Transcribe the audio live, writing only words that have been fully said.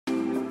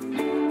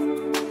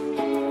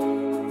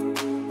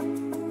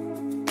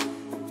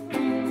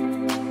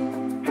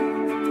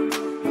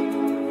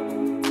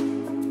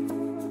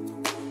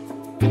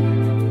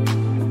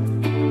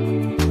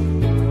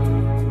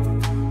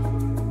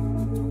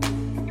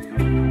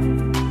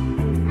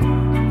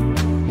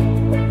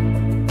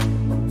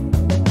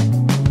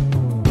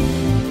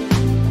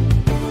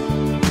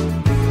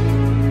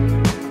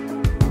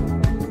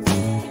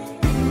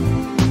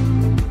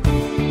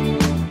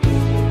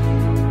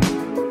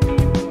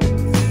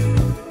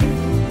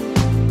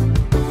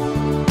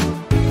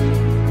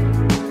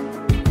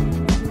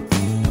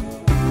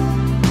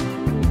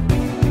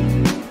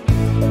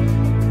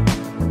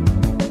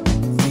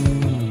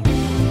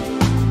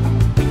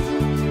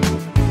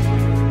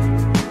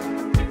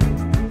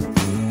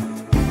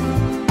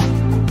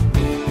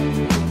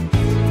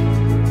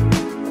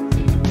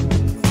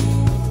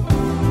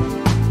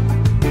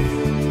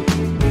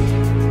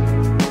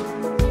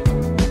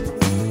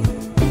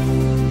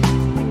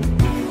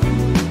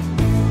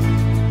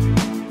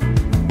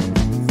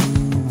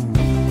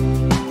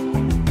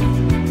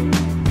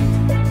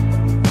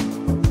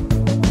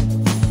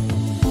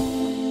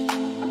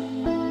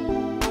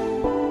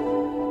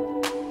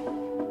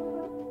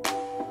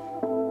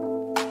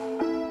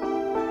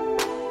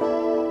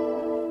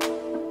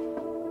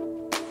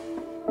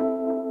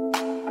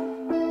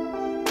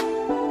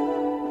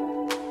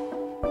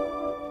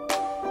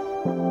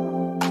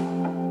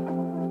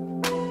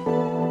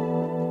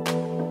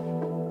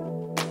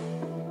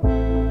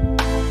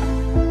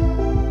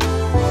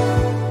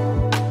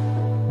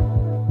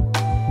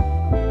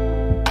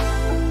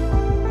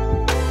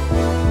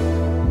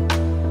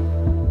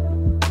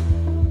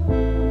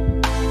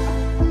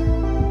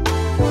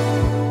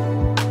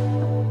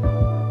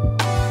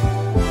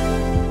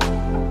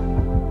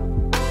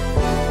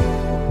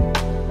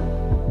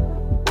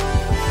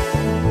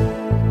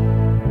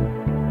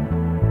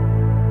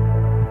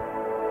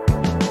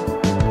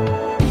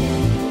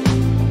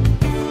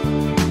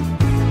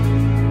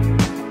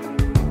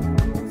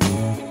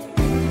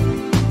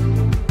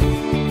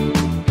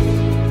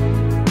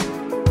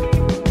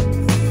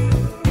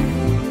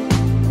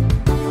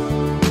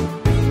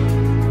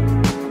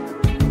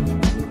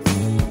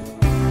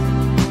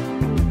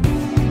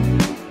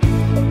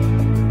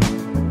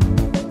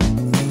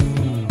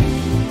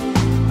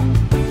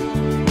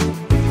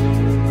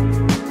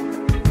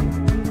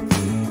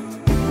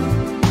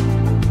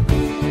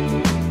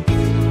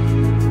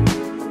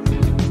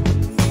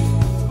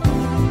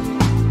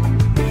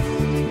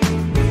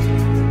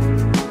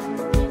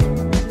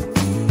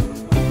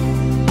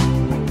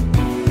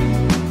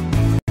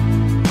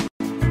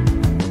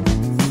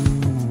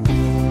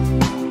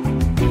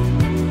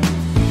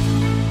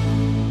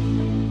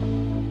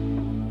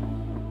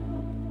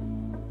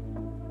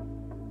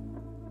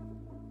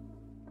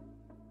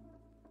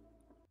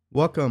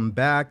Welcome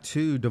back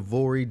to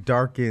Devori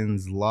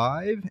Darkins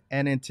Live.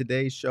 And in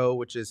today's show,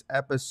 which is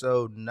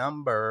episode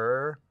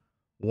number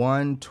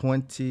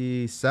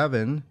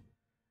 127,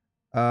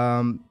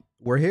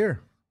 we're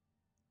here.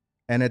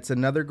 And it's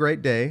another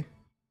great day.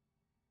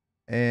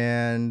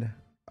 And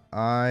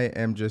I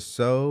am just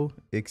so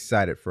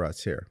excited for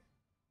us here.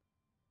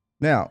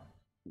 Now,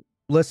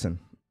 listen,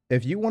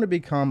 if you want to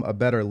become a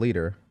better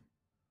leader,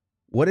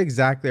 what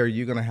exactly are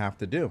you going to have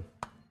to do?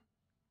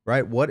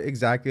 Right? What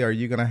exactly are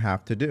you going to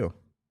have to do?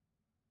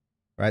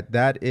 Right?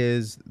 That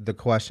is the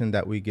question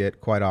that we get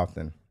quite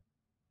often.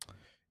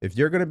 If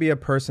you're going to be a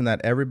person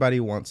that everybody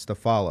wants to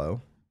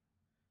follow,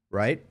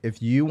 right?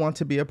 If you want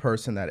to be a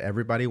person that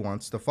everybody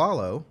wants to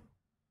follow,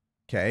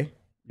 okay,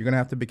 you're going to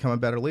have to become a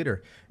better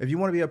leader. If you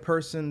want to be a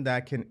person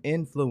that can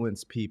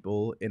influence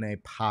people in a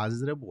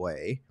positive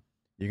way,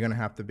 you're going to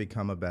have to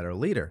become a better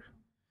leader.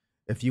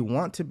 If you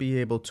want to be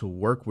able to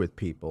work with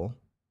people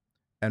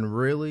and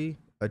really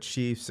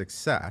achieve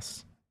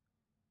success,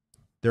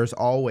 there's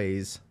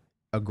always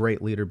a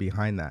great leader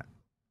behind that.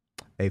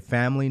 A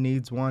family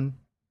needs one.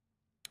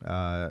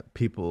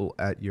 People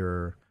at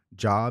your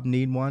job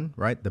need one,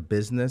 right? The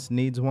business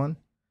needs one.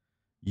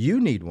 You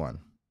need one.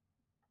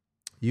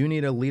 You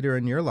need a leader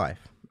in your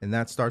life, and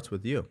that starts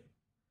with you.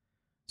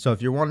 So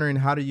if you're wondering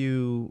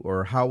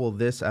how will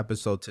this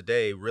episode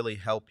today really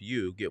help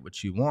you get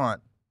what you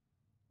want?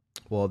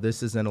 Well,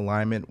 this is in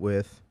alignment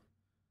with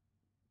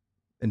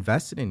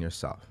investing in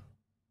yourself,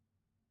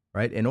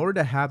 right? In order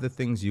to have the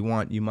things you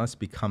want, you must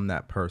become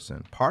that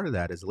person. Part of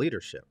that is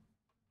leadership.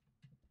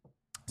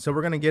 So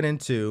we're going to get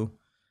into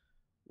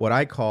what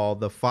I call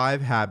the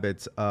 5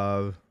 habits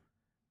of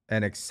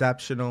an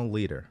exceptional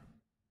leader.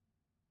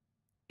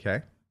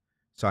 Okay?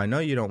 So I know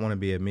you don't want to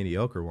be a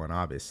mediocre one,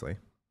 obviously.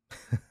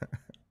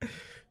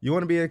 You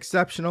want to be an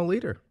exceptional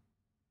leader,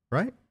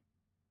 right?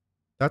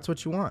 That's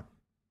what you want.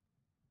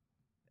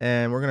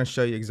 And we're going to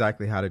show you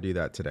exactly how to do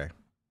that today.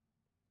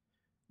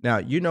 Now,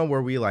 you know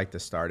where we like to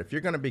start. If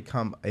you're going to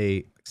become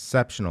an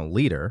exceptional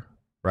leader,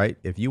 right?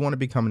 If you want to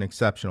become an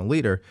exceptional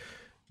leader,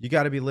 you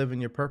got to be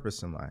living your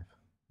purpose in life.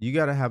 You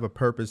got to have a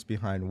purpose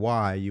behind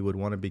why you would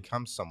want to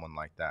become someone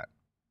like that.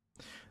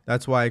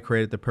 That's why I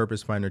created the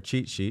Purpose Finder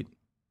cheat sheet,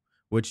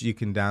 which you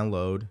can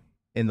download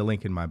in the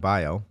link in my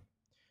bio.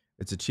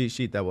 It's a cheat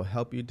sheet that will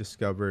help you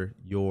discover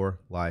your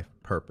life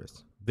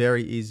purpose.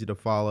 Very easy to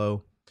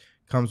follow.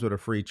 Comes with a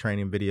free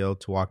training video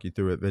to walk you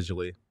through it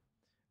visually.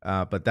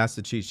 But that's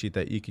the cheat sheet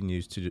that you can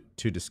use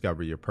to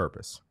discover your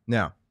purpose.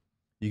 Now,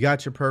 you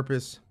got your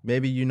purpose.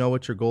 Maybe you know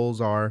what your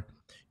goals are.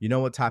 You know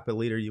what type of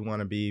leader you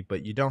want to be,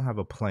 but you don't have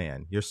a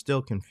plan. You're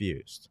still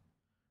confused,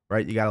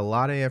 right? You got a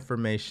lot of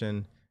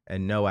information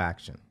and no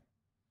action.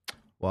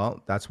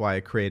 Well, that's why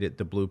I created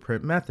the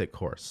Blueprint Method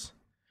course.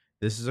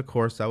 This is a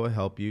course that will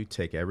help you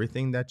take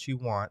everything that you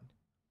want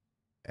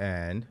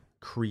and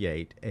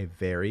create a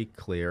very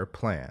clear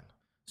plan.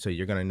 So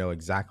you're going to know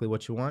exactly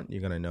what you want.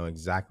 You're going to know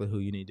exactly who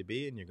you need to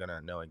be, and you're going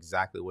to know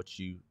exactly what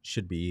you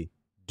should be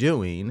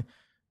doing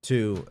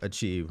to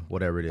achieve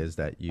whatever it is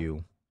that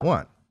you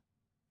want.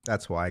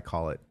 That's why I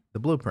call it the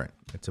blueprint.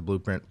 It's a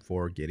blueprint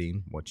for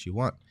getting what you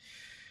want.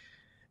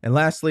 And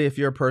lastly, if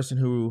you're a person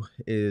who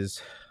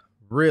is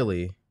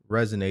really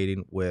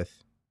resonating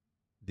with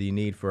the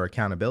need for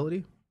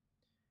accountability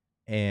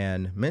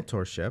and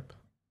mentorship,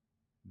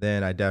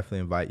 then I definitely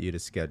invite you to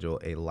schedule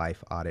a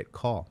life audit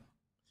call.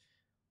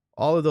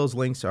 All of those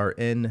links are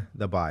in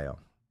the bio,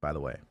 by the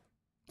way.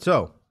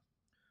 So,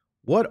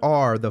 what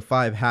are the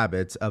 5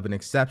 habits of an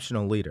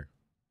exceptional leader?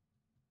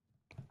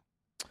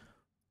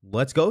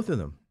 Let's go through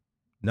them.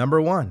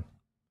 Number 1,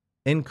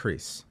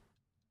 increase.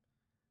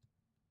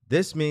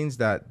 This means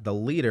that the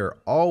leader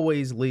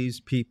always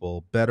leaves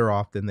people better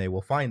off than they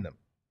will find them.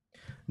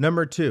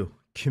 Number 2,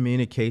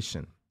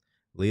 communication.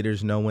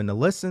 Leaders know when to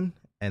listen,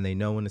 and they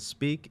know when to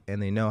speak,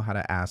 and they know how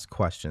to ask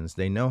questions.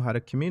 They know how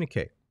to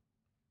communicate.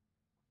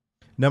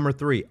 Number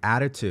 3,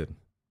 attitude.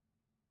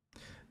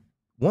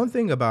 One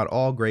thing about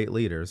all great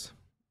leaders,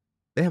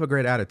 they have a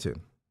great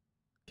attitude.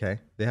 Okay?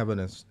 They have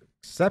an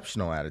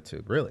exceptional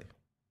attitude, really.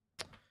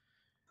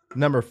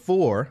 Number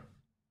 4,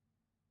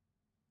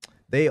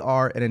 they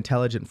are an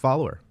intelligent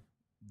follower.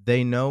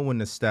 They know when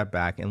to step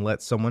back and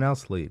let someone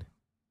else lead.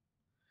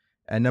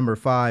 And number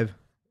 5,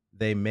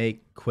 they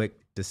make quick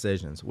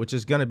decisions, which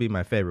is going to be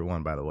my favorite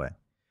one, by the way.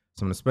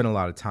 So I'm going to spend a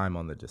lot of time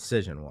on the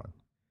decision one.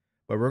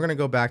 But we're going to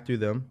go back through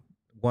them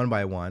one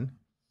by one,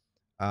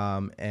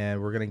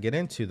 and we're going to get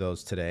into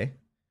those today.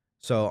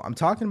 So I'm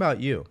talking about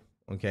you,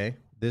 okay?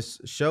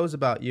 This show's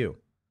about you.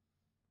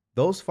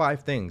 Those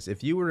 5 things,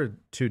 if you were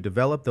to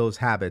develop those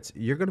habits,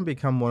 you're going to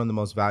become one of the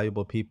most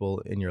valuable people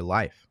in your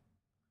life.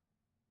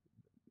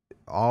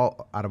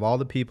 Out of all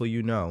the people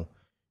you know,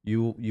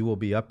 you will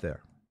be up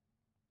there.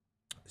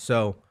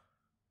 So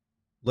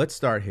let's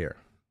start here.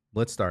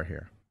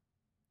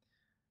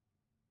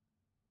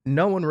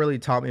 No one really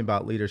taught me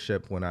about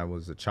leadership when I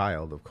was a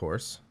child, of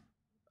course.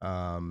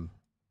 I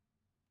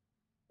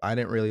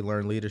didn't really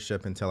learn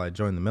leadership until I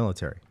joined the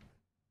military.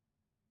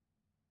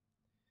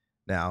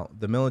 Now,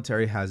 the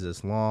military has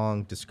this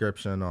long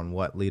description on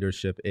what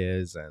leadership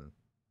is, and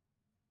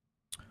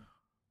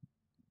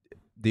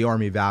the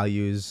Army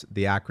values,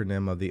 the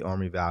acronym of the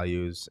Army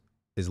values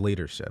is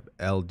leadership,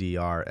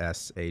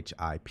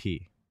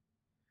 LDRSHIP.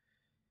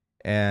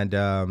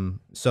 And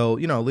so,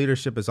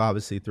 leadership is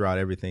obviously throughout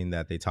everything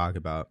that they talk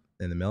about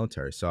in the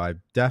military. So I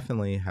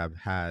definitely have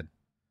had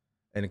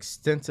an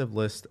extensive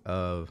list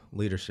of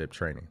leadership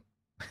training.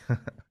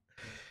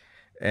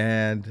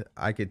 And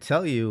I could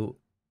tell you,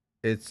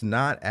 it's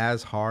not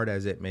as hard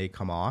as it may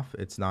come off.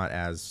 It's not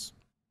as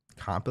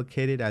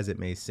complicated as it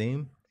may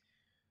seem.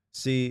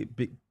 See,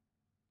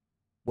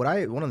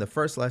 one of the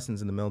first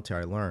lessons in the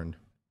military I learned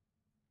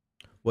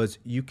was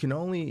you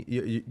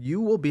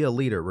will be a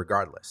leader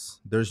regardless.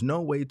 There's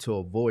no way to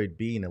avoid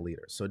being a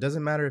leader. So it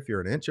doesn't matter if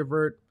you're an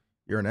introvert,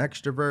 you're an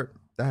extrovert,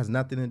 that has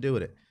nothing to do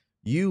with it.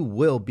 You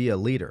will be a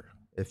leader.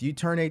 If you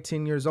turn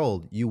 18 years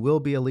old, you will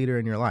be a leader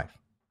in your life.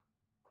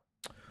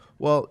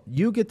 Well,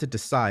 you get to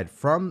decide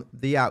from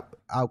the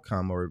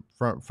outcome, or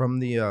from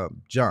the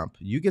jump.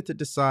 You get to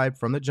decide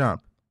from the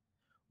jump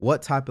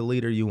what type of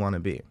leader you want to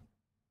be.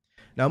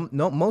 Now,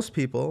 no, most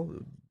people,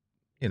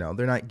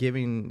 they're not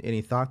giving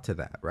any thought to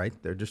that, right?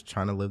 They're just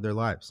trying to live their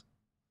lives.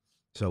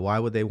 So why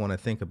would they want to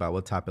think about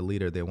what type of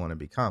leader they want to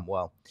become?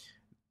 Well,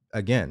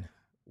 again,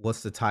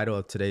 what's the title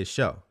of today's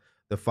show?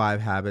 The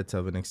 5 Habits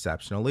of an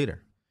Exceptional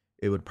Leader.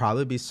 It would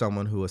probably be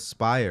someone who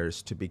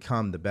aspires to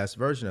become the best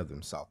version of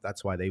themselves.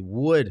 That's why they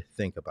would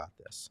think about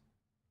this.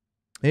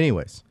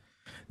 Anyways,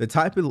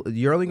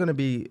 you're only going to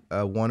be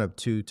one of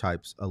 2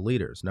 types of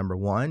leaders. Number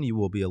 1, you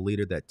will be a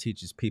leader that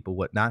teaches people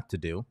what not to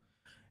do.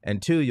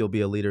 And 2, you'll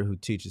be a leader who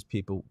teaches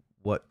people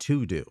what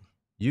to do.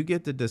 You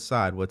get to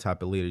decide what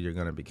type of leader you're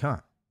going to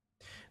become.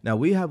 Now,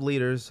 we have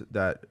leaders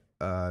that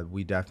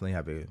we definitely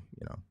have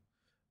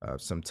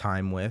some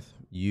time with.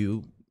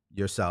 You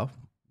yourself,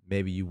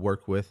 maybe you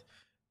worked with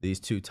these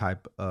 2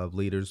 type of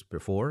leaders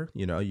before.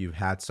 You've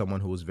had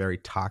someone who was very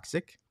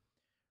toxic,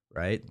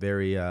 right?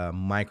 Very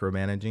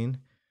micromanaging.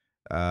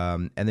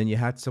 And then you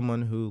had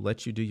someone who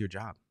let you do your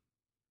job,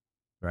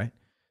 right?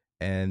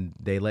 And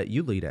they let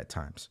you lead at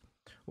times.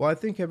 Well, I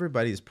think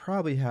everybody's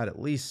probably had at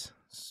least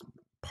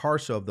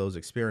partial of those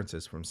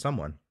experiences from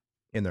someone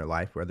in their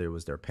life, whether it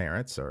was their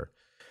parents or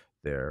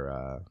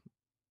their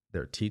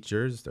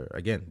teachers,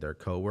 their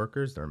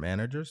coworkers, their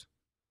managers,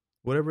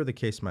 whatever the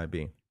case might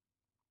be.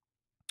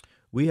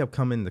 We have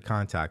come into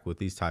contact with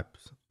these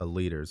types of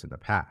leaders in the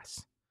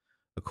past.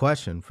 The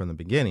question from the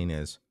beginning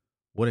is,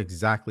 what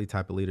exactly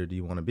type of leader do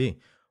you want to be?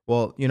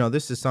 Well,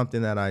 this is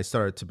something that I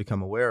started to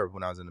become aware of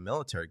when I was in the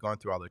military, going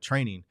through all the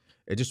training.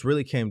 It just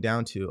really came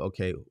down to,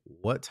 okay,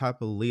 what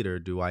type of leader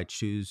do I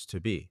choose to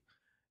be?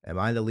 Am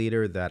I the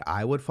leader that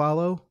I would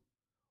follow,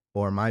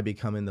 or am I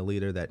becoming the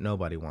leader that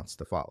nobody wants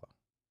to follow?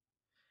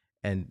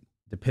 And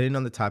depending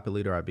on the type of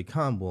leader I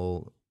become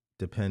will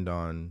depend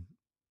on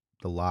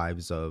the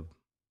lives of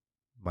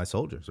my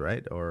soldiers,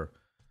 right? Or,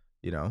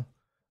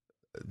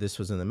 this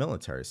was in the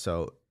military.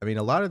 So, a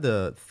lot of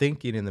the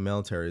thinking in the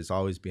military is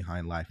always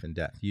behind life and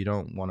death. You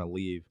don't want to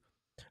leave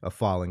a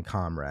fallen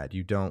comrade.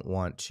 You don't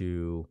want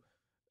to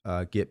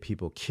get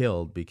people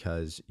killed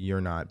because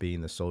you're not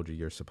being the soldier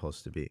you're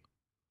supposed to be,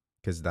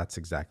 because that's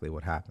exactly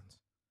what happens.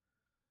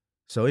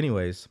 So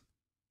anyways,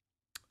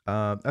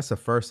 that's the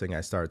first thing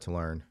I started to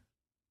learn.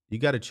 You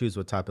got to choose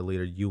what type of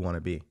leader you want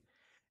to be.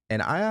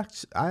 And I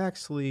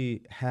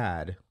actually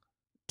had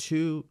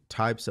 2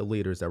 types of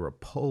leaders that were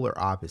polar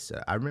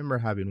opposite. I remember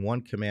having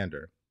one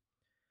commander.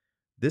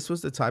 This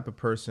was the type of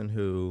person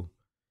who,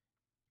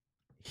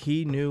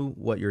 he knew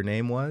what your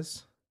name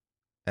was,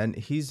 and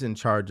he's in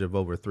charge of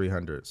over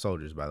 300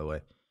 soldiers, by the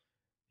way.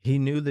 He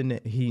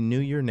knew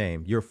your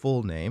name, your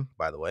full name,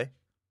 by the way.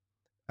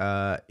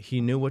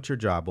 He knew what your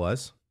job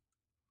was.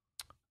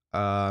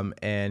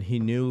 And he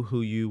knew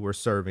who you were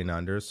serving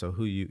under, so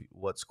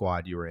what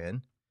squad you were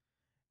in.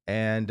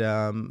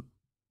 And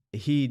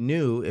he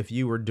knew if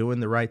you were doing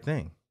the right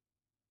thing.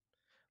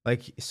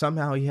 Like,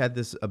 somehow he had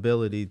this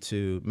ability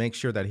to make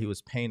sure that he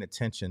was paying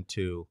attention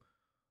to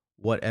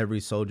what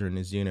every soldier in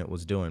his unit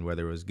was doing,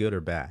 whether it was good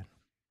or bad.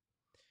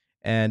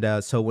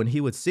 And so when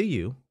he would see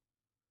you,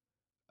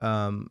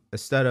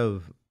 instead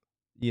of,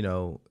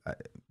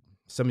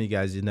 some of you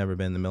guys, you've never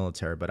been in the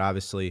military, but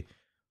obviously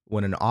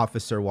when an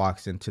officer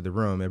walks into the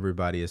room,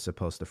 everybody is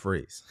supposed to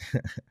freeze.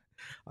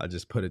 I'll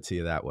just put it to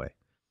you that way.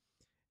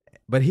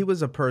 But he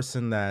was a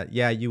person that,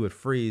 yeah, you would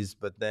freeze,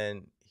 but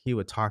then he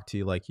would talk to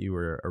you like you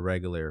were a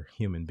regular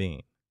human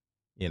being,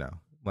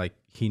 like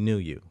he knew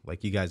you,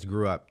 like you guys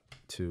grew up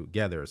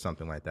together or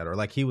something like that, or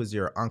like he was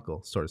your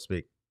uncle, so to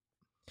speak.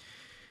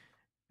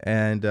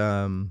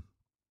 And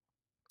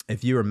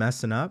if you were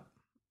messing up,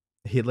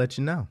 he'd let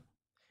you know.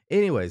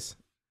 Anyways,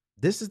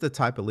 this is the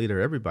type of leader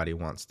everybody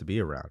wants to be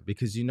around,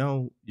 because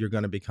you're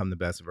going to become the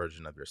best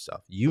version of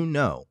yourself.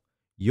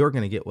 You're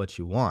going to get what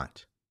you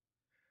want.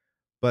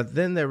 But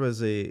then there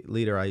was a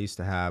leader I used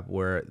to have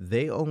where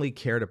they only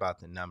cared about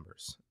the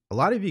numbers. A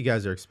lot of you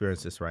guys are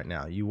experiencing this right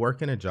now. You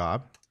work in a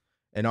job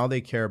and all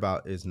they care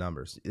about is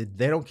numbers.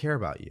 They don't care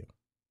about you.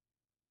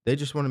 They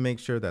just want to make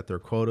sure that their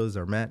quotas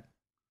are met,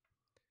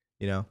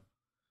 you know.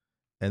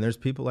 And there's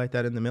people like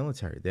that in the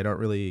military. They don't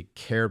really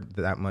care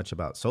that much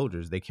about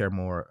soldiers. They care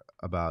more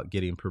about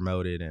getting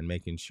promoted and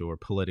making sure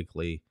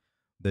politically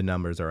the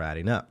numbers are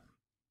adding up.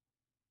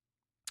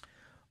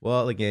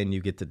 Well, again,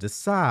 you get to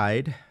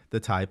decide the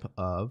type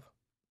of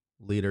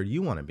leader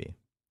you want to be.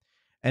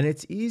 And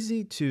it's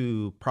easy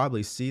to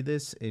probably see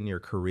this in your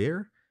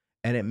career,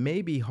 and it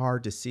may be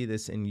hard to see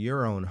this in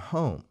your own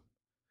home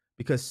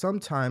because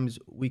sometimes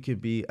we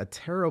could be a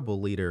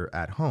terrible leader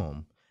at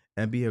home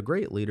and be a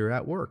great leader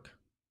at work.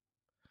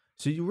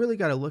 So you really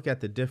got to look at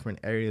the different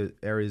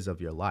areas of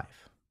your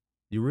life.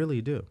 You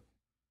really do.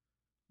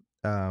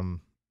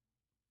 Um,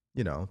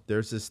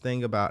 there's this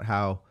thing about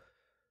how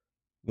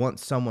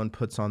once someone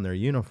puts on their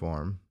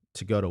uniform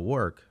to go to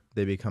work,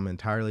 they become an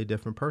entirely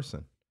different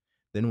person.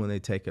 Then when they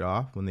take it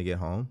off, when they get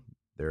home,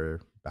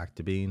 they're back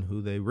to being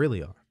who they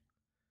really are,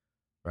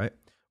 right?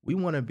 We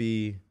want to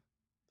be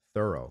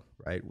thorough,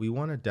 right? We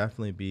want to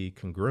definitely be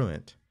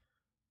congruent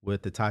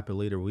with the type of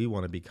leader we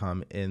want to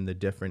become in the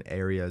different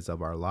areas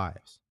of our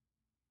lives.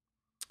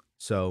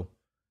 So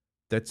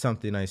that's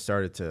something I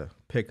started to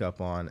pick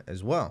up on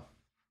as well.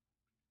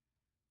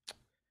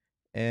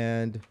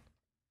 And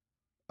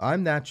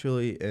I'm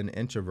naturally an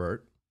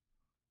introvert.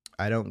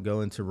 I don't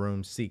go into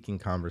rooms seeking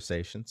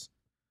conversations.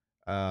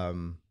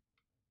 Um,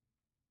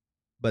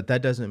 but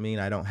that doesn't mean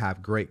I don't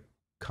have great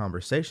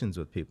conversations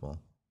with people.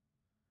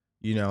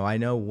 I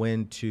know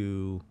when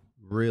to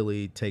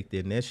really take the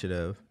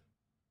initiative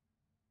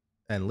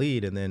and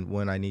lead, and then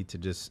when I need to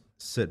just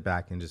sit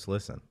back and just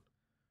listen,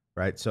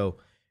 right? So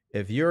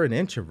if you're an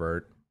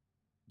introvert,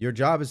 your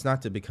job is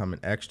not to become an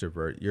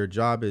extrovert. Your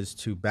job is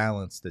to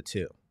balance the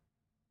two.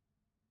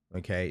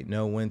 Okay,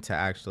 know when to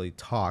actually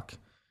talk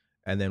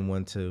and then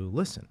when to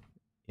listen,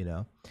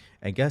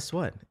 And guess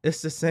what?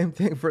 It's the same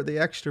thing for the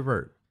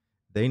extrovert.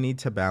 They need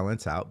to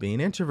balance out being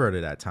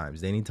introverted at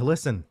times. They need to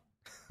listen.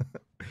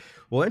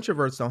 Well,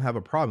 introverts don't have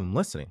a problem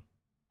listening.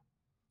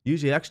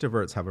 Usually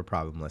extroverts have a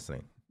problem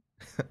listening.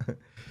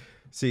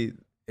 See,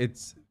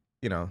 it's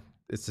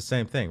the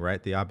same thing,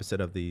 right? The opposite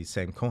of the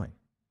same coin.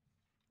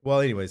 Well,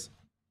 anyways,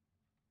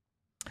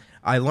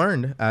 I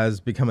learned as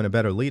becoming a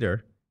better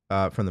leader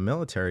from the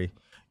military,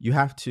 you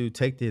have to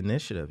take the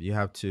initiative. You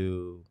have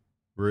to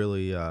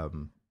really,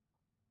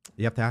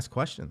 you have to ask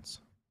questions.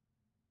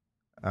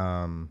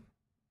 And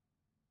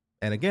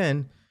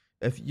again,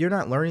 if you're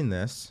not learning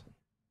this,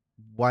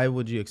 why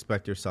would you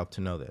expect yourself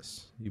to know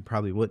this? You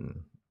probably wouldn't.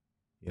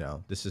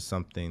 This is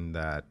something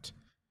that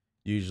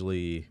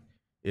usually,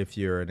 if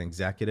you're an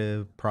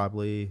executive,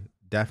 probably,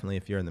 definitely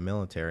if you're in the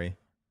military,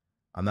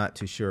 I'm not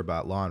too sure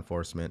about law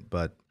enforcement,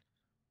 but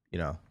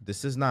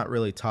this is not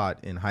really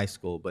taught in high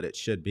school, but it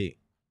should be.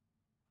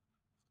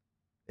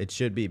 It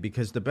should be,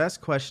 because the best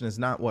question is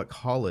not what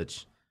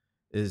college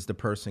is the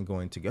person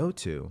going to go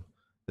to.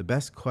 The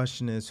best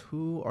question is,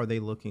 who are they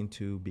looking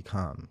to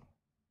become?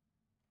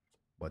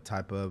 What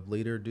type of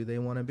leader do they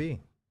want to be?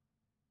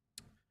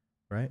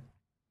 Right?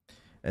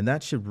 And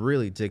that should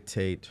really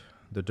dictate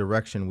the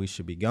direction we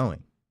should be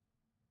going.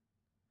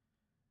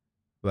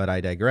 But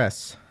I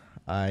digress.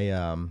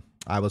 I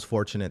was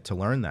fortunate to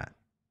learn that.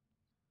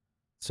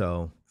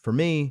 So for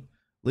me,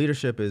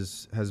 leadership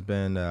has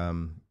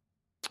been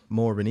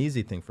more of an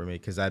easy thing for me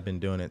because I've been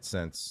doing it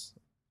since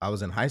I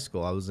was in high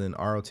school. I was in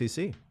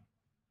ROTC.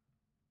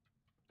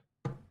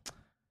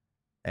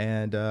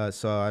 And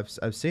so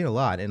I've seen a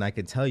lot, and I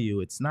can tell you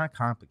it's not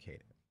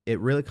complicated. It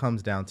really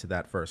comes down to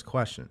that first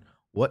question.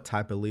 What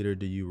type of leader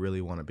do you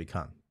really want to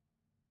become?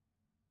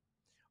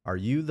 Are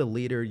you the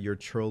leader your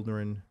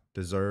children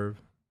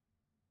deserve?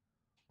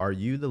 Are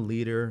you the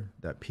leader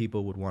that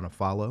people would want to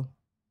follow?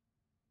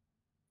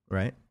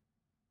 Right?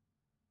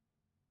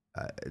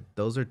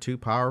 Those are two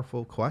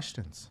powerful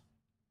questions.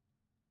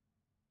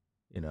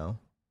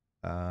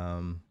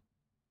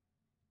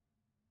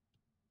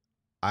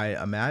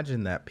 I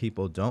imagine that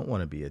people don't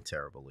want to be a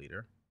terrible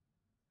leader,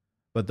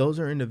 but those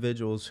are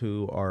individuals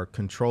who are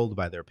controlled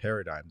by their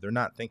paradigm. They're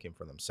not thinking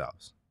for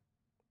themselves.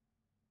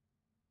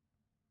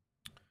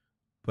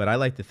 But I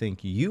like to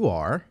think you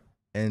are.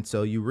 And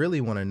so you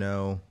really want to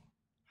know,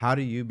 how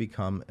do you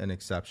become an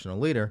exceptional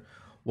leader?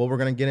 Well, we're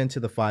going to get into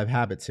the 5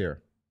 habits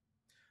here.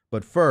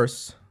 But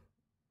first,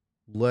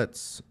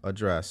 let's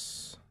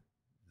address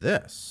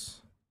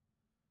this.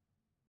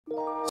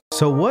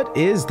 So what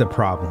is the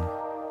problem?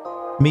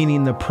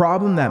 Meaning the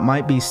problem that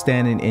might be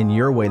standing in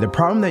your way, the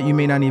problem that you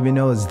may not even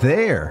know is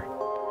there.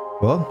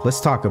 Well, let's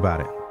talk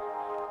about it.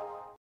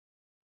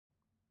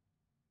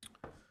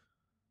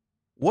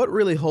 What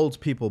really holds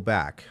people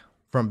back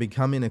from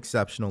becoming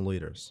exceptional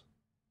leaders?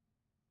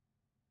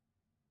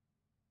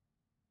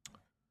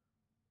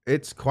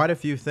 It's quite a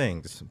few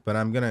things, but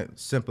I'm going to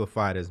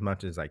simplify it as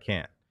much as I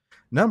can.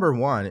 Number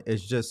 1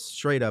 is just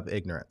straight up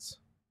ignorance.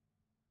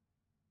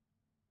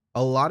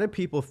 A lot of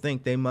people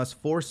think they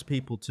must force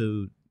people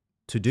to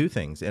do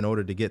things in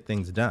order to get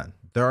things done.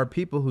 There are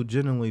people who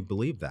genuinely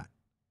believe that.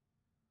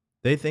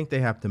 They think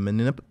they have to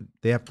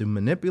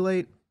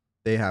manipulate,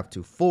 they have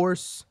to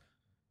force,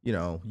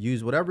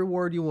 use whatever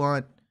word you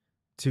want,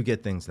 to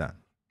get things done.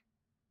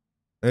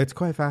 It's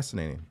quite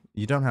fascinating.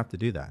 You don't have to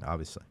do that,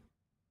 obviously.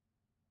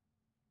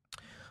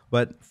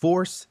 But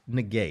force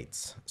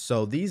negates.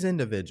 So these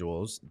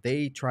individuals,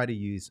 they try to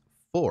use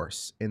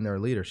force in their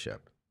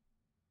leadership.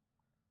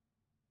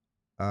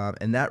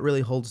 And that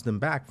really holds them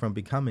back from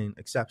becoming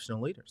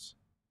exceptional leaders.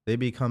 They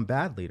become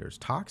bad leaders,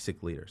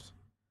 toxic leaders,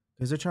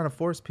 because they're trying to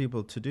force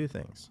people to do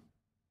things.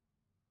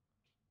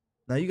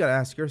 Now you got to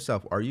ask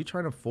yourself, are you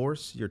trying to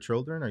force your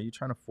children? Are you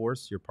trying to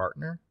force your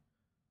partner?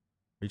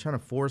 Are you trying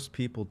to force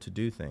people to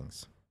do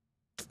things?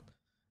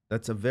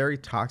 That's a very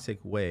toxic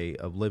way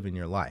of living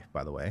your life,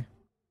 by the way.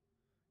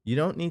 You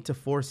don't need to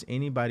force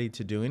anybody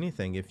to do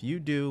anything. If you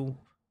do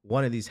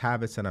one of these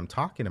habits that I'm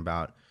talking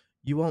about,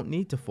 you won't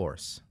need to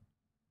force.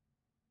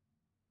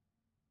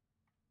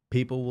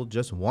 People will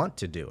just want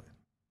to do it.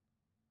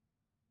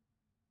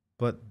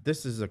 But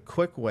this is a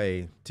quick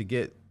way to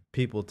get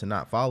people to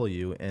not follow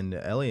you and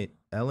to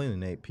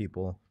alienate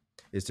people,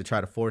 is to try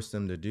to force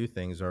them to do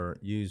things or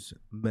use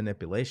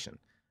manipulation.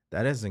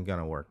 That isn't going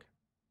to work.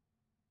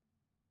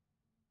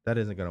 That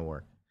isn't going to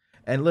work.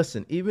 And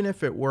listen, even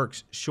if it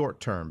works short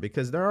term,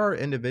 because there are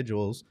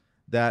individuals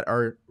that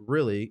are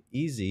really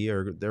easy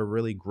or they're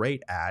really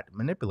great at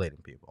manipulating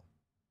people.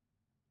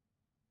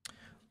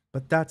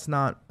 But that's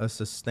not a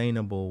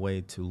sustainable way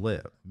to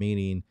live,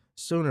 meaning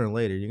sooner or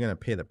later, you're going to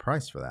pay the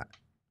price for that.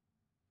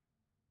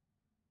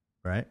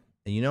 Right?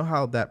 And you know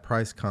how that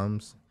price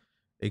comes?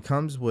 It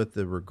comes with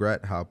the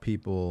regret how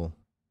people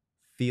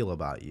feel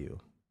about you.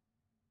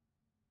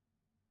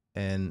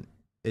 And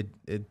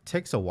it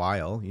takes a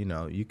while. You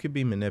know, you could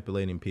be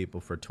manipulating people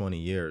for 20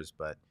 years,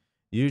 but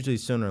usually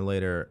sooner or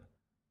later,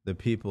 the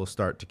people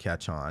start to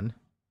catch on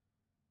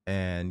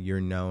and you're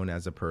known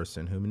as a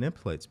person who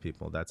manipulates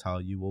people. That's how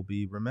you will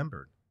be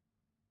remembered.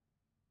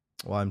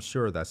 Well, I'm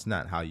sure that's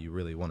not how you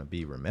really want to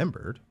be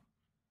remembered.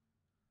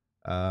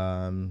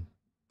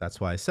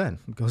 That's why I said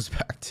it goes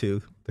back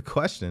to the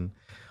question,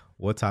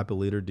 what type of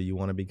leader do you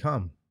want to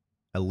become?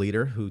 A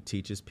leader who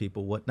teaches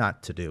people what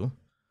not to do,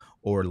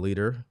 or a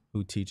leader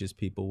who teaches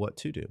people what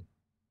to do?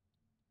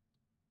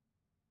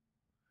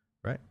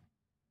 Right?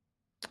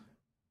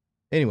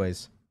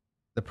 Anyways,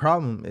 the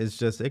problem is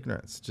just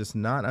ignorance, just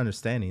not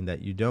understanding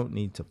that you don't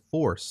need to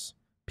force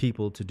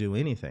people to do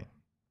anything.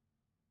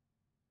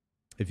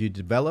 If you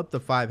develop the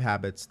 5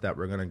 habits that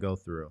we're going to go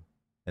through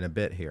in a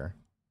bit here,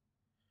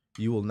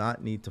 you will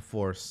not need to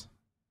force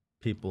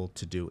people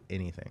to do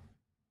anything.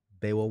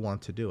 They will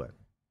want to do it.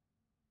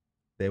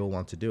 They will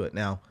want to do it.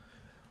 Now,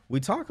 we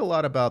talk a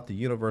lot about the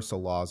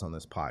universal laws on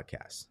this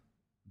podcast.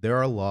 There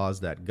are laws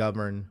that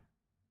govern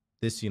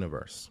this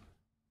universe.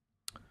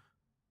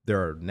 There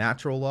are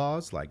natural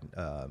laws, like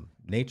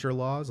nature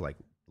laws, like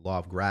law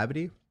of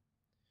gravity.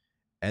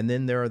 And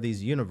then there are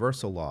these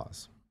universal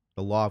laws,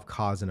 the law of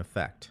cause and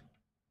effect.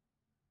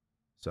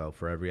 So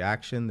for every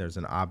action, there's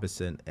an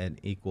opposite and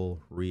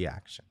equal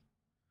reaction.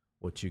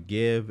 What you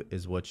give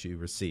is what you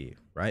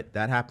receive, right?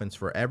 That happens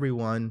for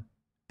everyone,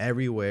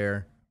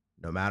 everywhere,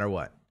 no matter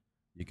what.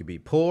 You could be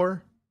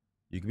poor,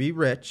 you could be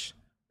rich.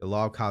 The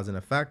law of cause and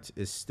effect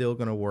is still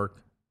going to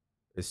work.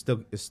 It's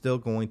still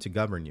going to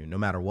govern you, no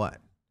matter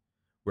what.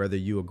 Whether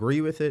you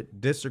agree with it,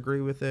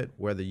 disagree with it,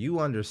 whether you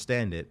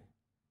understand it,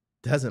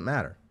 doesn't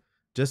matter.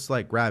 Just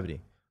like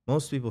gravity,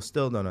 most people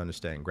still don't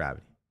understand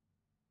gravity,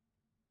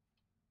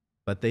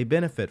 but they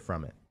benefit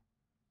from it.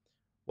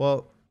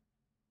 Well,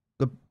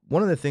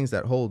 one of the things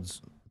that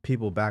holds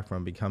people back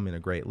from becoming a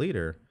great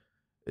leader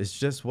is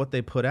just what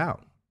they put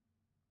out.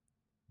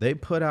 They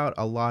put out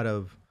a lot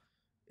of,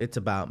 it's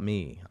about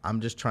me.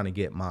 I'm just trying to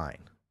get mine.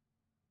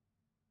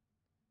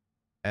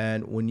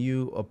 And when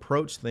you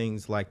approach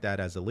things like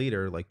that as a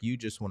leader, like you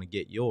just want to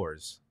get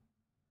yours,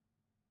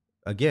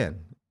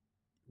 again,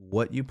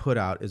 what you put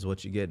out is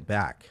what you get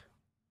back.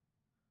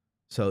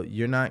 So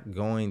you're not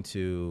going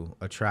to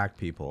attract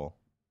people,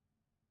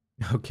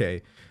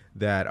 okay,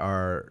 that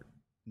are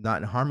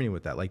not in harmony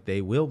with that. Like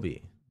they will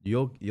be.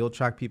 You'll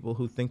attract people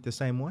who think the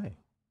same way.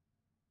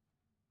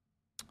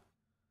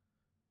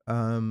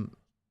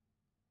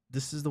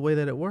 This is the way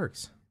that it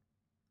works.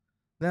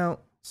 Now,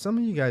 some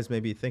of you guys may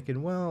be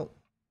thinking, well,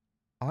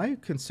 I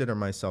consider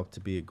myself to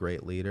be a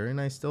great leader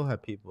and I still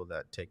have people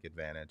that take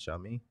advantage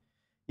of me.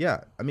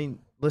 Yeah, I mean,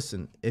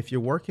 listen, if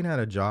you're working at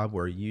a job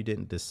where you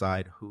didn't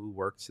decide who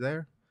works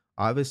there,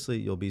 obviously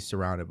you'll be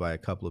surrounded by a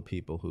couple of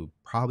people who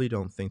probably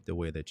don't think the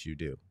way that you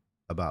do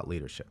about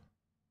leadership.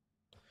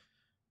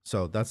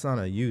 So that's not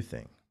a you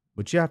thing.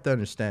 What you have to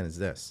understand is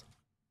this.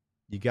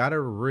 You got to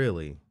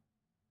really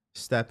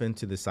step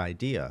into this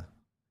idea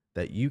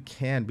that you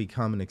can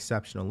become an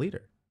exceptional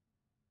leader.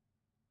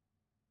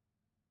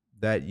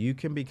 That you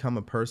can become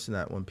a person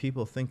that when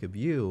people think of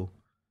you,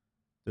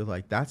 they're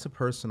like, that's a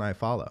person I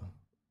follow.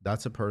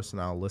 That's a person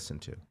I'll listen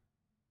to.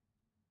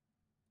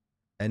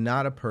 And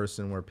not a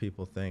person where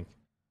people think,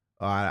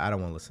 oh, I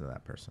don't want to listen to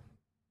that person.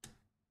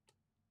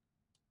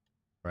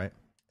 Right?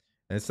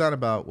 And it's not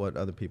about what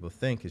other people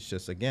think. It's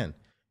just, again,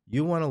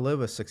 you want to live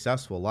a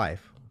successful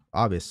life,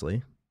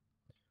 obviously.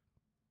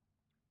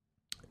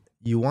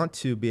 you want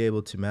to be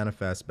able to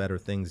manifest better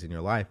things in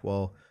your life.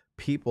 Well,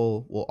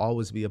 people will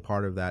always be a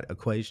part of that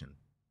equation.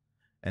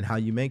 And how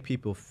you make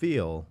people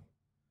feel,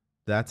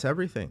 that's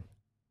everything.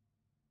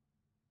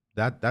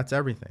 That's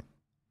everything.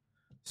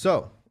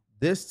 So,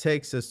 this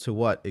takes us to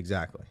what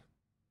exactly?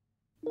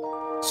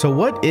 So,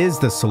 what is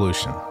the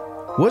solution?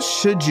 What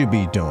should you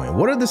be doing?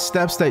 What are the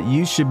steps that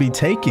you should be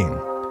taking?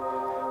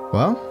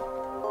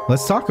 Well,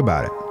 let's talk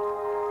about it.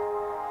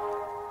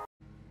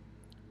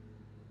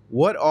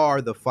 What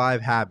are the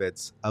 5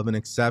 habits of an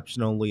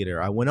exceptional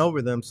leader? I went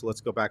over them, so let's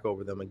go back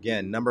over them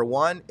again. Number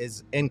 1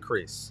 is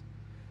increase.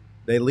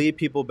 They leave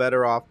people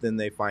better off than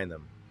they find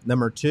them.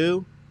 Number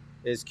 2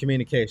 is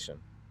communication.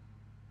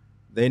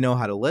 They know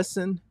how to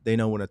listen, they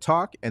know when to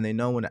talk, and they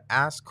know when to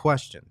ask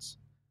questions.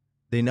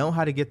 They know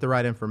how to get the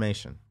right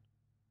information.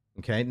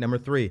 Okay. Number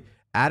 3,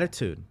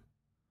 attitude.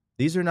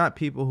 These are not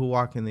people who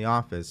walk in the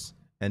office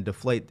and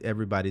deflate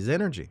everybody's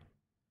energy.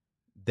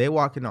 They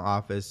walk in the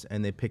office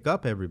and they pick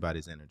up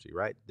everybody's energy,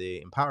 right? They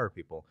empower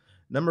people.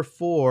 Number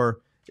 4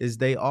 is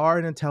they are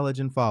an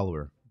intelligent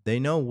follower. They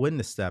know when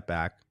to step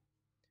back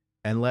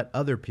and let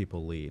other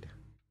people lead.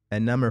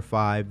 And number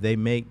 5, they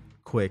make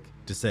quick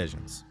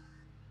decisions.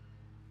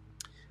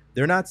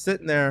 They're not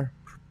sitting there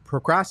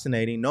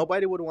procrastinating.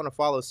 Nobody would want to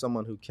follow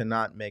someone who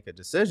cannot make a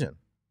decision.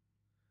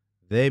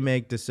 They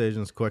make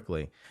decisions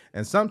quickly.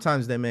 And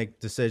sometimes they make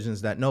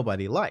decisions that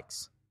nobody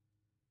likes,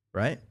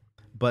 right?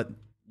 But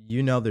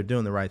you know they're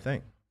doing the right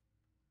thing.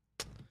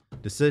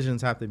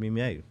 Decisions have to be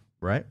made,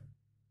 right?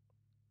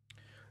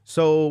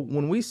 So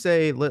when we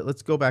say,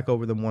 let's go back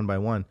over them one by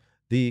one,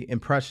 the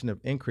impression of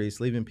increase,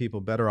 leaving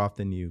people better off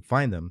than you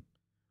find them.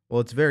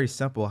 Well, it's very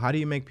simple. How do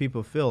you make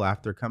people feel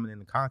after coming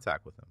into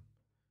contact with them?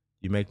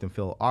 You make them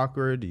feel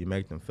awkward? Do you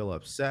make them feel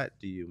upset?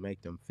 Do you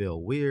make them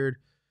feel weird?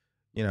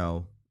 You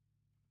know,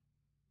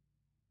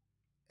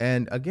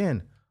 and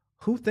again,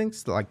 who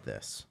thinks like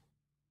this?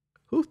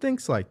 Who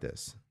thinks like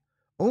this?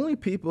 Only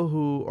people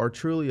who are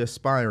truly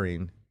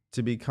aspiring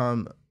to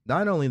become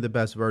not only the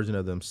best version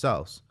of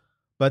themselves,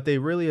 but they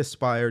really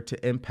aspire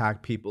to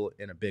impact people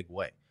in a big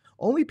way.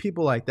 Only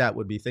people like that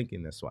would be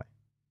thinking this way.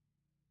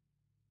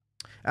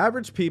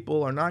 Average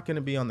people are not going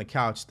to be on the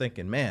couch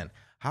thinking, man,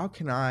 how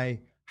can I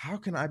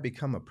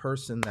become a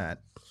person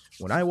that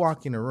when I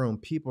walk in a room,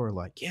 people are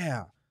like,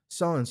 yeah,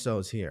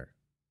 so-and-so's here.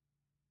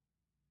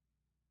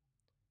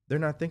 They're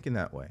not thinking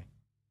that way.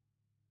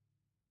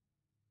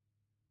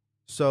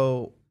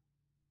 So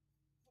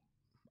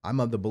I'm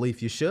of the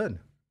belief you should.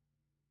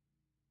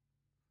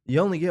 You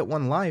only get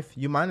one life.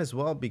 You might as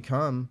well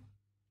become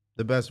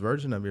the best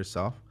version of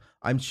yourself.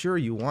 I'm sure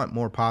you want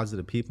more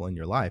positive people in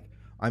your life.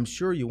 I'm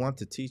sure you want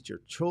to teach your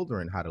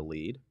children how to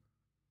lead.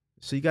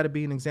 So you got to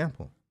be an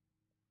example.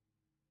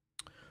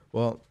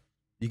 Well,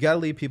 you got to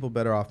leave people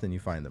better off than you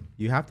find them.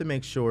 You have to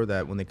make sure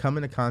that when they come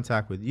into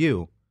contact with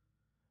you,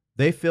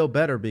 they feel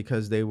better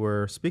because they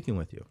were speaking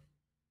with you.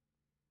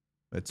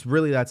 It's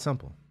really that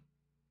simple.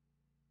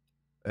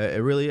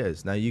 It really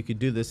is. Now, you could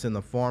do this in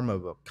the form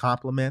of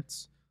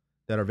compliments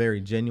that are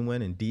very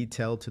genuine and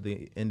detailed to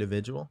the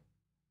individual.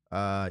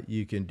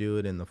 You can do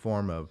it in the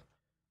form of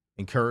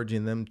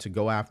encouraging them to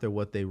go after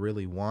what they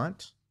really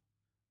want.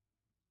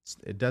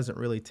 It doesn't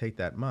really take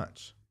that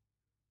much.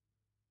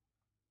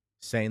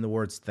 Saying the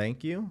words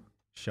thank you,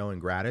 showing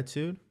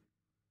gratitude.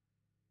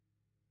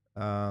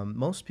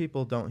 Most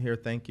people don't hear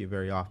thank you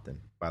very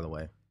often, by the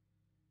way.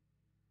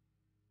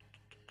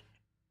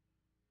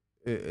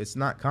 It's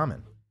not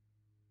common.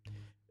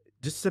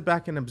 Just sit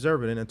back and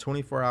observe it in a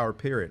 24-hour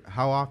period.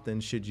 How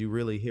often should you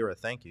really hear a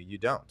thank you? You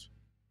don't.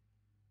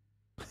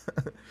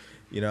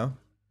 You know?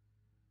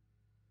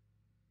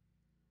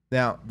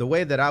 Now, the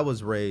way that I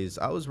was raised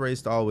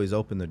to always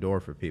open the door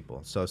for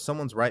people. So if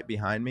someone's right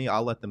behind me,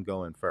 I'll let them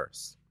go in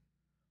first.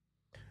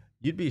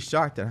 You'd be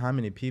shocked at how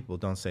many people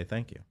don't say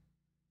thank you.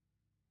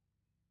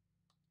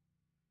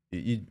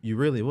 You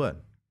really would.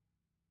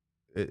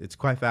 It's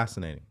quite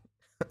fascinating.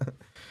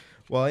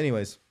 Well,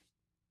 anyways,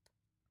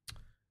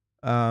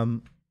 I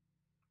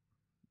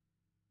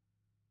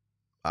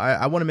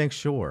want to make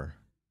sure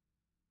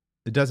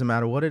it doesn't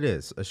matter what it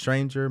is, a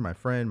stranger, my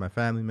friend, my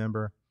family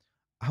member.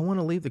 I want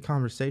to leave the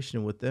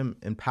conversation with them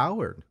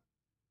empowered,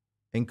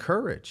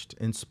 encouraged,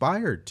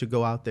 inspired to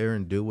go out there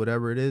and do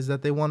whatever it is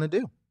that they want to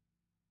do.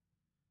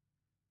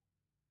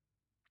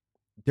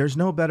 There's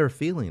no better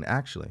feeling,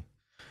 actually.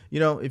 You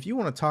know, if you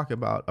want to talk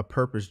about a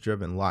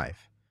purpose-driven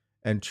life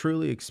and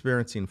truly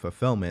experiencing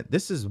fulfillment,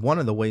 this is one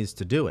of the ways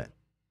to do it.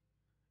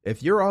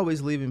 If you're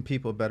always leaving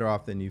people better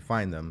off than you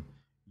find them,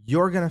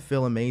 you're going to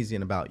feel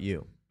amazing about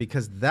you.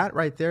 Because that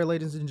right there,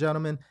 ladies and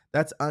gentlemen,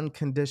 that's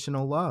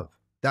unconditional love.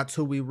 That's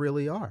who we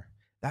really are.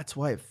 That's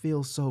why it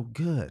feels so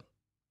good.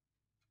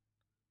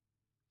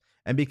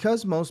 And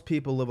because most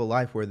people live a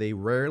life where they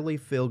rarely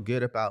feel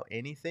good about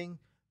anything,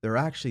 they're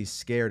actually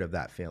scared of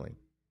that feeling.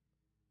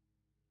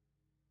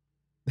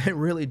 They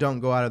really don't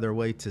go out of their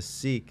way to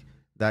seek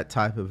that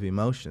type of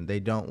emotion. They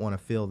don't want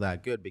to feel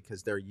that good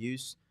because they're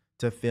used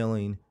to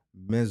feeling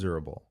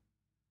miserable.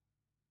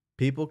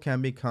 People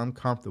can become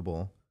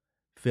comfortable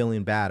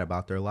feeling bad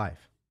about their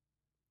life.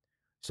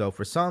 So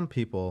for some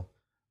people,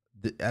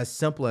 as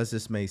simple as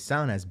this may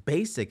sound, as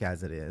basic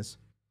as it is,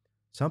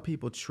 some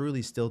people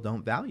truly still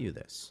don't value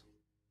this.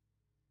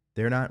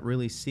 They're not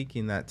really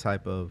seeking that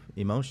type of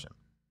emotion.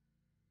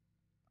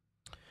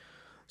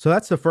 So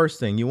that's the first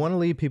thing. You want to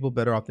leave people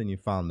better off than you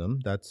found them.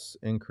 That's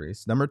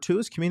increased. Number two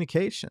is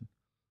communication.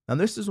 And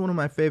this is one of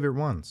my favorite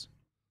ones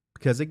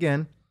because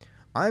again,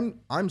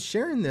 I'm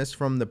sharing this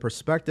from the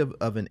perspective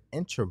of an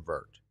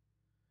introvert.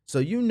 So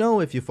you know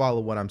if you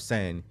follow what I'm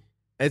saying,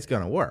 it's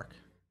going to work.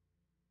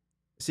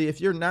 See, if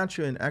you're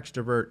naturally an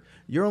extrovert,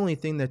 your only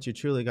thing that you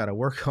truly got to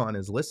work on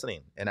is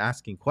listening and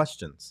asking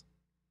questions.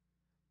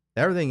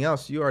 Everything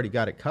else, you already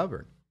got it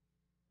covered.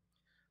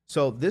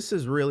 So this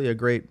is really a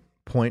great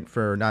point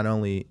for not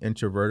only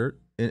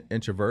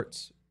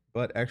introverts,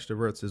 but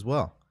extroverts as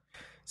well.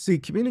 See,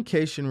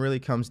 communication really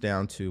comes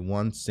down to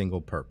one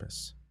single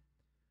purpose.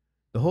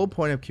 The whole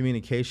point of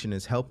communication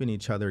is helping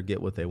each other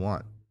get what they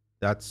want.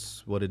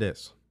 That's what it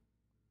is.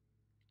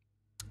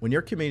 When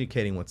you're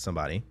communicating with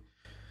somebody,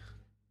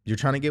 you're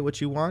trying to get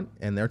what you want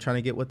and they're trying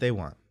to get what they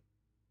want.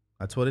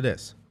 That's what it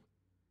is.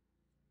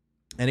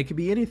 And it could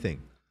be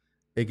anything.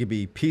 It could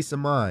be peace of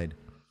mind.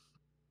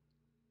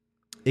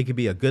 It could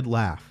be a good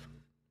laugh,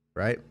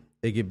 right?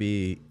 It could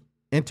be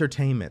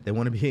entertainment. They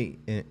want to be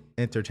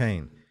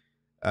entertained.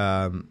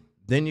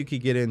 Then you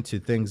could get into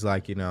things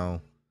like,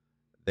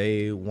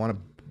 they want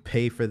to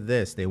pay for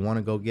this. They want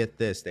to go get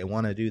this. They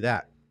want to do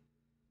that.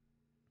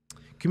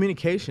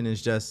 Communication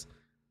is just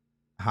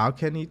how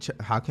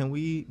can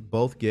we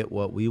both get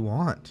what we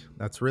want?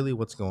 That's really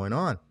what's going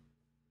on.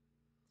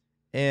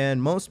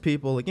 And most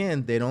people,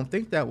 again, they don't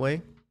think that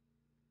way.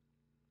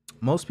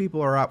 Most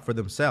people are out for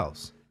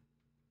themselves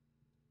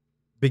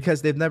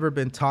because they've never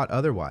been taught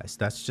otherwise.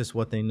 That's just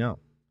what they know.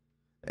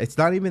 It's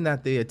not even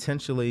that they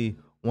intentionally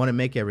want to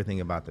make everything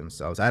about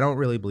themselves. I don't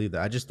really believe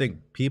that. I just think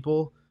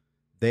people,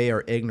 they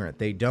are ignorant.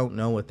 They don't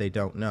know what they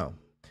don't know.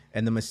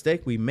 And the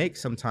mistake we make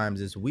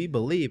sometimes is we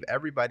believe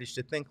everybody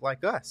should think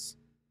like us.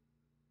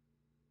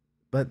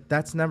 But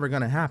that's never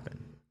going to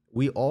happen.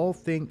 We all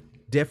think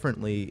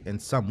differently in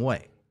some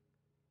way.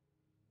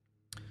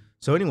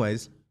 So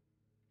anyways,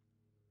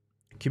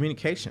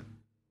 communication.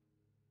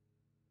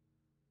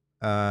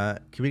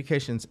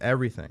 Communication's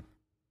everything.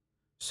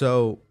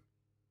 So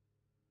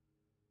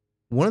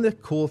one of the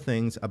cool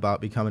things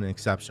about becoming an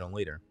exceptional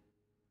leader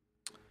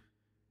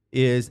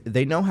is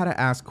they know how to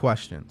ask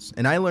questions.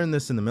 And I learned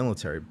this in the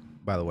military,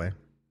 by the way.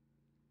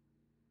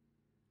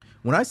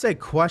 When I say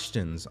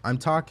questions, I'm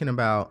talking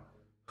about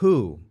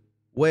who,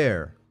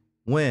 where,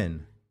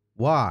 when,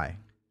 why,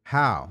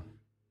 how,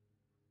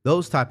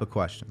 those type of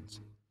questions.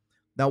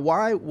 Now,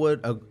 why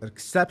would an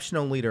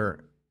exceptional leader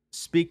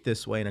speak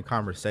this way in a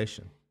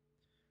conversation?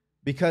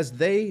 Because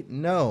they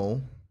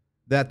know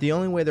that the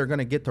only way they're going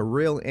to get the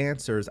real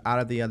answers out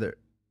of the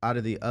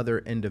other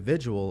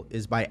individual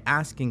is by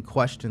asking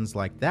questions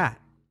like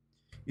that.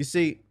 You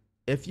see,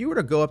 if you were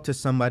to go up to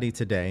somebody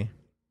today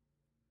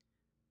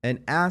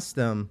and ask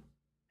them,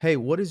 "Hey,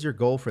 what is your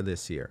goal for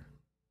this year?"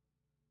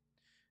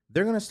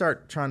 They're going to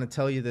start trying to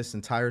tell you this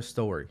entire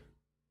story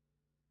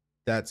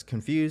that's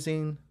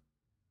confusing,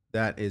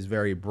 that is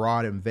very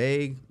broad and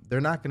vague.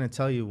 They're not going to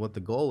tell you what the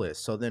goal is.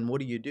 So then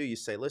what do? You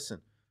say, listen,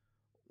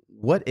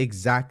 what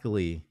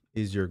exactly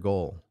is your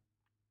goal?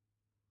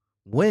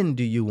 When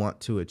do you want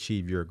to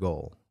achieve your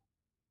goal?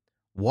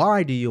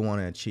 Why do you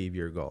want to achieve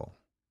your goal?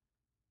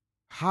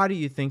 How do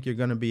you think you're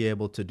going to be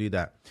able to do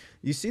that?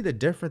 You see the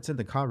difference in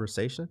the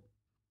conversation?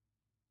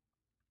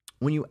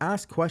 When you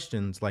ask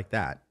questions like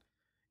that,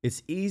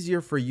 it's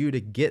easier for you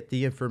to get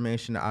the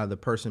information out of the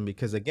person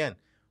because, again,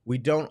 we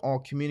don't all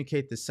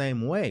communicate the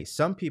same way.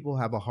 Some people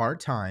have a hard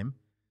time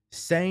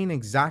saying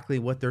exactly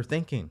what they're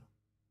thinking.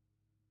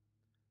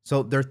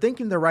 So they're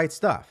thinking the right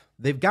stuff.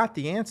 They've got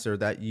the answer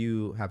that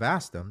you have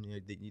asked them.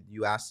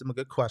 You asked them a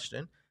good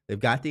question. They've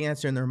got the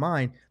answer in their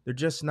mind. They're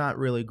just not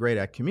really great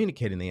at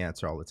communicating the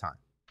answer all the time.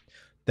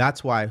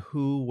 That's why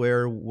who,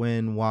 where,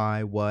 when,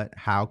 why, what,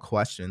 how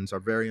questions are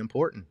very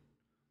important.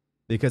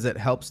 Because it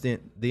helps the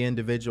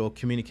individual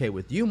communicate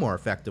with you more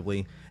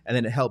effectively, and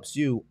then it helps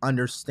you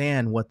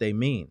understand what they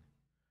mean,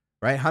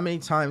 right? How many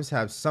times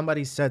have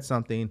somebody said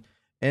something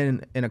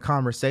in a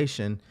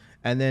conversation,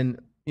 and then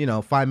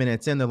 5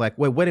 minutes in, they're like,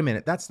 wait a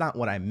minute, that's not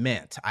what I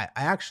meant. I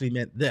actually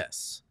meant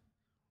this,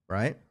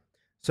 right?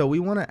 So we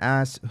want to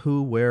ask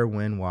who, where,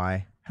 when,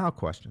 why, how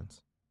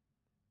questions.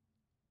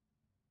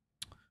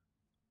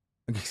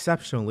 An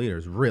exceptional leader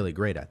is really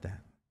great at that.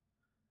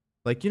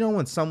 Like,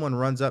 when someone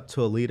runs up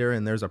to a leader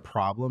and there's a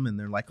problem and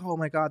they're like, oh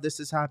my God, this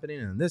is happening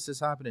and this is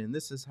happening and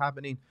this is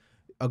happening.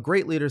 A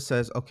great leader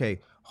says, okay,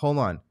 hold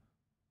on.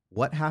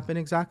 What happened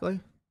exactly?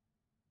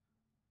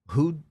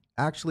 Who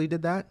actually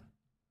did that?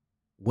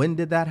 When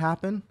did that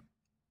happen?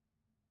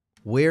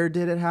 Where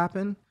did it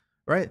happen?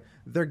 Right?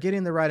 They're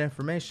getting the right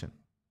information.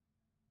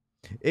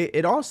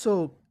 It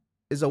also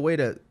is a way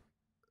to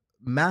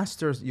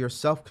master your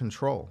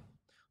self-control.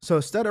 So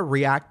instead of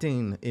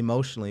reacting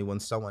emotionally when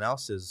someone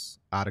else is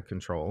out of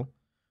control,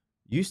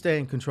 you stay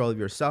in control of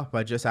yourself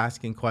by just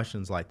asking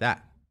questions like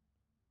that.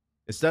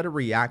 Instead of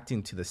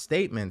reacting to the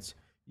statements,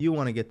 you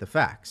want to get the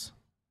facts.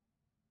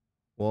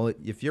 Well,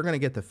 if you're going to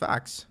get the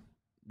facts,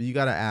 you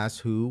got to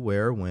ask who,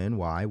 where, when,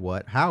 why,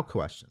 what, how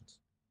questions.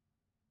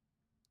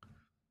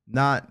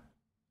 Not,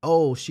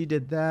 oh, she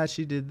did that,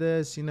 she did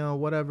this,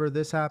 whatever,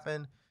 this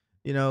happened.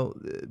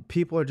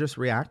 People are just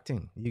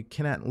reacting. You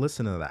cannot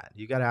listen to that.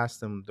 You got to ask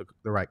them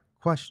the right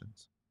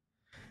questions.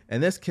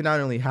 And this can not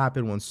only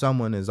happen when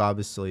someone is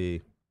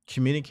obviously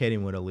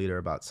communicating with a leader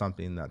about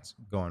something that's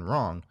going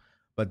wrong,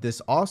 but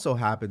this also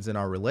happens in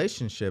our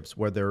relationships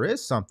where there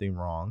is something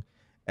wrong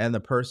and the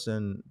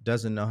person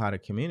doesn't know how to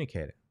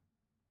communicate it.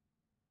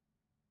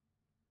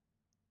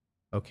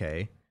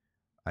 Okay,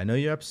 I know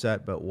you're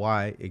upset, but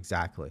why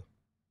exactly?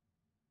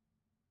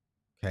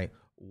 Okay,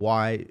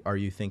 why are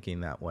you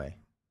thinking that way?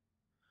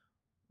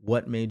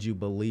 What made you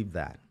believe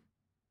that?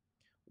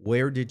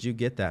 Where did you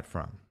get that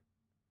from?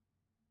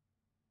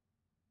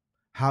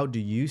 How do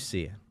you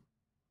see it?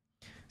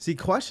 See,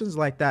 questions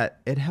like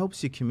that, it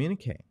helps you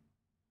communicate.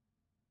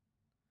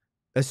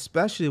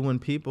 Especially when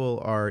people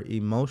are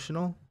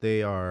emotional,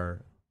 they're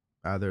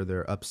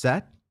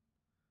upset.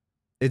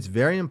 It's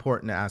very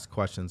important to ask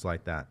questions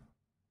like that.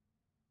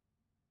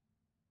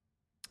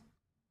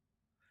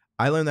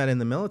 I learned that in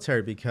the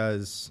military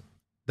because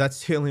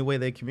that's the only way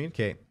they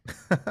communicate.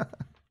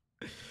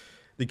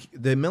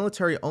 The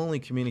military only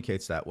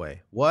communicates that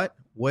way. What,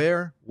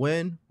 where,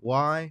 when,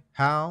 why,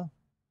 how.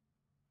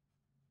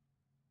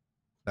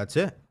 That's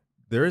it.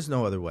 There is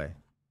no other way.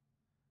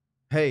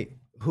 Hey,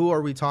 who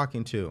are we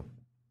talking to?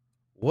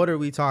 What are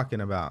we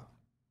talking about?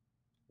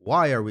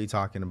 Why are we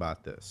talking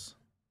about this?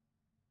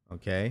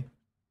 Okay.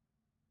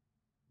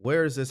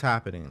 Where is this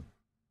happening?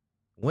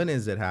 When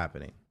is it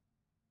happening?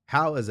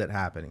 How is it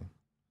happening?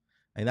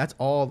 And that's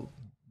all.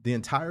 The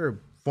entire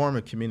form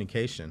of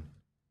communication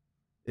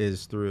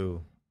is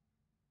through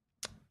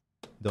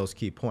those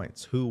key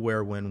points: who,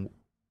 where, when,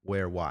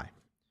 where, why.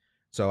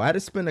 So I had to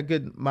spend a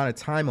good amount of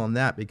time on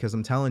that because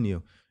I'm telling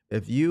you,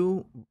 if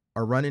you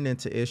are running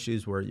into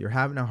issues where you're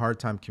having a hard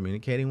time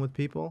communicating with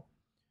people,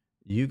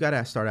 you got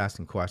to start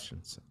asking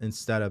questions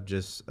instead of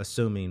just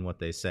assuming what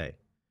they say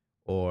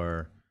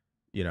or,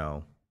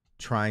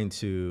 trying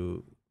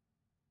to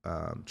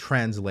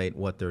translate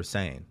what they're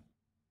saying.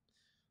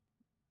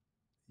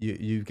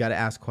 You've got to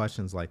ask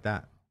questions like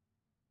that.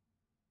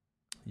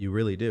 You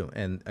really do.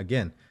 And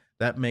again,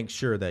 that makes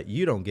sure that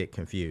you don't get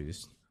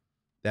confused.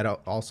 That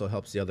also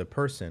helps the other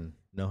person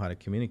know how to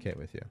communicate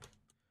with you.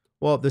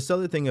 Well, this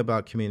other thing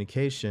about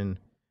communication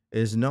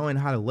is knowing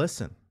how to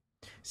listen.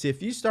 See,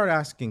 if you start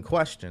asking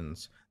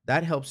questions,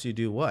 that helps you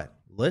do what?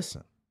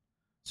 Listen.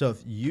 So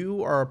if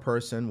you are a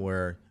person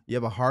where you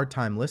have a hard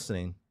time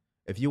listening,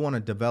 if you want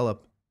to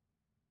develop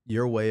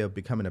your way of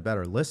becoming a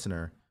better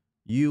listener,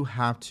 you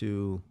have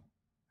to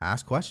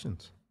ask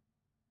questions.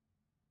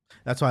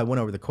 That's why I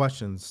went over the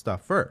questions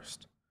stuff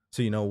first,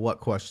 so you know what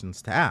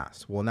questions to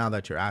ask. Well, now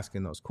that you're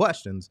asking those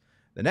questions,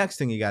 the next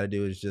thing you got to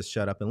do is just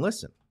shut up and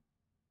listen.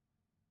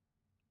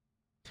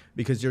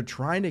 Because you're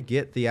trying to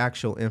get the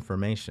actual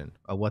information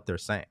of what they're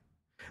saying.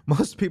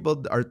 Most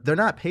people they're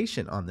not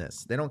patient on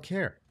this. They don't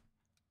care.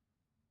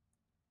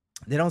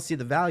 They don't see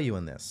the value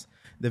in this.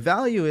 The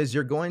value is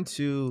you're going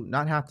to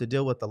not have to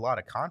deal with a lot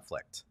of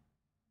conflict.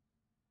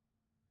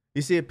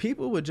 You see, if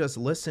people would just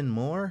listen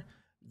more,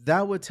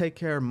 that would take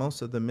care of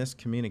most of the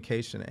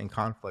miscommunication and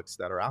conflicts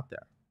that are out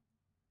there.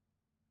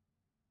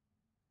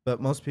 But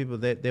most people,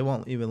 they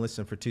won't even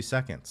listen for 2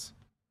 seconds.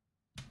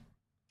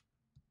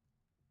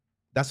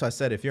 That's why I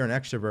said, if you're an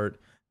extrovert,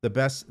 the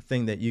best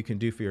thing that you can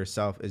do for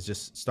yourself is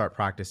just start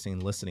practicing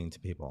listening to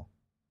people.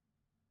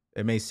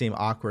 It may seem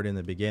awkward in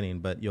the beginning,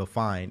 but you'll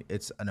find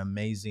it's an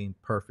amazing,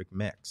 perfect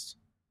mix.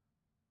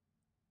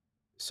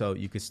 So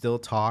you could still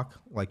talk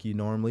like you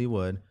normally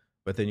would,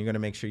 but then you're going to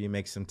make sure you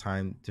make some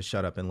time to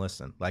shut up and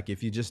listen. Like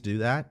if you just do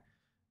that,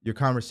 your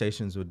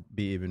conversations would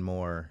be even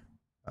more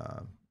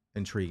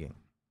intriguing.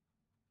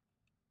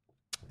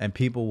 And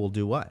people will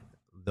do what?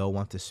 They'll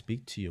want to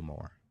speak to you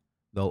more.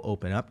 They'll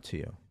open up to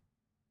you.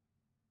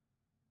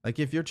 Like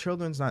if your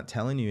children's not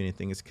telling you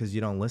anything, it's because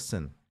you don't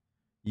listen.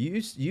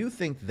 You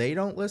think they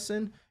don't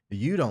listen,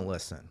 you don't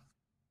listen.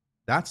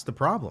 That's the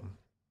problem.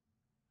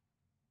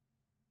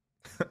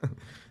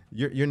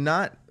 You're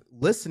not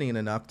listening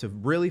enough to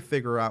really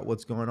figure out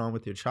what's going on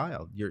with your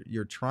child.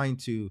 You're trying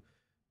to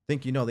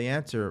think you know the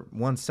answer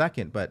 1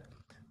 second, but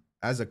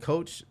as a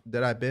coach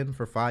that I've been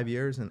for 5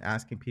 years and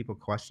asking people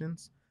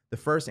questions, the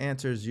first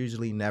answer is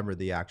usually never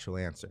the actual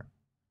answer.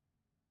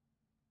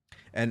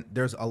 And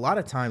there's a lot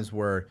of times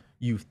where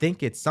you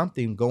think it's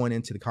something going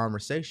into the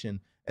conversation,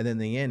 and then in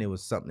the end, it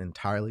was something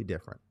entirely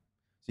different.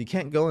 So you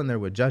can't go in there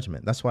with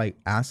judgment. That's why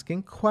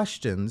asking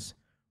questions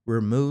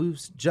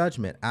removes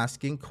judgment.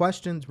 Asking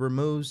questions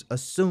removes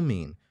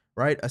assuming,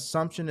 right?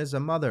 Assumption is a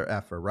mother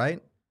effer,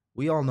 right?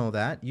 We all know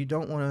that. You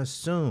don't want to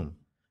assume.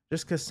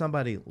 Just because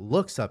somebody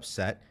looks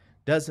upset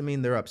doesn't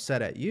mean they're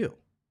upset at you,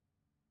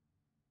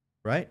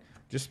 right?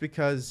 Just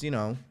because,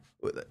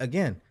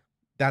 again,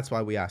 that's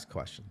why we ask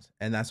questions,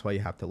 and that's why you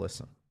have to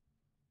listen.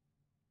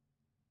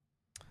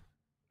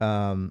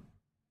 And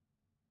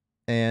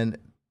And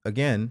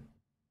again,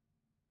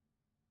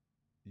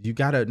 you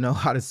got to know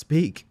how to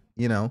speak.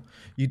 You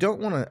don't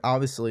want to,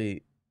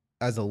 obviously,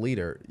 as a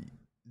leader,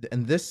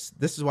 and this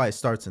is why it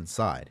starts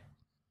inside.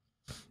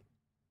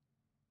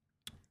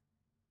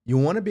 You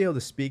want to be able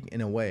to speak in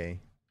a way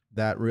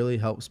that really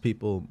helps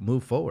people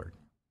move forward.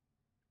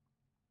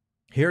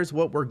 Here's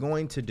what we're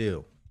going to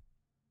do.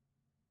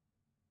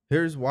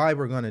 Here's why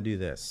we're going to do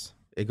this.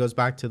 It goes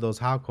back to those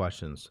how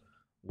questions.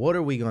 What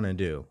are we going to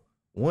do?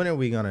 When are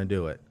we going to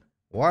do it?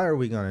 Why are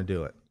we going to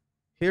do it?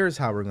 Here's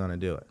how we're going to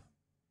do it.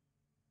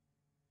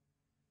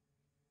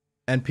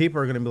 And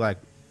people are going to be like,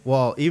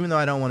 well, even though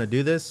I don't want to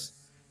do this,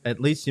 at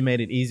least you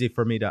made it easy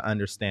for me to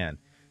understand.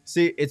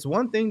 See, it's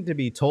one thing to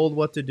be told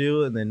what to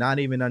do and then not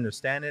even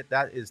understand it.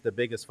 That is the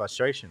biggest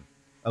frustration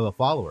of a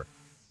follower,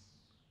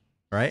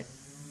 right?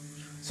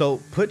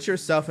 So put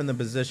yourself in the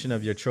position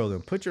of your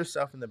children. Put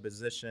yourself in the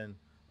position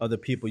of the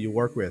people you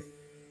work with.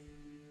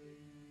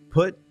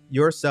 Put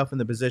yourself in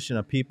the position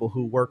of people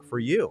who work for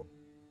you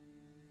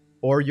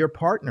or your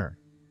partner.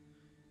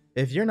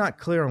 If you're not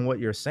clear on what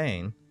you're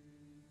saying,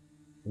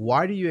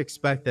 why do you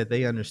expect that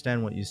they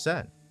understand what you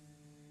said?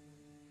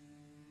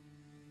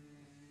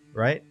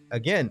 Right?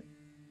 Again,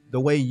 the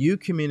way you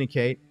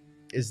communicate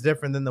is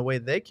different than the way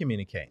they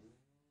communicate.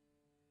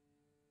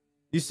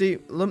 You see,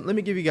 let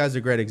me give you guys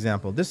a great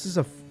example. This is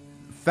a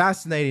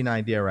fascinating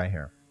idea right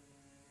here.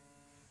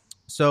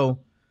 So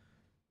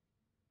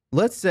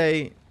let's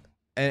say,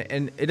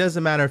 and it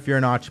doesn't matter if you're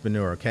an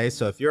entrepreneur, okay?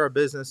 So if you're a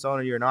business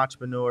owner, you're an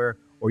entrepreneur,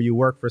 or you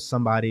work for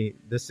somebody,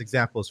 this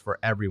example is for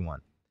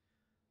everyone.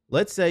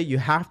 Let's say you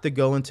have to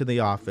go into the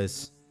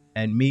office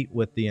and meet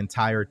with the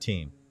entire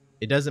team.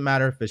 It doesn't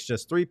matter if it's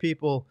just 3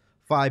 people,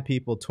 5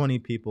 people, 20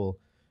 people.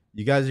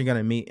 You guys are going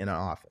to meet in an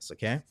office,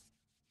 okay?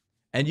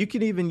 And you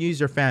can even use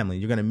your family.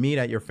 You're going to meet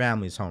at your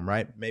family's home,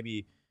 right?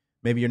 Maybe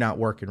you're not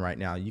working right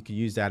now. You can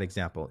use that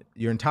example.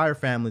 Your entire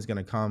family is going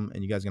to come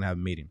and you guys are going to have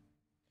a meeting.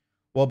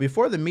 Well,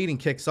 before the meeting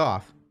kicks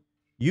off,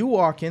 you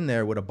walk in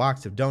there with a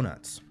box of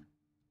donuts.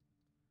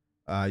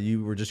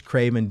 You were just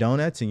craving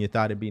donuts and you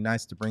thought it'd be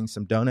nice to bring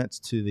some donuts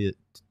to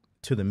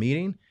the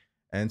meeting.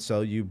 And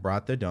so you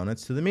brought the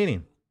donuts to the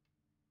meeting.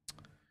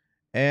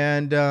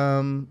 And,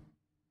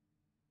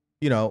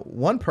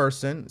 one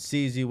person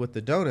sees you with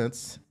the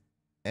donuts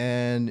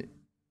and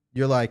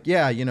you're like,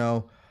 yeah,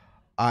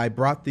 I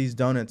brought these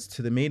donuts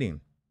to the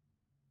meeting.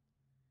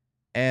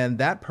 And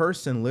that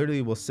person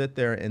literally will sit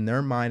there in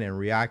their mind and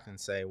react and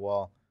say,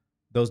 well,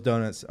 those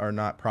donuts are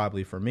not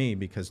probably for me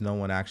because no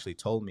one actually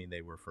told me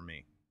they were for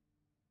me.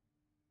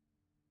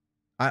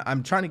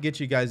 I'm trying to get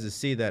you guys to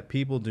see that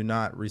people do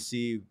not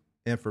receive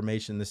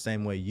information the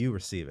same way you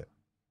receive it.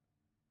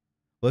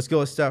 Let's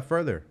go a step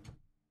further.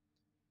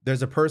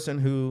 There's a person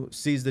who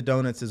sees the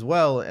donuts as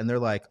well, and they're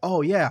like,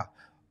 oh, yeah,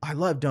 I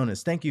love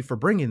donuts. Thank you for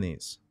bringing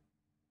these.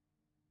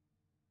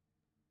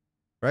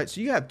 Right?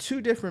 So you have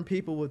 2 different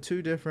people with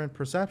 2 different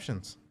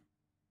perceptions.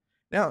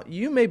 Now,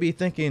 you may be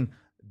thinking,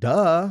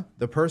 duh,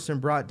 the person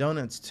brought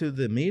donuts to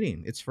the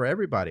meeting. It's for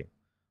everybody.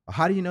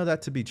 How do you know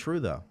that to be true,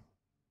 though?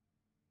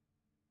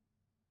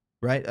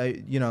 Right?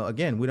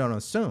 Again, we don't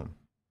assume,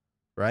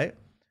 right?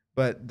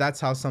 But that's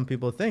how some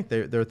people think.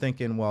 They're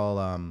thinking, well,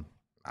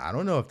 I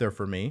don't know if they're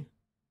for me.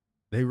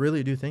 They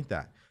really do think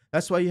that.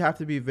 That's why you have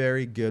to be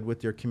very good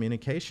with your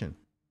communication.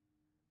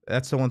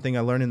 That's the one thing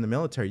I learned in the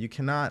military. You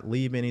cannot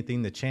leave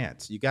anything to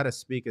chance. You got to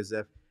speak as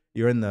if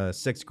you're in the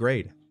 6th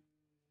grade.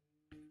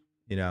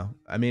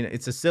 I mean,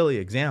 it's a silly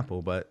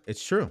example, but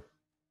it's true.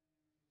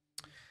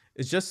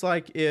 It's just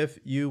like if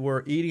you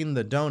were eating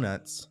the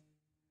donuts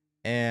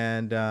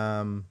and,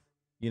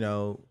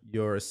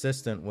 your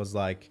assistant was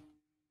like,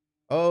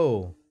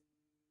 oh,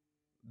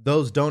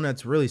 those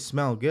donuts really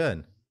smell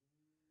good.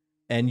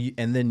 And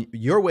then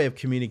your way of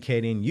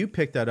communicating, you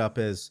picked that up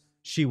as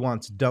she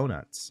wants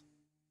donuts.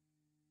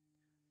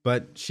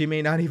 But she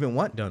may not even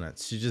want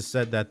donuts. She just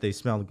said that they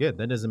smell good.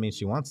 That doesn't mean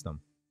she wants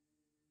them.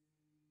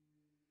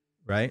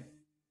 Right?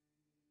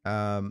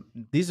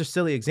 These are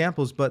silly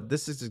examples, but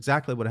this is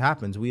exactly what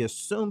happens. We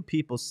assume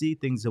people see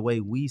things the way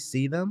we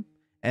see them,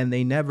 and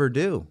they never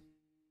do.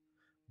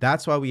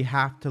 That's why we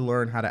have to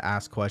learn how to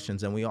ask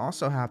questions, and we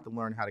also have to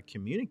learn how to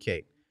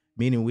communicate,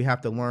 meaning we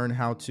have to learn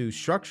how to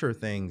structure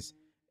things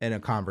in a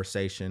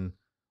conversation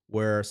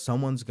where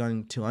someone's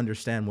going to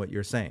understand what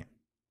you're saying.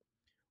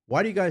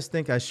 Why do you guys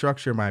think I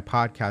structure my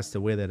podcast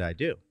the way that I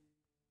do?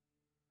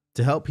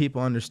 To help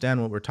people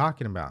understand what we're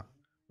talking about,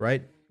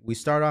 right? We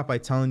start off by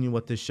telling you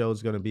what this show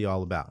is going to be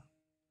all about.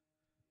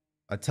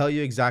 I tell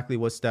you exactly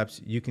what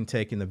steps you can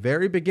take in the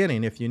very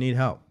beginning if you need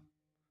help.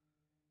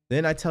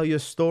 Then I tell you a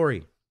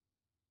story.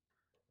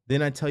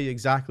 Then I tell you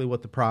exactly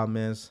what the problem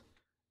is.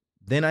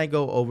 Then I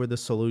go over the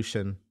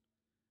solution,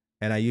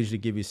 and I usually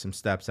give you some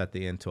steps at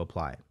the end to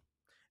apply it.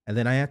 And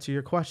then I answer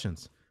your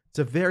questions. It's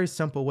a very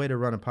simple way to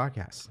run a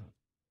podcast.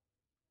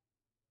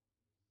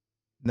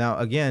 Now,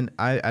 again,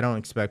 I don't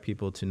expect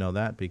people to know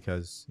that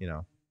because,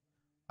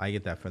 I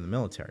get that from the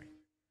military.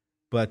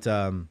 But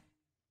the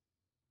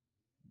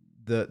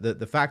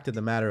fact of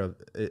the matter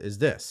is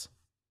this.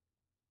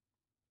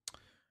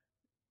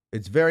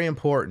 it's very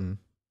important.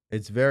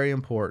 It's very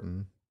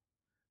important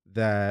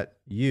that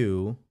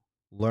you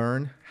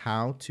learn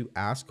how to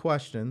ask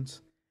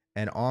questions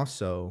and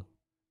also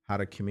how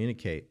to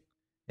communicate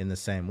in the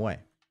same way.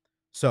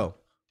 So,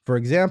 for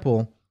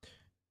example,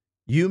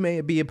 you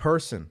may be a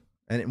person,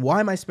 and why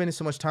am I spending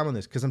so much time on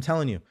this? Because I'm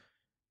telling you,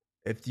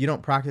 if you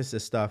don't practice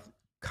this stuff,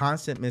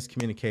 constant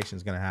miscommunication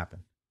is going to happen.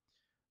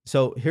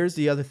 So, here's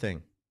the other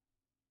thing.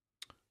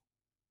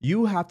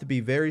 You have to be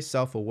very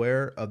self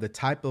aware of the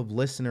type of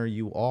listener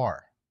you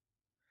are.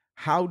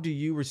 How do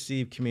you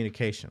receive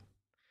communication?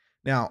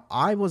 Now,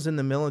 I was in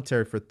the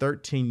military for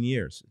 13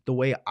 years. The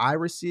way I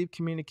receive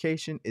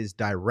communication is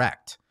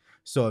direct.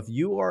 So if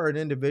you are an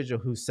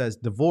individual who says,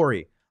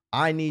 Devori,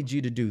 I need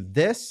you to do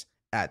this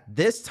at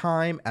this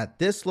time, at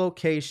this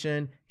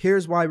location,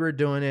 here's why we're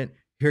doing it,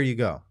 here you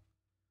go.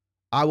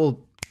 I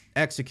will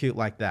execute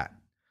like that.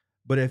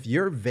 But if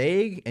you're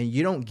vague and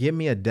you don't give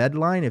me a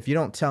deadline, if you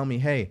don't tell me,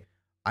 hey,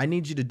 I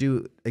need you to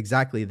do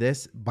exactly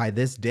this by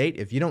this date,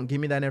 if you don't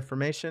give me that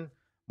information,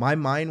 my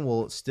mind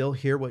will still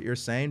hear what you're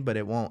saying, but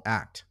it won't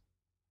act.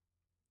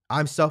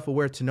 I'm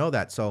self-aware to know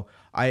that. So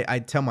I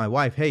tell my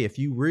wife, hey, if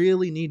you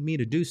really need me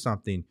to do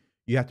something,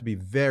 you have to be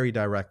very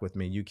direct with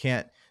me. You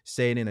can't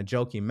say it in a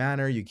joking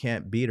manner. You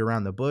can't beat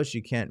around the bush.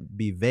 You can't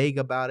be vague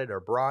about it or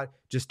broad.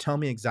 Just tell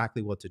me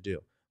exactly what to do.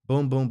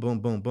 Boom, boom, boom,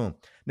 boom, boom.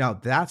 Now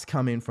that's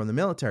coming from the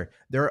military.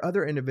 There are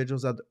other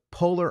individuals that are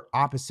polar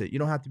opposite. You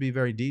don't have to be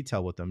very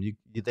detailed with them.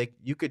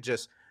 You could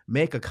just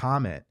make a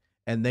comment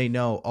and they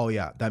know, oh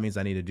yeah, that means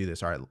I need to do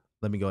this. All right,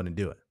 let me go ahead and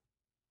do it.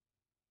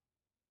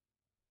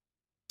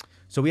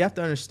 So we have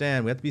to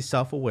understand, we have to be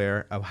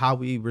self-aware of how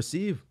we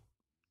receive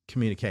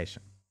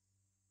communication.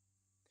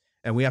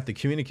 And we have to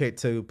communicate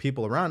to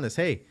people around us,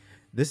 hey,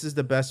 this is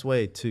the best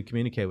way to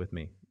communicate with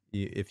me.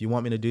 If you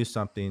want me to do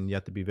something, you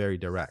have to be very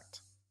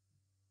direct.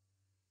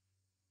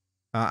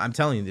 I'm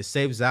telling you, this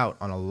saves out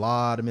on a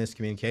lot of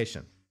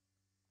miscommunication.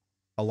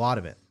 A lot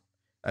of it.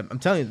 I'm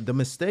telling you, the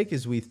mistake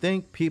is we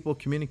think people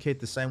communicate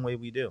the same way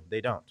we do.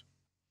 They don't.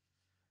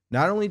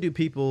 Not only do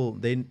people,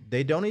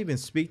 they don't even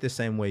speak the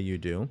same way you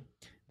do.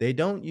 They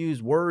don't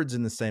use words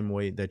in the same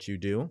way that you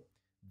do.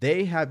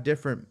 They have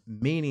different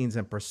meanings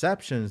and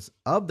perceptions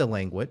of the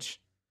language,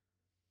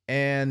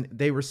 and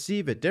they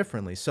receive it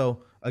differently.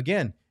 So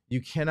again,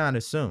 you cannot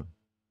assume.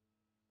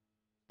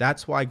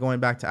 That's why going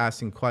back to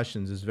asking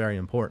questions is very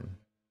important.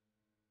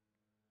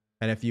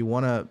 And if you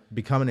want to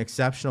become an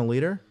exceptional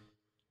leader,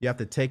 you have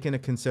to take into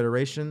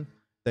consideration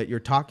that you're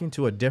talking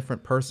to a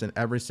different person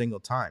every single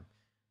time.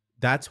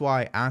 That's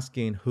why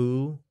asking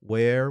who,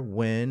 where,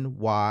 when,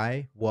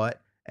 why,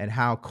 what, and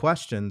how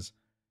questions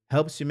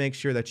helps you make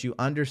sure that you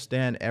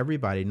understand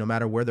everybody no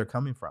matter where they're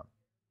coming from.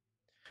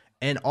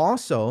 And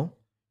also,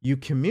 you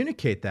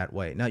communicate that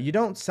way. Now, you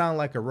don't sound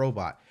like a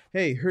robot.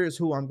 Hey, here's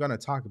who I'm going to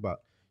talk about.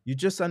 You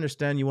just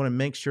understand you want to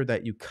make sure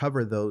that you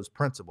cover those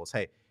principles.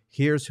 Hey,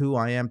 here's who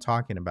I am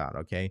talking about,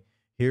 okay?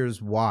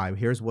 Here's why.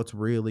 Here's what's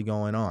really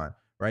going on,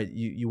 right?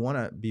 You want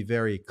to be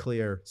very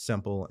clear,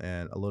 simple,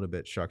 and a little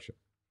bit structured.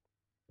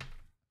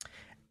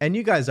 And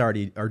you guys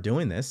already are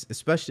doing this,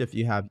 especially if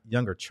you have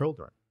younger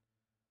children,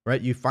 right?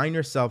 You find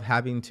yourself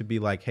having to be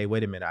like, hey,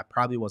 wait a minute, I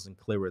probably wasn't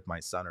clear with my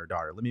son or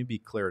daughter. Let me be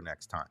clear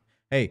next time.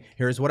 Hey,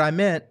 here's what I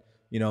meant,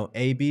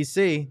 A, B,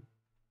 C.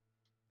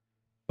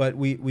 But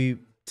we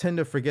tend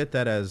to forget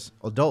that as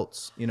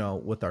adults,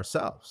 with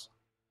ourselves.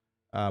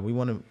 We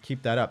want to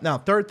keep that up. Now,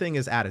 third thing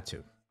is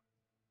attitude.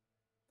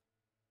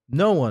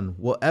 No one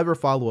will ever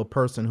follow a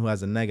person who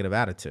has a negative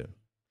attitude.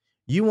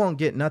 You won't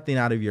get nothing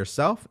out of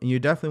yourself, and you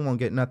definitely won't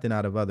get nothing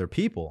out of other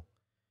people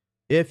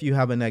if you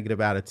have a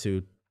negative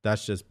attitude.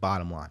 That's just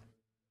bottom line.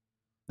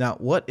 Now,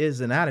 what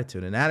is an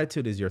attitude? An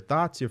attitude is your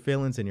thoughts, your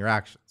feelings, and your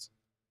actions.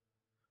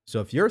 So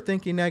if you're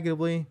thinking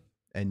negatively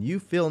and you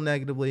feel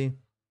negatively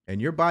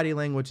and your body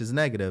language is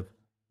negative,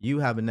 you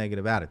have a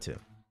negative attitude.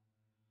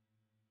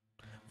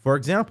 For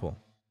example,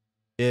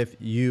 if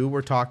you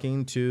were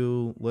talking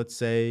to, let's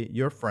say,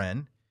 your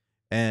friend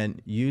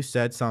and you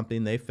said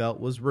something they felt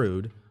was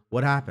rude,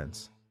 what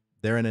happens?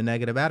 They're in a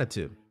negative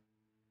attitude,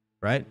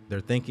 right? They're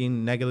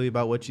thinking negatively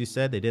about what you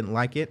said. They didn't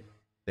like it.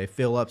 They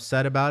feel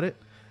upset about it.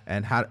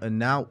 And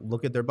now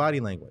look at their body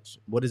language.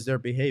 What is their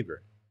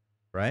behavior,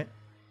 right?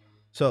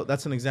 So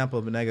that's an example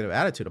of a negative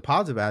attitude. A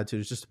positive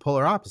attitude is just the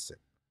polar opposite.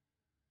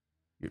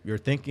 You're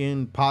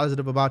thinking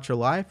positive about your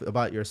life,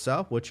 about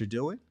yourself, what you're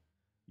doing.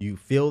 You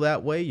feel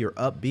that way. You're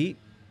upbeat.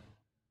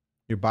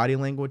 Your body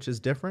language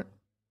is different.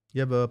 You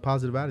have a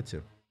positive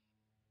attitude.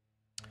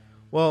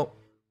 Well,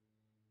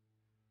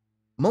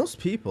 most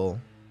people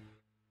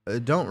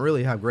don't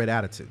really have great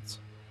attitudes.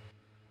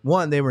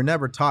 One, they were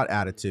never taught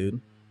attitude.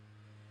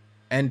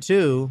 And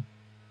two,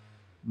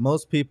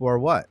 most people are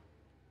what?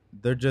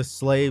 They're just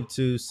slave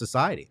to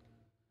society,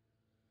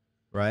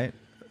 right?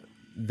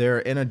 They're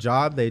in a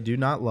job they do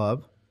not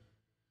love.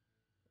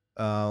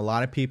 A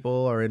lot of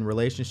people are in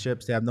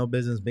relationships they have no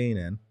business being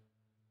in.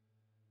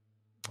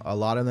 A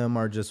lot of them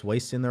are just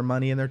wasting their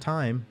money and their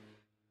time.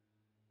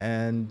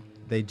 And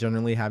they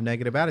generally have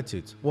negative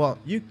attitudes. Well,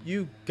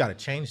 you got to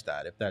change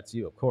that if that's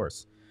you, of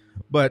course.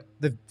 But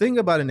the thing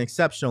about an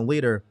exceptional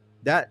leader,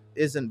 that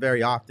isn't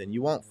very often.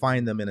 You won't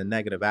find them in a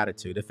negative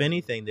attitude. If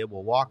anything, they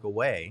will walk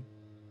away.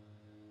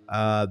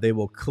 They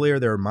will clear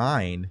their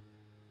mind,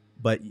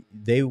 but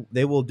they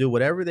will do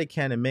whatever they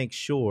can to make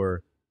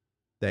sure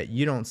that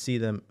you don't see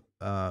them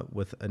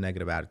with a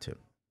negative attitude.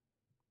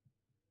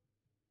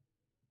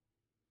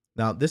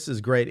 Now, this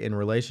is great in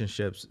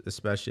relationships,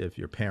 especially if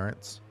you're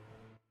parents,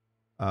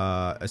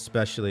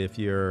 especially if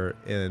you're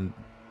in,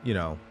 you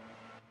know,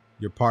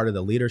 you're part of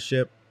the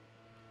leadership.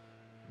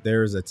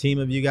 There's a team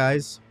of you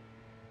guys.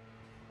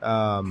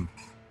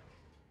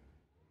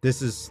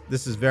 This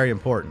is very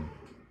important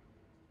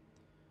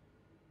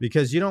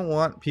because you don't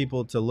want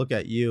people to look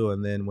at you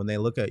and then when they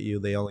look at you,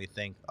 they only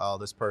think, oh,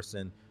 this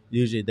person.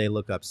 Usually they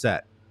look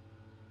upset,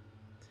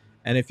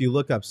 and if you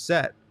look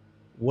upset,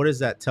 what does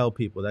that tell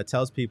people? That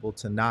tells people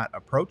to not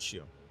approach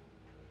you.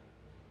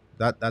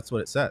 That's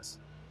what it says.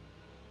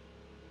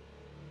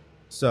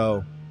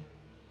 So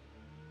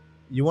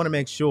you want to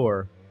make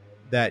sure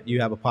that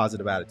you have a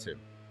positive attitude.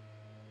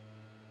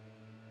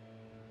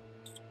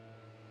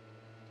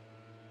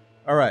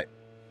 All right.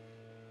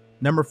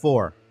 Number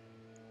 4,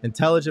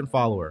 intelligent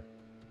follower.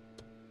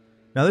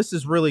 Now, this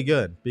is really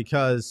good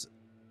because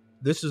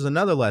this is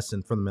another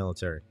lesson from the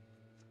military.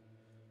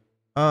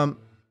 I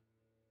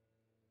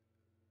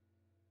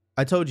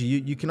told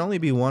you can only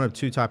be one of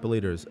two type of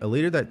leaders: a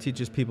leader that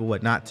teaches people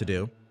what not to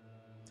do,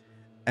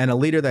 and a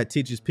leader that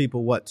teaches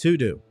people what to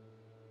do.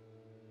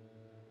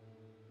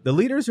 The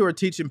leaders who are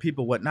teaching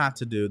people what not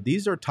to do,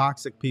 these are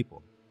toxic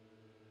people.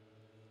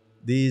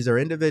 These are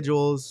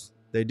individuals.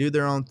 They do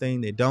their own thing.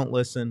 They don't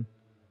listen.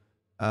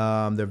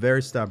 They're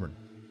very stubborn.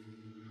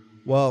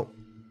 Well,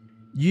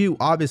 you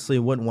obviously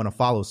wouldn't want to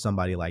follow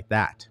somebody like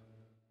that,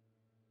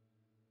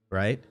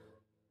 right?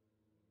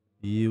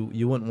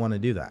 You wouldn't want to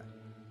do that.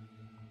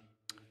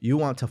 You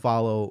want to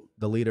follow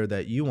the leader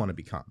that you want to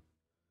become,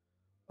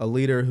 a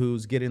leader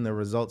who's getting the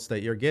results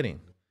that you're getting.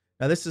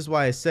 Now, this is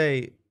why I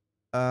say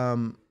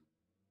one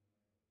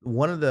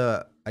of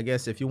the, I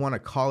guess if you want to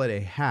call it a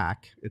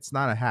hack, it's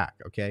not a hack,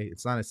 okay?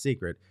 It's not a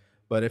secret.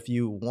 But if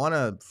you want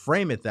to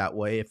frame it that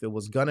way, if it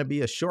was going to be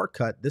a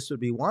shortcut, this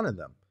would be one of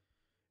them.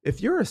 If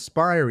you're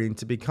aspiring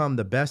to become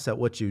the best at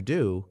what you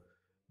do,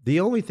 the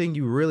only thing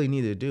you really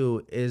need to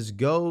do is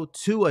go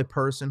to a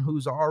person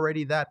who's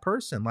already that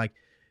person. Like,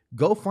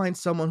 go find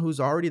someone who's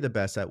already the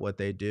best at what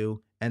they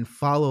do and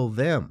follow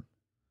them.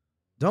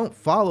 Don't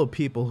follow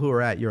people who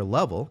are at your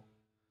level.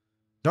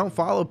 Don't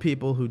follow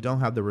people who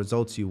don't have the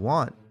results you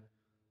want.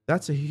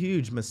 That's a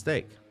huge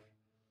mistake.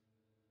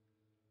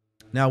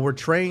 Now, we're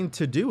trained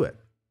to do it.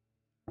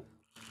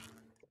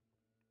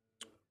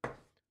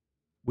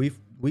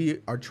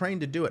 We are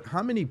trained to do it.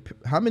 How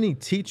many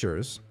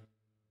teachers,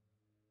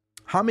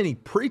 how many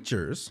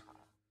preachers,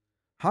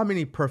 how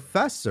many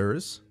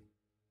professors,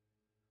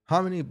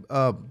 how many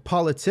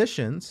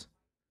politicians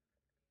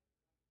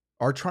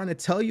are trying to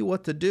tell you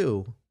what to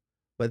do,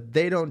 but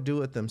they don't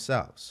do it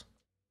themselves?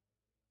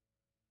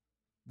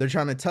 They're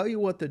trying to tell you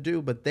what to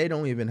do, but they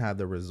don't even have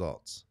the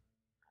results.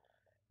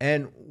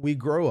 And we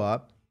grow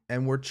up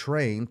and we're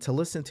trained to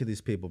listen to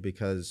these people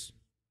because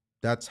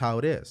that's how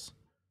it is,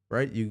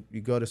 right? You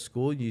go to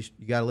school, you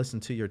got to listen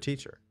to your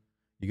teacher.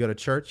 You go to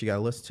church, you got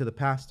to listen to the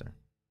pastor.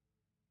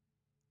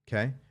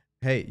 Okay?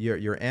 Hey,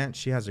 your aunt,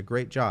 she has a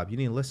great job. You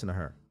need to listen to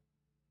her.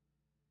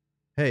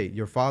 Hey,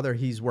 your father,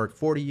 he's worked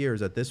 40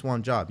 years at this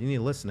one job. You need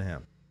to listen to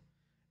him.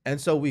 And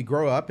so we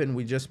grow up and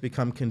we just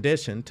become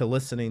conditioned to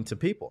listening to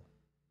people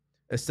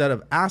instead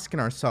of asking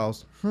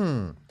ourselves,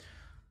 who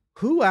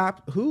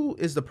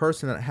is the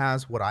person that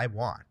has what I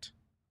want?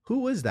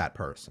 Who is that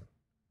person?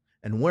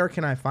 And where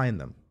can I find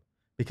them?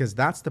 Because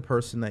that's the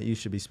person that you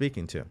should be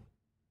speaking to.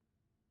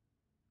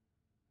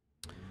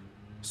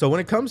 So when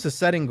it comes to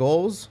setting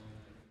goals,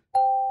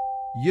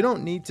 you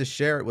don't need to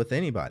share it with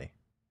anybody.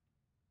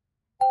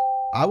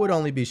 I would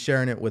only be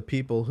sharing it with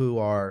people who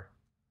are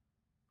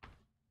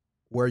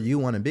where you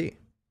want to be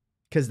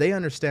because they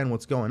understand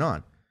what's going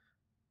on.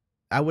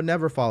 I would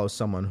never follow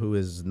someone who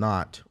is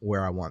not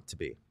where I want to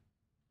be.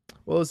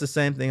 Well, it's the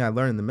same thing I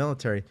learned in the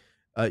military.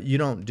 You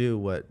don't do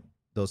what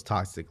those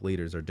toxic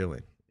leaders are doing.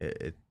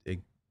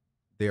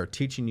 They are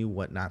teaching you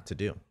what not to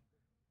do.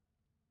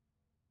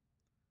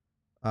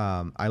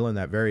 I learned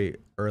that very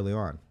early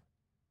on.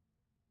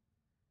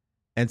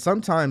 And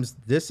sometimes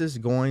this is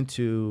going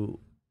to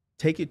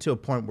take you to a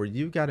point where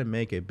you've got to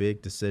make a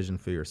big decision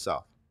for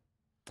yourself.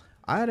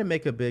 I had to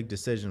make a big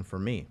decision for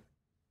me.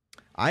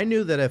 I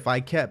knew that if I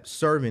kept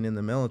serving in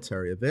the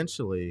military,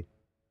 eventually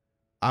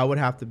I would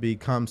have to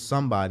become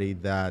somebody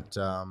that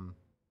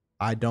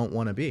I don't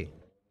want to be.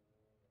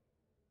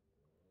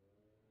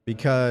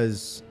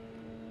 Because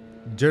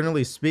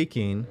generally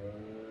speaking,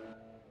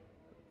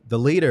 the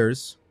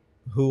leaders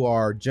who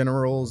are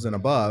generals and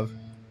above,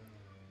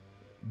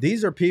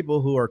 these are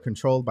people who are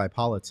controlled by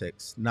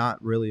politics,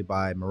 not really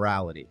by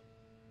morality.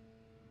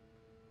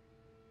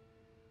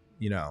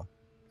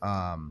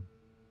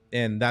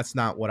 And that's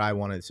not what I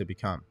wanted to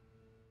become.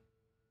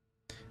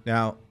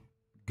 Now,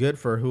 good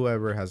for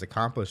whoever has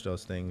accomplished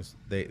those things.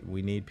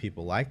 We need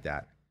people like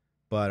that.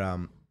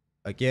 But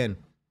again,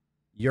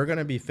 you're going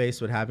to be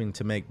faced with having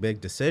to make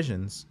big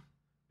decisions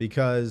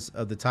because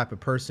of the type of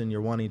person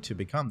you're wanting to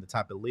become, the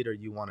type of leader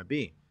you want to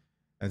be.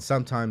 And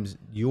sometimes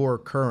your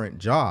current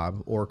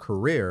job or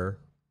career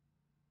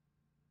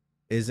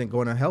isn't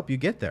going to help you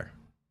get there.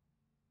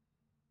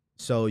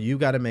 So you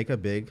got to make a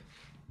big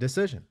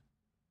decision.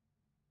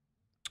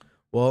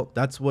 Well,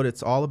 that's what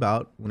it's all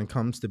about when it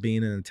comes to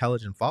being an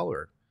intelligent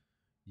follower.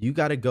 You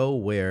got to go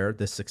where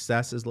the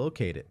success is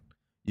located.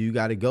 You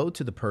got to go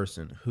to the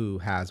person who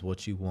has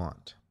what you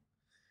want.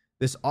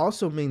 This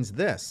also means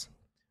this,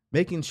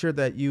 making sure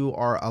that you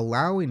are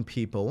allowing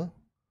people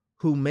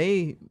who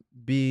may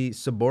be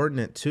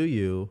subordinate to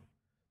you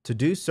to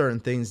do certain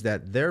things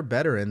that they're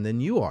better in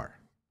than you are.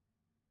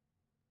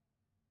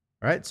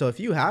 All right. So if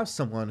you have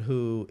someone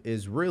who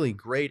is really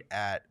great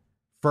at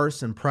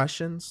first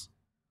impressions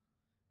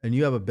and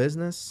you have a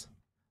business,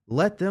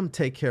 let them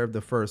take care of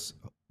the first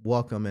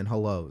welcome and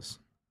hellos.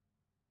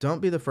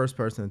 Don't be the first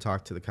person to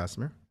talk to the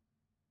customer,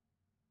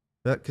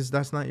 because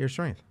that's not your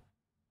strength.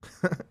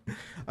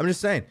 I'm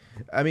just saying.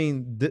 I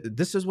mean,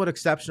 this is what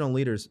exceptional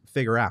leaders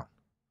figure out.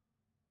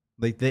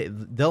 Like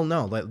they'll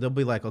know. Like they'll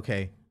be like,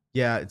 okay,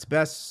 yeah, it's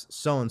best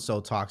so and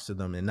so talks to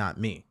them and not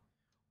me,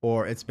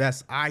 or it's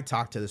best I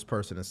talk to this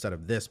person instead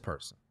of this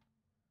person,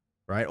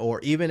 right?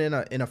 Or even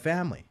in a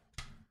family,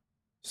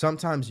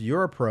 sometimes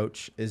your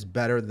approach is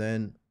better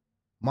than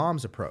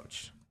mom's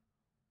approach,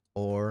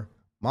 or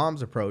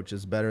mom's approach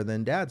is better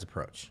than dad's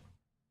approach.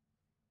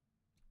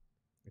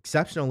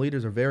 Exceptional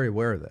leaders are very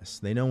aware of this.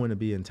 They know when to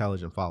be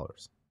intelligent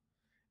followers.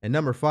 And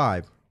number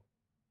 5,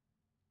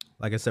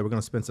 like I said, we're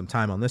going to spend some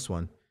time on this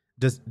one,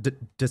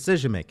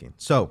 decision making.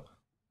 So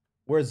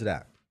where's it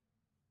at?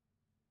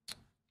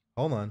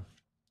 Hold on.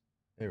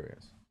 Here it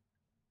is.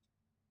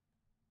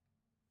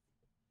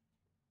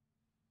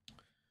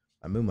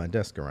 I moved my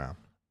desk around.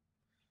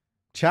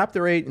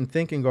 Chapter 8 in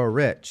Think and Grow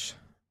Rich,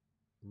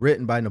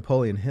 written by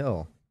Napoleon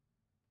Hill,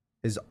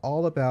 is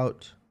all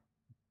about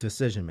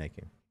decision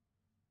making.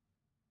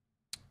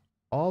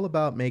 All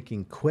about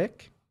making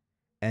quick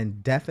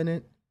and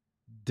definite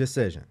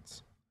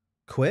decisions.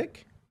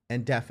 Quick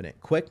and definite.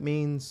 Quick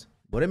means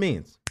what it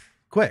means.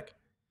 Quick.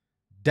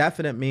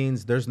 Definite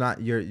means there's not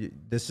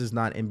this is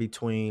not in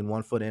between,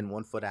 1 foot in,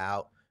 1 foot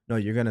out. No,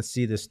 you're going to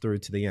see this through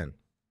to the end,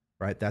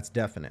 right? That's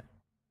definite.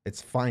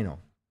 It's final.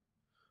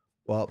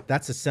 Well,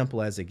 that's as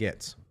simple as it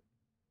gets.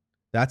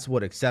 That's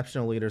what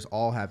exceptional leaders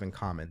all have in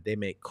common. They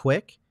make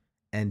quick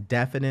and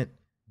definite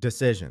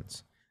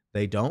decisions.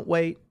 They don't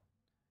wait.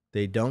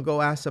 They don't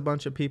go ask a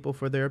bunch of people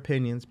for their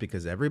opinions,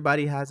 because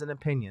everybody has an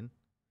opinion.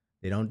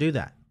 They don't do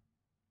that.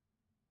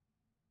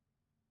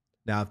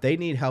 Now, if they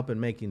need help in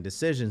making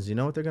decisions, you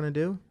know what they're going to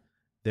do?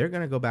 They're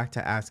going to go back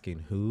to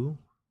asking who,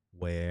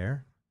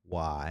 where,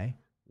 why,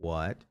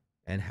 what,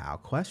 and how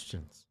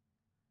questions,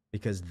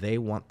 because they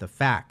want the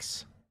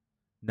facts,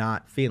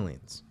 not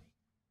feelings,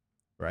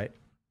 right?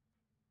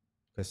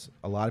 Because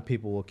a lot of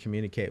people will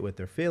communicate with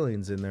their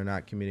feelings and they're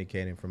not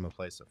communicating from a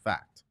place of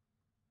fact.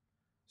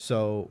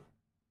 So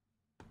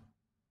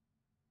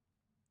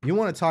you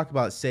want to talk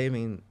about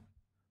saving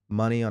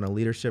money on a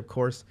leadership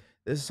course?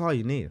 This is all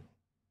you need.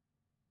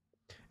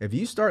 If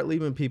you start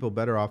leaving people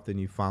better off than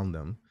you found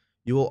them,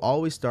 you will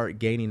always start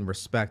gaining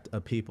respect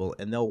of people,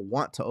 and they'll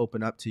want to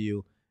open up to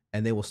you,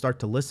 and they will start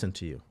to listen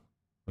to you.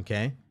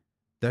 Okay?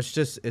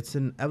 It's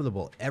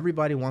inevitable.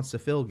 Everybody wants to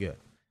feel good.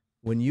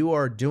 When you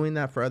are doing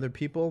that for other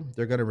people,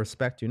 they're going to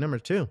respect you. Number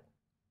 2,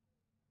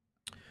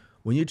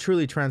 when you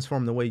truly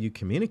transform the way you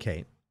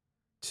communicate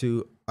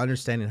to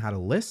understanding how to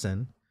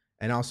listen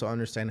and also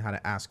understanding how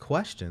to ask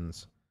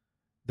questions,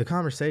 the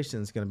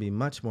conversation is going to be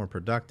much more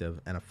productive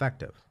and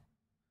effective.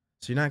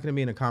 So you're not going to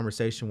be in a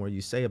conversation where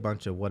you say a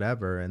bunch of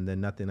whatever and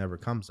then nothing ever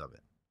comes of it,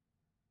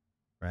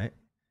 right?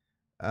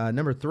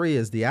 Number 3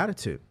 is the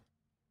attitude.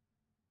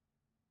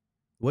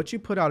 What you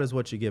put out is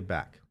what you get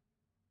back.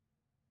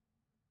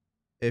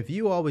 If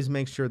you always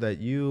make sure that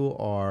you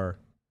are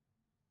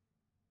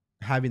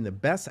having the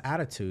best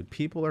attitude,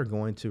 people are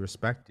going to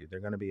respect you. They're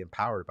going to be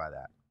empowered by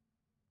that.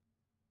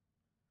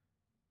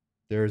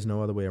 There is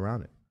no other way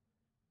around it.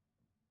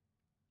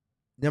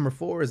 Number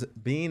 4 is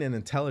being an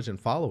intelligent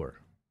follower.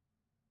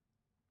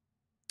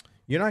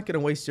 You're not going to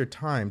waste your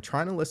time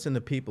trying to listen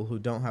to people who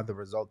don't have the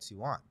results you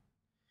want.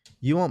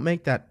 You won't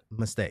make that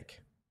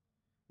mistake.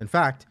 In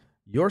fact,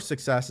 your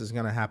success is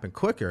going to happen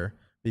quicker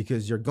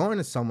because you're going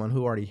to someone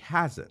who already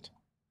has it.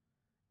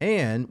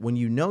 And when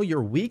you know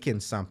you're weak in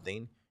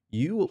something,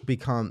 you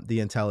become the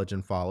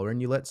intelligent follower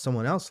and you let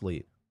someone else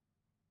lead.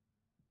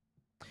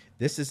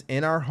 This is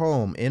in our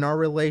home, in our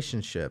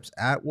relationships,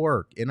 at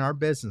work, in our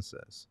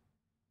businesses.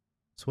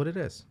 That's what it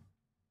is.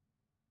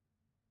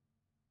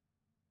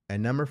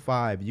 And number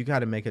 5, you got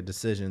to make a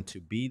decision to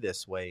be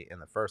this way in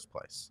the first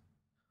place.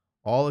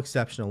 All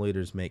exceptional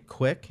leaders make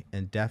quick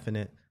and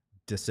definite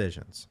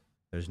decisions.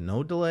 There's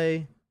no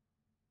delay.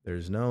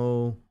 There's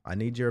no, I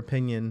need your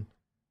opinion.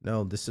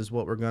 No, this is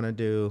what we're going to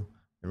do,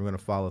 and we're going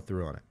to follow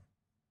through on it.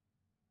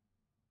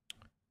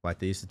 Like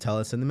they used to tell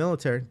us in the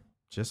military,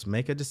 just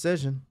make a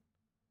decision.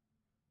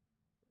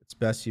 It's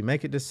best you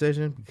make a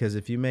decision, because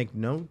if you make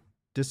no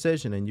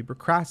decision and you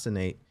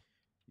procrastinate,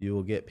 you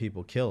will get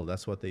people killed.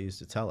 That's what they used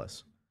to tell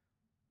us.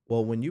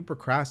 Well, when you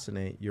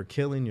procrastinate, you're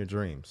killing your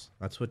dreams.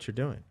 That's what you're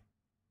doing.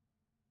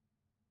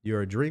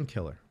 You're a dream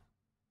killer.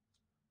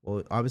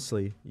 Well,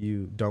 obviously,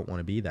 you don't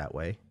want to be that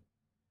way.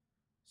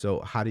 So,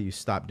 how do you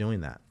stop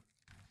doing that?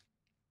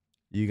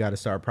 You got to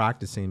start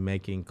practicing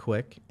making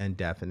quick and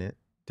definite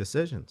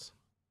decisions.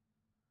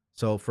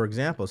 So, for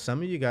example,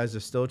 some of you guys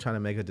are still trying to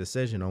make a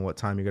decision on what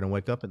time you're going to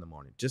wake up in the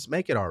morning. Just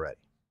make it already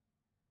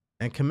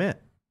and commit.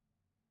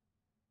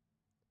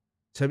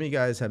 Some of you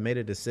guys have made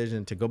a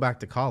decision to go back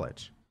to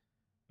college,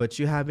 but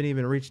you haven't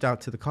even reached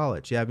out to the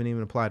college. You haven't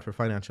even applied for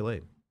financial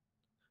aid.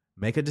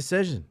 Make a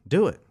decision.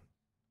 Do it.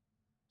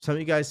 Some of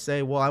you guys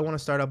say, well, I want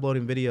to start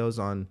uploading videos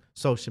on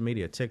social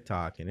media,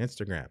 TikTok and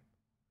Instagram.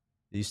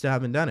 You still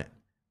haven't done it.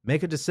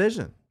 Make a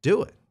decision.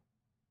 Do it.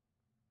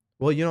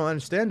 Well, you don't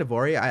understand,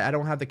 Devori. I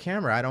don't have the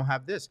camera. I don't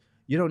have this.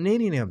 You don't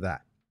need any of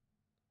that.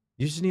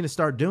 You just need to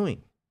start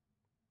doing.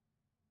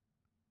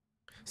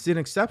 See, an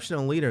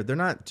exceptional leader, they're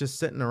not just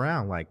sitting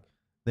around. Like,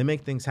 they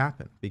make things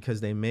happen because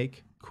they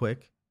make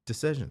quick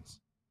decisions.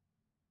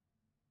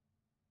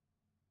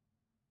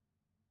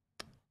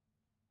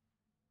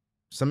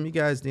 Some of you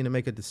guys need to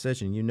make a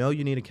decision. You know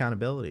you need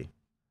accountability,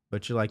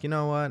 but you're like, you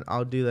know what?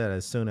 I'll do that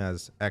as soon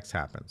as X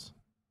happens.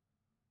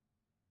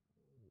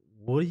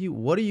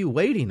 What are you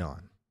waiting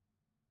on?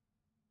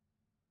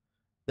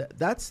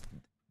 That's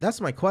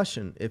my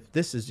question. If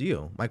this is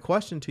you, my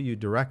question to you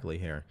directly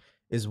here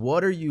is,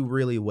 what are you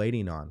really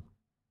waiting on?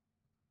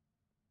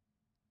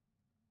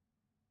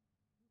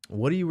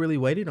 What are you really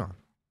waiting on?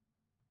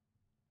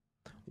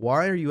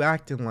 Why are you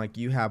acting like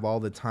you have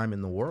all the time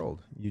in the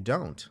world? You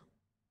don't.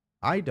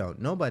 I don't.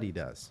 Nobody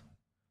does.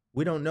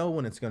 We don't know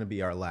when it's going to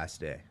be our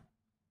last day.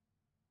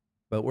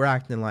 But we're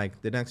acting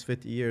like the next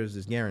 50 years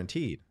is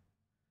guaranteed.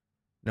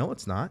 No,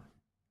 it's not.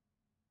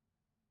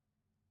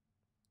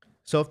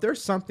 So if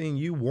there's something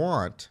you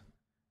want,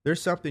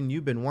 there's something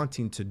you've been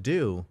wanting to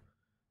do,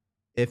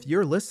 if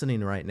you're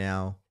listening right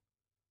now,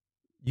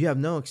 you have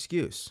no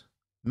excuse.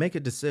 Make a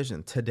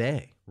decision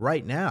today,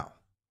 right now,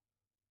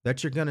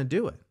 that you're going to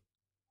do it.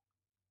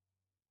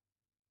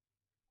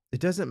 It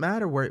doesn't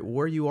matter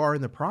where you are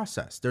in the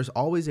process. There's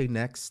always a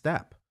next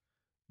step.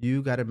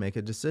 You got to make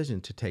a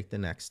decision to take the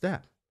next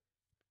step.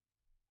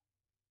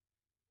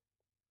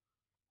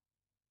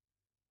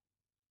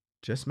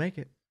 Just make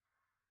it.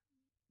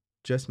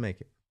 Just make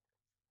it.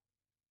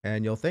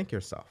 And you'll thank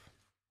yourself.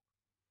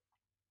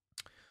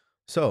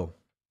 So,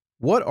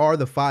 what are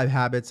the 5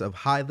 habits of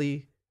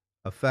highly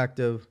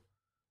effective,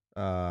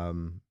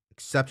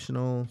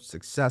 exceptional,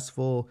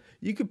 successful?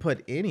 You could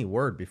put any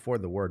word before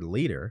the word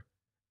leader,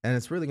 and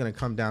it's really going to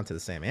come down to the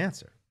same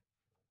answer.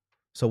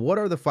 So, what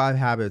are the 5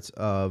 habits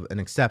of an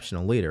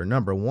exceptional leader?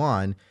 Number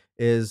 1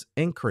 is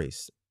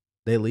increase.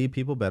 They leave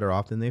people better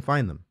off than they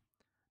find them.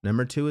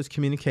 Number 2 is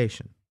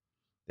communication.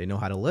 They know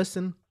how to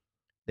listen,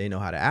 they know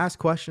how to ask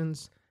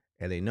questions,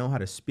 and they know how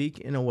to speak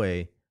in a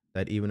way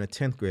that even a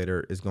 10th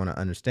grader is going to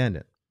understand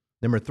it.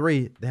 Number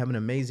 3, they have an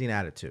amazing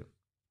attitude.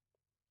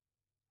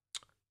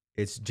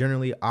 It's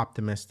generally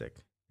optimistic.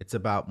 It's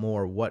about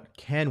more what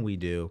can we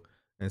do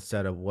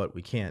instead of what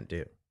we can't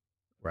do,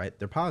 right?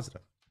 They're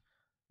positive.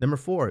 Number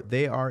 4,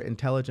 they are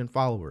intelligent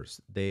followers.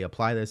 They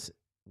apply this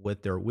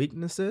with their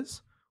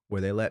weaknesses,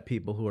 where they let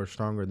people who are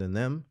stronger than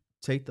them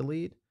take the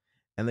lead.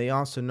 And they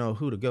also know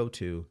who to go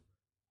to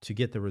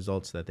get the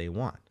results that they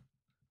want.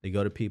 They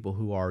go to people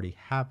who already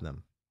have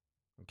them.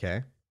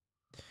 Okay.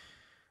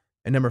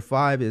 And number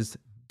 5 is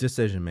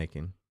decision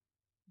making.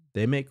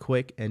 They make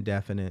quick and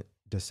definite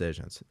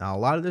decisions. Now, a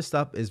lot of this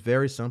stuff is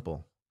very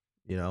simple,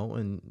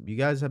 and you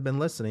guys have been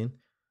listening.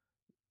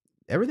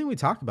 Everything we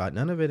talk about,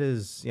 none of it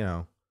is,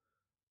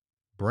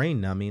 brain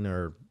numbing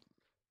or,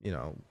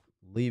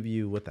 leave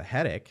you with a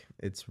headache.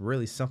 It's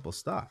really simple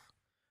stuff.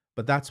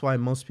 But that's why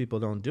most people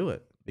don't do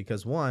it,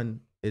 because 1,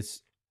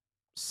 it's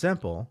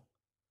simple,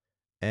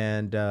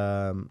 and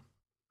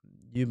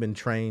you've been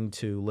trained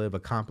to live a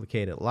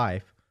complicated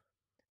life,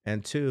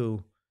 and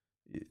 2,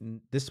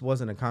 this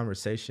wasn't a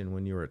conversation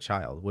when you were a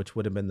child, which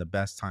would have been the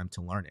best time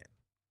to learn it.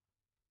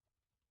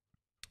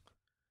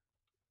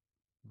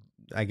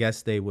 I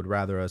guess they would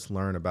rather us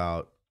learn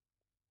about,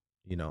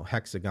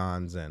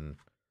 hexagons and,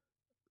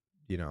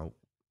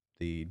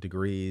 the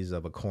degrees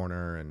of a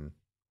corner and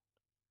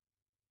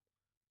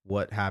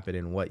what happened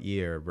in what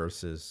year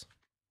versus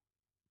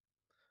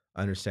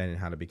understanding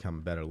how to become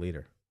a better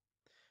leader.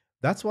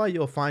 That's why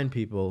you'll find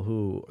people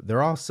who,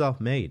 they're all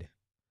self-made.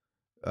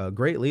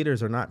 Great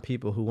leaders are not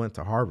people who went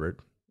to Harvard,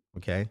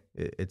 okay?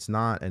 It's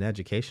not an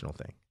educational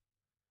thing.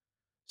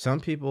 Some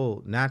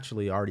people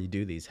naturally already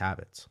do these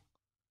habits.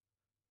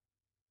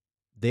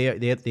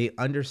 They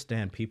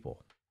understand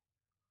people.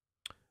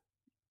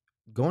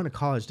 Going to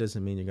college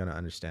doesn't mean you're going to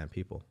understand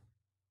people.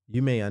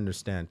 You may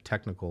understand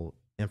technical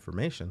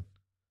information,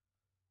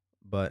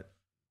 but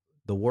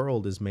the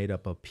world is made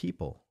up of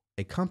people.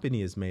 A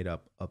company is made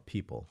up of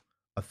people.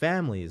 A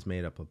family is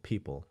made up of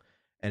people.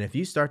 And if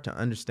you start to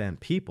understand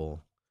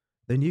people,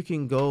 then you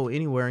can go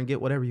anywhere and get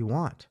whatever you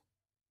want.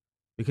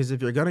 Because if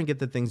you're going to get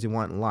the things you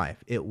want in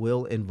life, it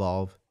will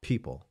involve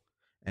people.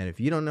 And if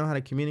you don't know how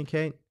to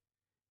communicate,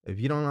 if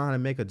you don't know how to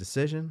make a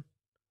decision,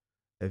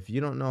 if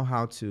you don't know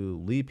how to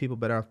lead people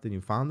better off than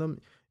you found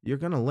them, you're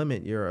going to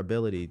limit your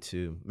ability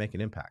to make an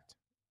impact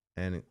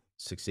and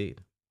succeed.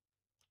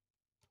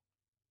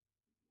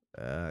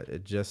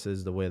 It just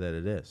is the way that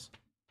it is.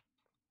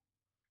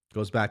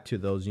 Goes back to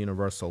those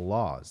universal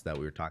laws that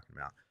we were talking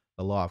about,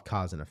 the law of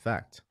cause and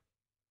effect.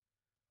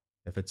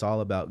 If it's all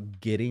about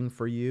getting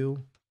for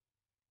you,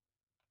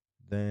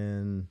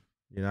 then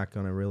you're not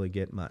going to really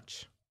get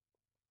much.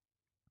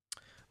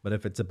 But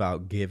if it's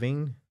about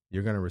giving,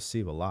 you're going to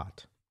receive a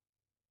lot.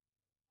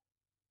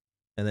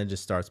 And then it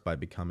just starts by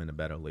becoming a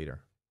better leader.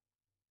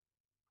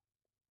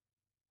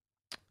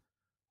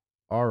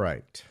 All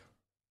right.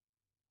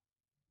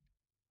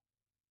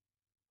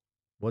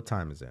 What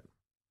time is it?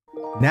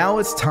 Now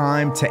it's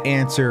time to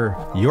answer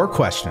your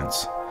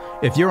questions.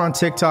 If you're on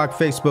TikTok,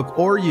 Facebook,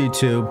 or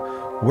YouTube,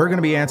 we're going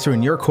to be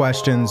answering your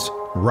questions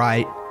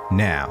right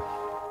now.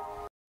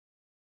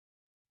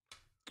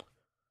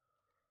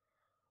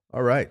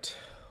 All right.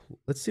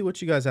 Let's see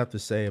what you guys have to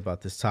say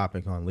about this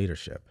topic on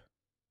leadership.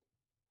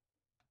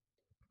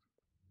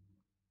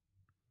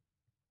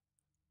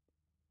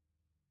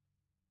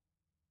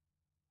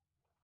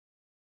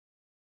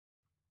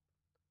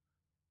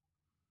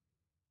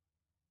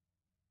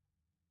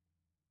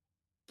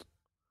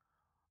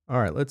 All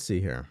right, let's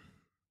see here.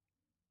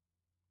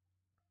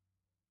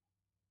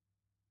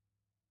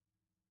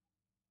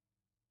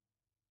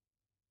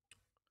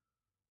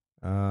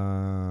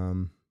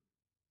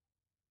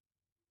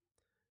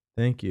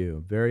 Thank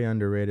you. Very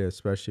underrated,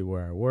 especially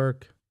where I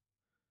work.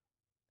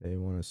 They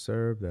want to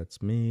serve. That's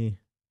me.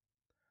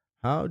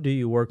 How do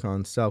you work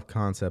on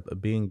self-concept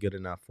of being good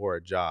enough for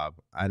a job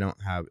I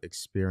don't have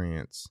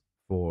experience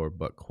for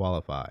but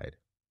qualified?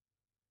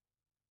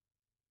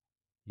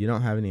 You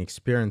don't have any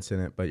experience in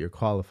it, but you're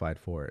qualified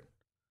for it.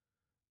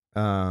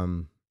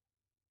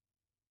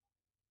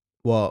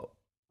 Well,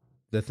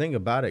 the thing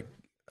about it,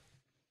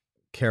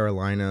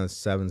 Carolina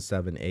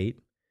 778,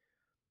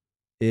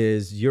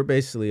 is you're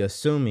basically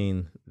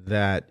assuming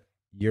that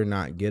you're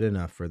not good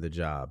enough for the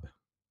job.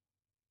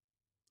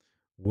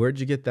 Where'd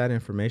you get that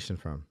information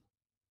from?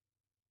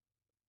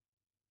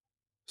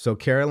 So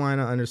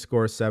Carolina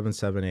 _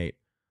 778,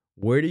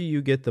 where do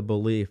you get the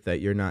belief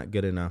that you're not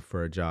good enough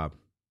for a job?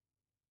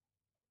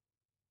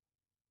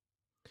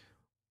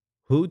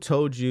 Who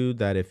told you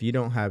that if you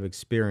don't have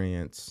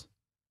experience,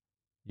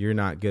 you're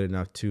not good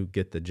enough to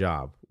get the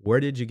job? Where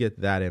did you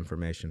get that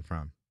information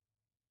from?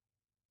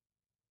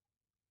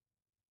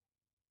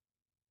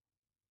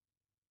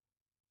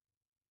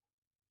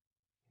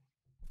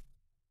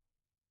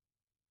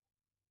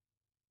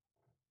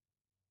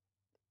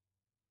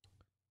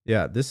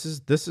 Yeah, this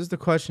is the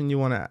question you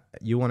want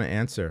to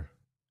answer,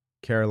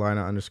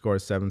 Carolina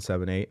 _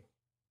 778.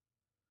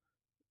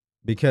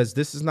 Because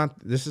this is not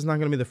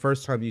going to be the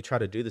first time you try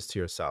to do this to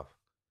yourself.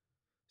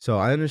 So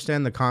I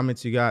understand the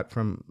comments you got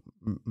from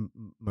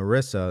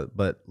Marissa,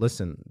 but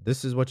listen,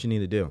 this is what you need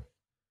to do.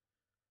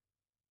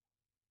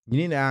 You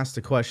need to ask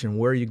the question,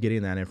 where are you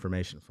getting that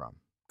information from?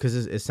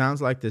 Because it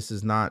sounds like this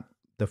is not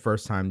the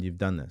first time you've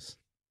done this.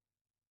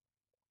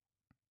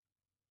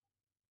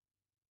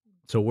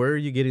 So where are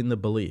you getting the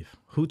belief?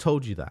 Who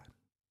told you that?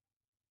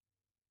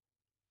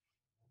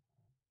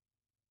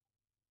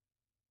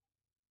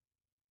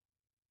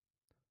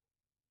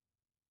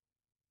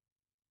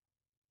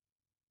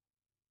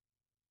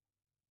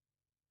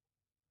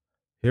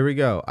 Here we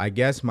go. I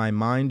guess my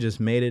mind just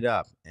made it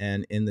up.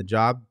 And in the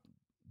job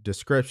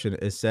description,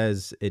 it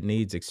says it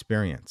needs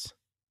experience.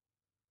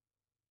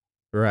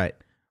 Right.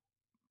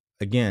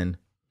 Again,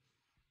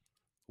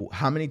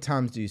 how many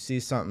times do you see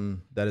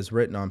something that is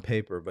written on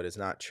paper, but it's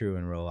not true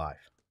in real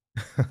life?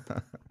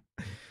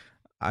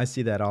 I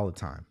see that all the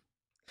time.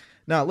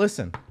 Now,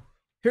 listen,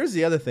 here's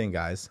the other thing,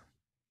 guys.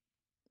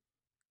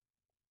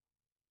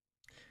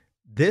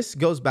 This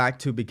goes back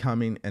to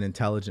becoming an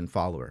intelligent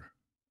follower,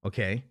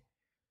 okay?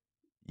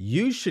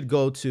 You should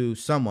go to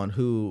someone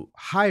who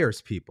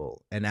hires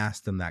people and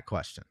ask them that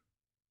question.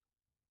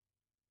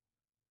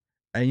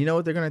 And you know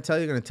what they're going to tell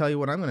you? They're going to tell you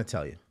what I'm going to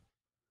tell you.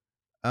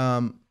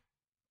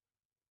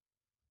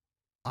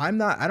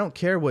 I don't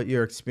care what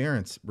your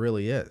experience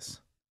really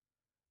is.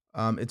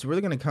 It's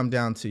really going to come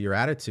down to your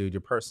attitude,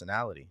 your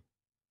personality.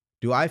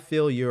 Do I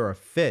feel you're a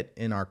fit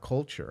in our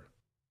culture?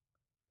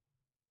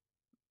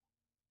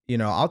 You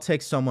know, I'll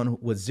take someone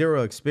with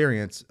zero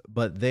experience,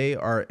 but they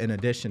are, in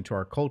addition to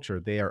our culture,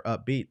 they are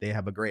upbeat. They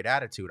have a great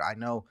attitude. I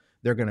know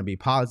they're going to be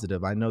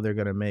positive. I know they're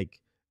going to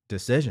make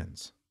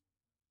decisions.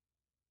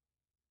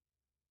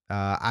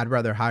 I'd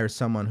rather hire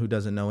someone who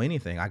doesn't know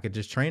anything. I could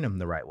just train them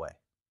the right way.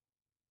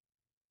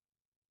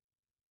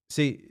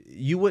 See,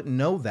 you wouldn't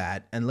know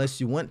that unless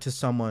you went to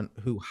someone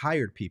who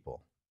hired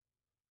people,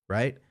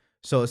 right?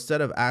 So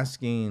instead of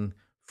asking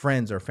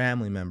friends or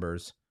family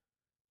members,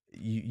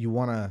 you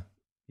want to,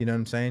 you know what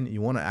I'm saying?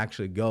 You want to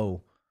actually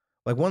go.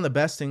 Like, one of the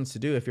best things to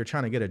do if you're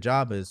trying to get a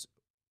job is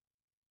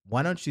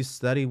Why don't you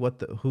study what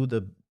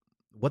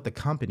the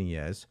company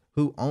is,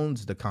 who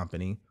owns the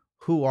company,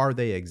 who are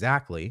they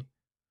exactly,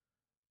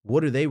 what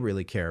do they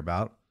really care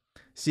about?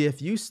 See,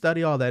 if you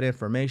study all that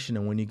information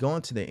and when you go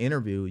into the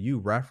interview, you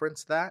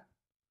reference that,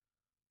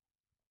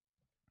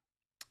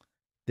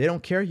 they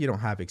don't care you don't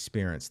have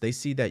experience. They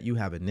see that you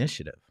have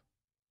initiative.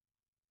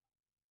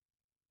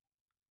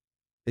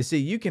 They see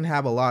you can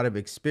have a lot of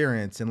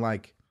experience. And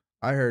like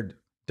I heard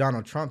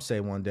Donald Trump say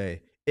one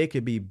day, it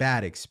could be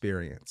bad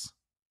experience.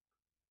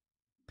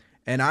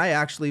 And I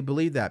actually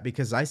believe that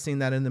because I seen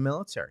that in the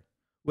military.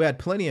 We had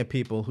plenty of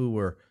people who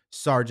were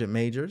sergeant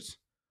majors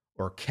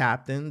or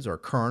captains or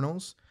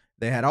colonels.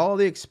 They had all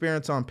the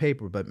experience on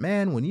paper, but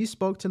man, when you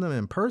spoke to them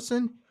in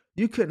person,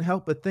 you couldn't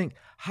help but think,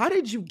 how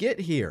did you get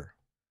here?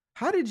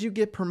 How did you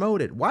get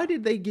promoted? Why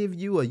did they give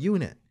you a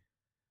unit?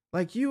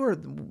 Like you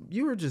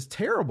were just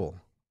terrible.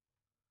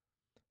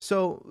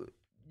 So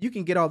you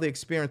can get all the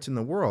experience in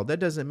the world. That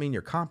doesn't mean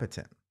you're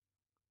competent.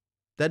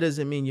 That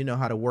doesn't mean you know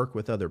how to work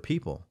with other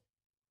people.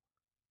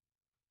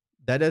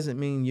 That doesn't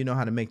mean you know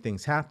how to make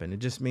things happen. It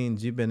just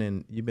means you've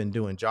been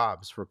doing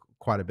jobs for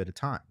quite a bit of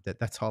time.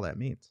 That's all that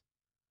means.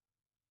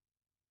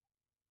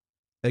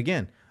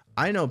 Again,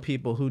 I know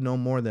people who know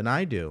more than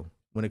I do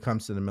when it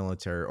comes to the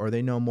military, or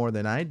they know more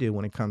than I do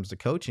when it comes to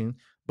coaching,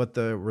 but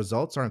the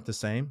results aren't the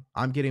same.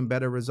 I'm getting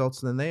better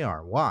results than they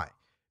are. Why?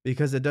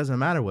 Because it doesn't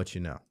matter what you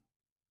know.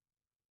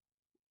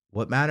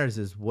 What matters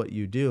is what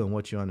you do and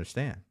what you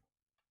understand.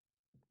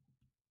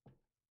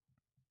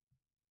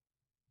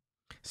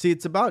 See,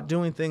 it's about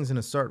doing things in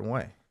a certain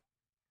way.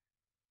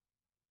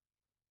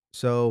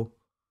 So,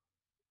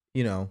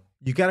 you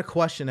got to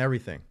question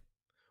everything.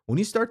 When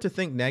you start to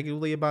think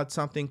negatively about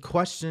something,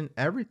 question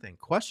everything.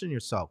 Question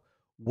yourself.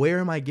 Where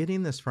am I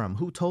getting this from?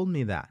 Who told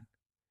me that?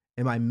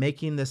 Am I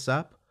making this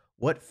up?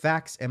 What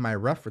facts am I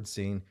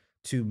referencing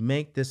to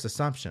make this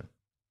assumption?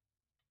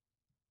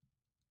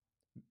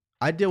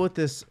 I deal with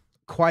this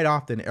quite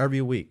often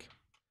every week.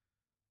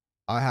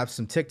 I have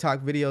some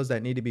TikTok videos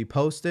that need to be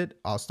posted.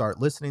 I'll start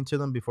listening to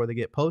them before they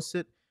get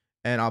posted.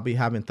 And I'll be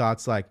having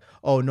thoughts like,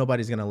 oh,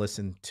 nobody's going to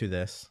listen to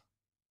this.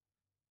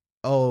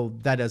 Oh,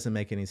 that doesn't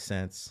make any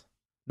sense.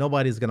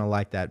 Nobody's going to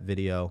like that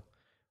video.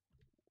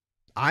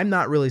 I'm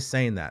not really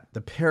saying that.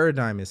 The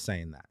paradigm is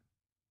saying that.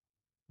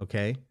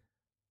 Okay.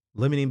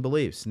 Limiting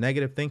beliefs,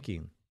 negative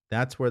thinking.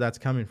 That's where that's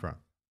coming from.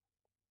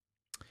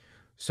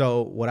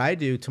 So, what I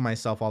do to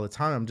myself all the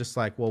time, I'm just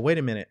like, well, wait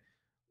a minute.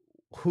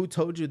 Who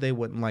told you they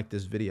wouldn't like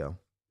this video?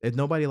 If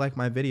nobody liked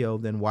my video,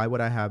 then why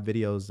would I have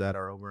videos that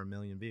are over 1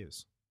 million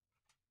views?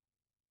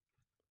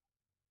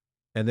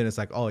 And then it's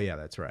like, oh, yeah,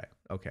 that's right.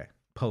 Okay.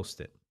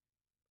 Post it.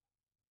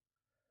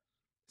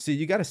 See,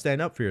 you got to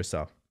stand up for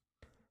yourself.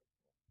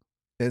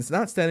 And it's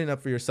not standing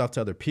up for yourself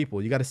to other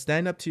people. You got to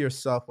stand up to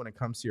yourself when it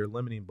comes to your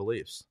limiting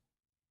beliefs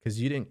because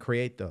you didn't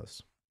create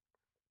those.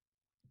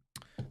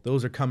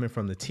 Those are coming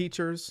from the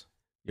teachers,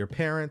 your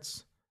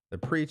parents, the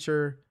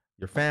preacher,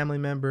 your family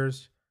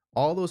members,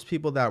 all those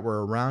people that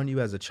were around you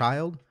as a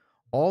child.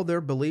 All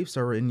their beliefs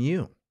are in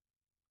you.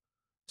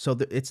 So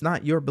it's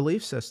not your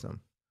belief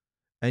system.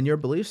 And your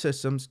belief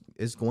system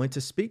is going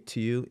to speak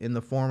to you in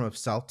the form of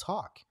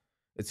self-talk.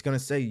 It's going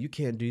to say, you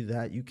can't do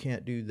that. You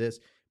can't do this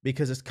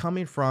because it's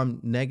coming from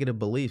negative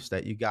beliefs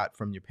that you got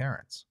from your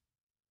parents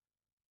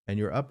and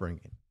your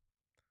upbringing.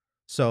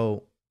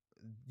 So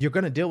you're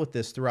going to deal with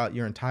this throughout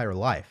your entire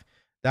life.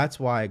 That's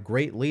why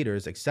great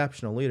leaders,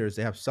 exceptional leaders,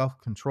 they have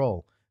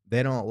self-control.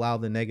 They don't allow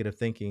the negative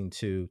thinking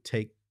to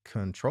take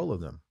control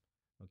of them.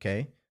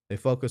 Okay? They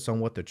focus on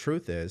what the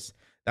truth is.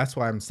 That's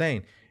why I'm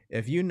saying,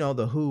 if you know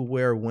the who,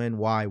 where, when,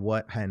 why,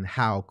 what, and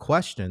how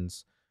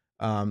questions,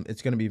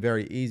 it's going to be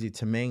very easy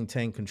to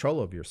maintain control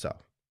of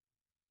yourself.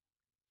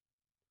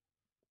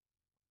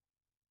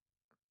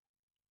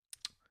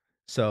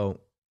 So,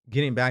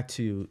 getting back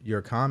to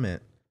your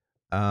comment,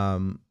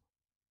 um,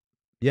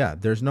 yeah,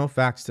 there's no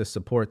facts to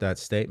support that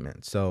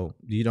statement. So,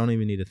 you don't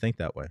even need to think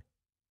that way.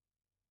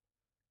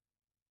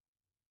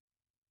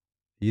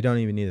 You don't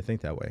even need to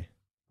think that way.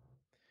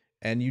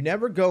 And you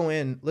never go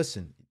in,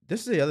 listen,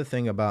 this is the other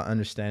thing about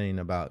understanding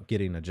about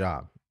getting a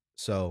job.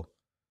 So,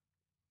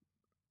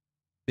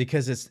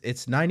 because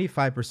it's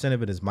 95%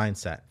 of it is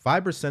mindset.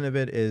 5% of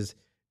it is,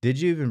 did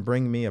you even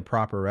bring me a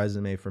proper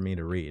resume for me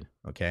to read?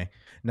 Okay.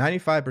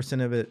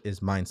 95% of it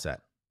is mindset.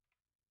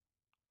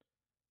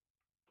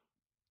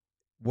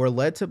 We're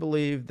led to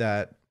believe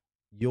that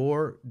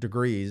your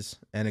degrees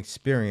and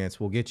experience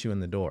will get you in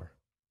the door.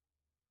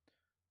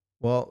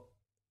 Well,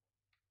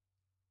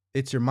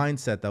 it's your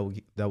mindset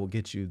that will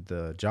get you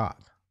the job.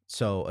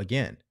 So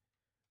again,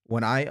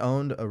 when I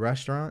owned a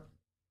restaurant,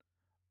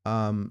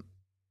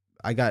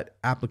 I got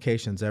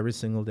applications every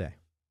single day.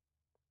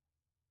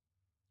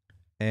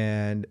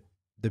 And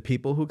the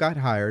people who got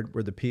hired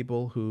were the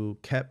people who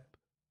kept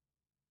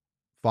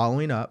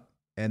following up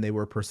and they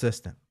were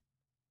persistent.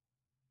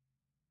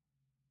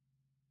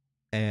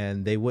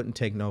 And they wouldn't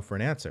take no for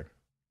an answer.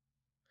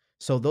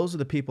 So those are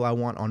the people I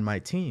want on my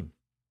team.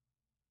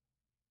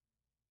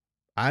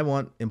 I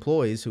want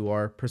employees who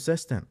are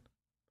persistent.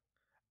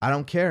 I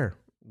don't care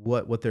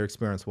what their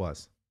experience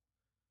was.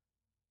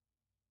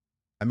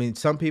 I mean,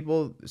 some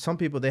people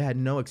they had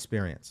no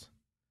experience,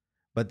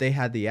 but they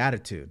had the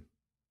attitude.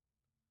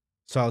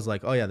 So I was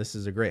like, "Oh yeah, this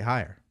is a great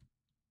hire."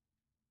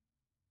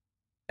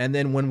 And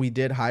then when we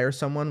did hire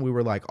someone, we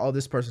were like, "Oh,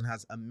 this person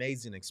has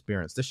amazing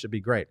experience. This should be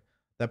great."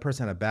 That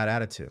person had a bad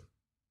attitude.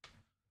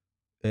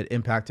 It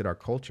impacted our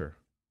culture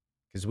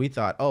because we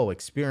thought, "Oh,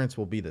 experience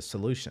will be the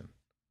solution."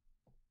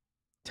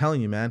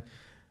 Telling you, man,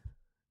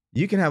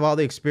 you can have all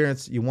the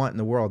experience you want in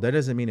the world. That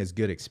doesn't mean it's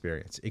good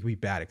experience. It could be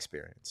bad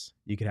experience.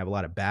 You could have a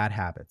lot of bad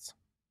habits.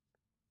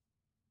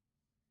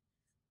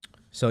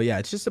 So yeah,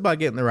 it's just about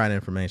getting the right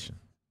information.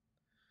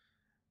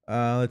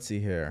 Let's see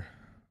here.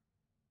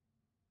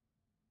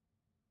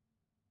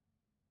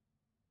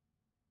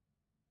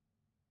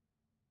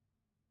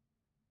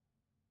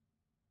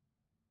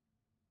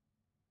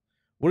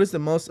 What is the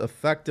most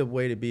effective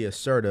way to be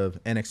assertive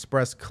and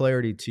express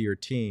clarity to your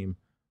team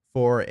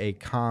for a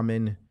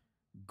common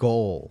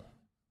goal?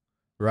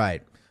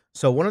 Right.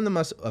 So, one of the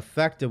most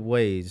effective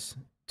ways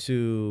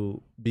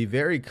to be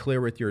very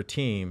clear with your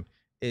team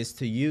is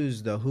to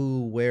use the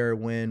who, where,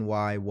 when,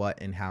 why,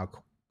 what, and how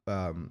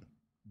um,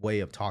 way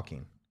of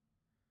talking.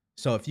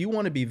 So, if you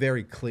want to be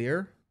very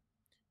clear,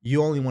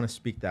 you only want to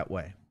speak that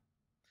way.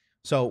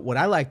 So, what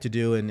I like to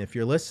do, and if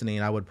you're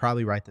listening, I would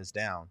probably write this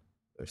down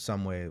or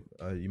some way,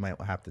 you might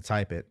have to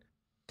type it.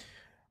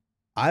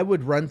 I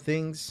would run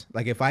things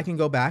like if I can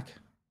go back,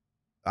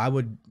 I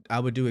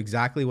would do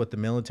exactly what the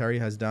military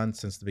has done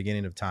since the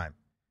beginning of time.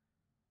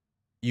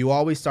 You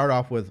always start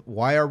off with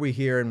why are we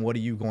here and what are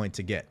you going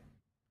to get?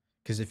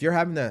 Because if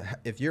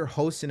you're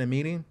hosting a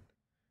meeting,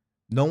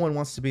 no one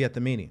wants to be at the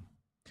meeting.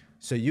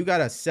 So you got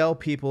to sell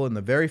people in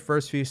the very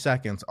first few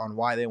seconds on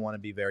why they want to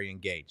be very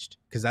engaged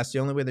because that's the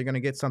only way they're going to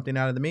get something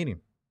out of the meeting.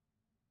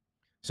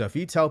 So if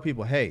you tell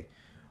people, "Hey,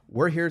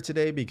 we're here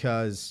today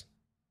because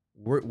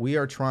we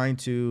are trying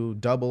to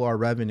double our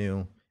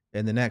revenue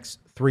in the next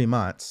 3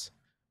 months,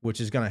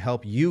 which is going to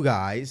help you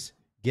guys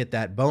get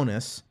that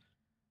bonus."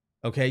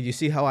 Okay, you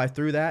see how I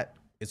threw that?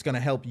 It's going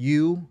to help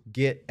you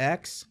get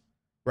X,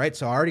 right?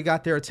 So I already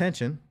got their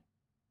attention.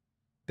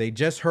 They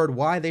just heard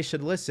why they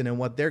should listen and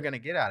what they're going to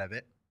get out of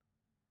it.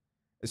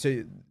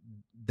 So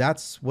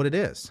that's what it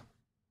is.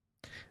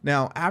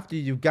 Now, after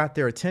you've got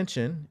their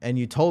attention and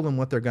you told them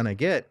what they're going to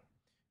get,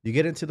 you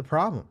get into the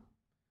problem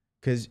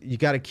because you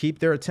got to keep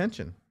their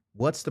attention.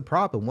 What's the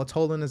problem? What's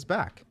holding us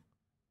back?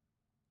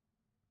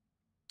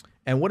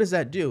 And what does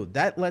that do?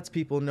 That lets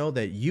people know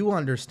that you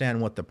understand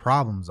what the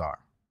problems are.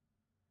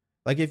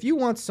 Like if you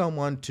want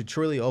someone to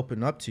truly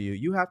open up to you,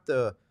 you have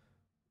to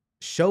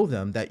show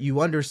them that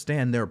you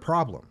understand their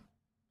problem.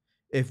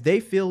 If they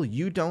feel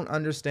you don't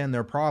understand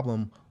their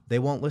problem, they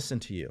won't listen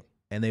to you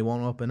and they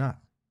won't open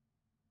up.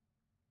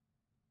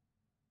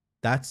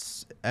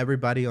 That's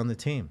everybody on the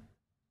team.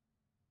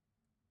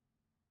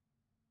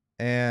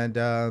 And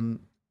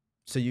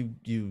so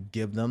you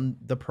give them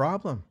the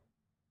problem.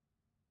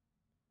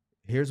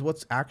 Here's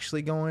what's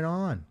actually going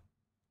on.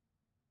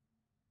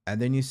 And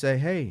then you say,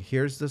 "Hey,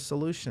 here's the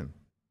solution.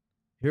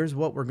 Here's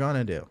what we're going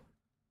to do.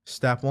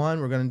 Step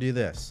 1, we're going to do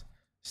this.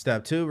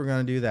 Step 2, we're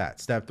going to do that.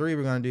 Step 3,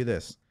 we're going to do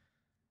this."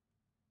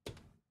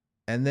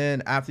 And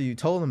then after you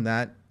told them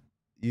that,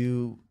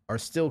 you are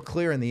still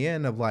clear in the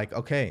end of like,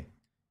 "Okay,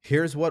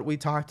 here's what we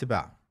talked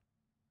about."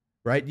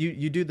 Right?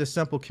 You do the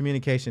simple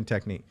communication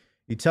technique.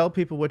 You tell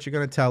people what you're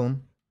going to tell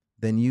them,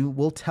 then you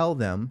will tell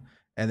them,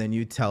 and then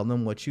you tell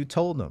them what you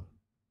told them.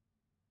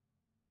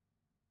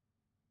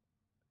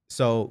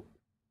 So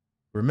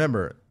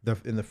remember,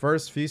 in the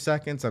first few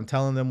seconds, I'm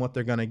telling them what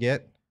they're going to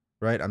get,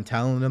 right? I'm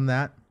telling them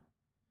that,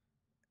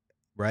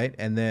 right?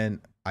 And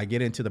then I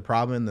get into the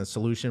problem and the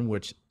solution,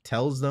 which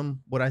tells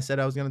them what I said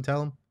I was going to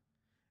tell them.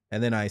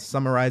 And then I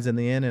summarize in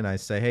the end and I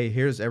say, "Hey,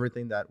 here's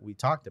everything that we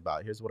talked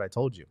about. Here's what I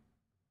told you."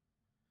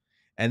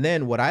 And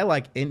then what I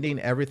like ending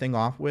everything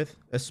off with,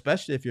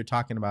 especially if you're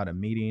talking about a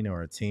meeting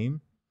or a team,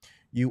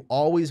 you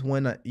always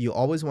want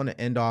to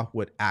end off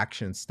with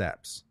action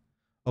steps.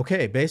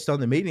 Okay, based on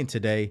the meeting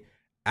today,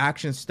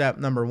 action step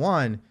number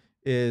 1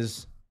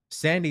 is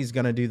Sandy's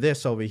going to do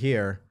this over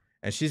here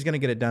and she's going to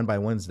get it done by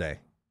Wednesday.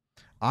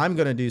 I'm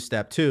going to do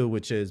step 2,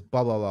 which is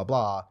blah blah blah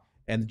blah,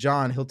 and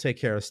John, he'll take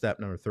care of step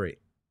number 3.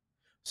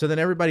 So then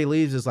everybody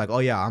leaves is like, "Oh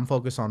yeah, I'm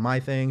focused on my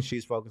thing,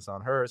 she's focused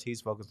on hers,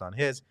 he's focused on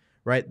his,"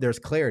 right? There's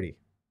clarity.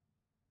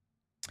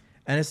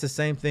 And it's the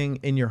same thing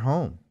in your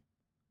home.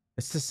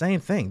 It's the same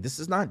thing. This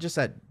is not just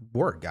at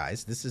work,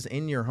 guys. This is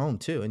in your home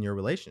too, in your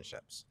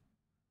relationships.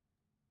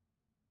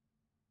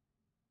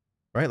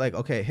 Right? Like,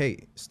 okay,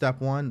 hey,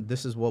 step 1,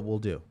 this is what we'll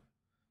do.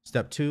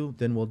 Step 2,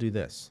 then we'll do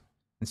this.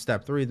 And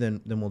step 3,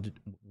 then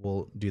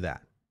we'll do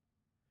that.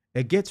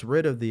 It gets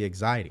rid of the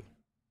anxiety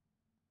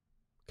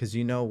because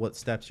you know what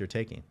steps you're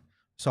taking.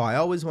 So I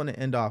always want to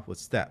end off with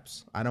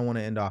steps. I don't want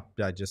to end off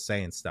by just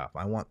saying stuff.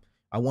 I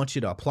want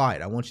you to apply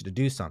it. I want you to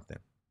do something,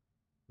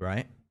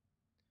 right?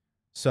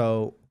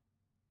 So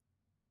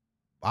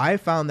I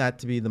found that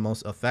to be the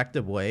most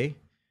effective way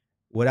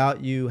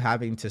without you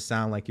having to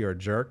sound like you're a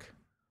jerk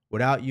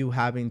without you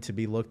having to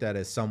be looked at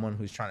as someone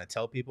who's trying to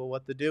tell people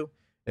what to do.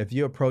 If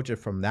you approach it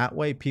from that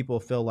way, people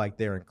feel like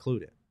they're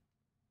included,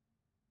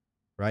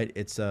 right?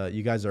 It's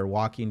you guys are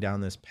walking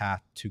down this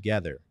path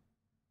together.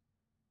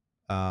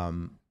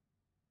 Um,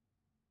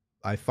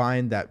 I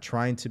find that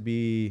trying to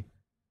be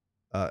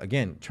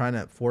again, trying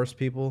to force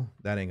people,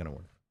 that ain't gonna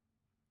work.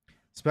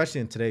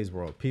 Especially in today's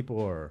world,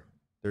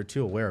 they're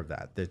too aware of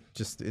that. That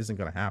just isn't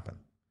gonna happen.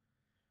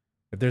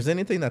 If there's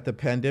anything that the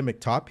pandemic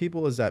taught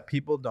people is that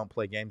people don't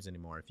play games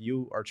anymore. If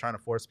you are trying to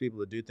force people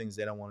to do things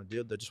they don't want to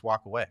do, they'll just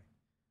walk away.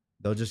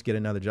 They'll just get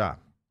another job.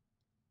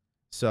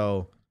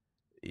 So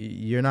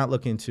you're not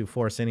looking to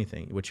force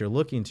anything. What you're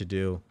looking to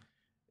do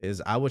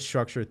is I would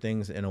structure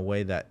things in a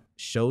way that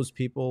shows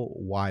people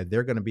why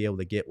they're going to be able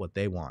to get what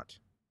they want.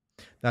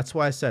 That's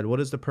why I said, what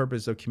is the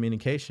purpose of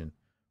communication?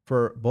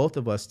 For both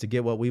of us to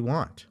get what we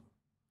want.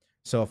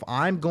 So if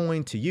I'm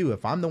going to you,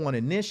 if I'm the one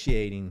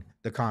initiating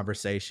the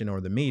conversation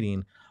or the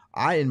meeting,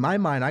 in my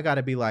mind, I got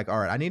to be like, all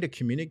right, I need to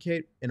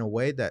communicate in a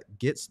way that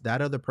gets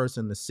that other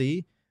person to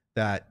see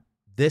that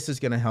this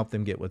is going to help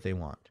them get what they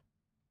want.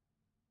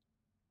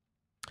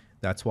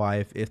 That's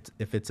why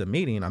if it's a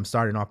meeting, I'm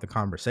starting off the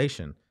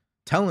conversation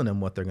telling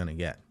them what they're going to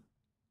get.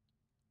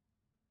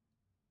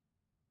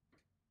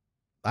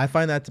 I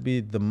find that to be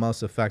the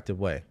most effective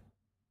way.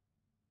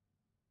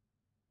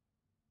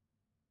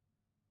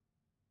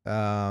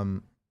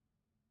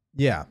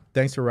 Yeah,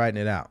 thanks for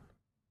writing it out.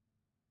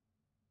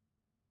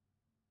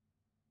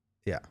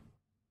 Yeah.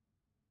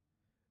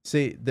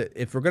 See,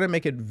 if we're going to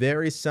make it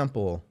very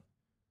simple,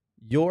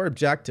 your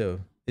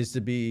objective is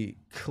to be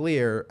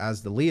clear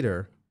as the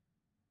leader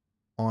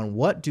on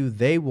what do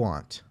they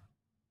want.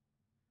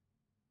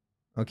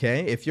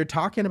 Okay? If you're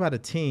talking about a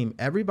team,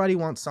 everybody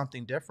wants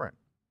something different.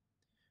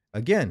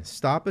 Again,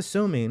 stop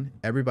assuming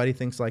everybody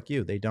thinks like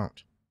you. They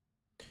don't.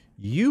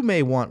 You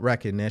may want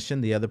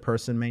recognition, the other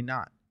person may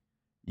not.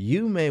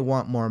 You may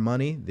want more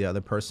money, the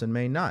other person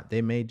may not.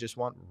 They may just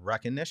want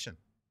recognition.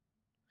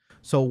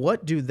 So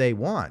what do they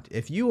want?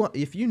 If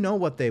you know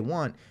what they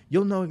want,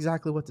 you'll know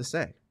exactly what to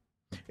say.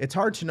 It's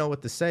hard to know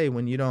what to say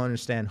when you don't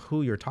understand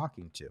who you're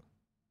talking to.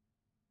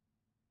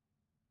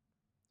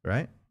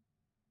 Right?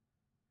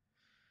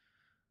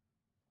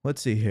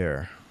 Let's see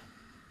here.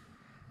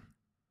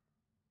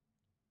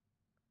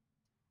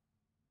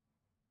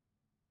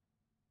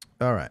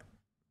 All right.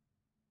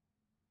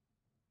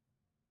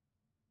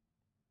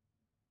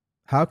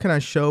 How can I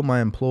show my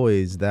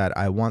employees that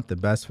I want the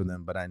best for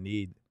them, but I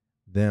need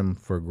them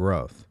for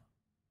growth?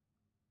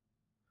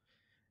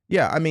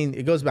 Yeah, I mean,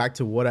 it goes back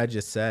to what I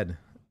just said.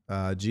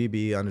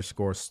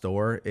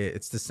 GB_store.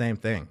 It's the same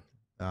thing.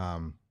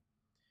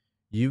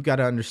 You got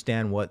to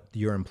understand what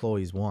your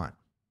employees want.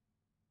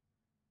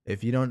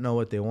 If you don't know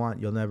what they want,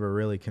 you'll never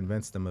really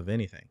convince them of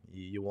anything.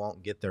 You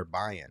won't get their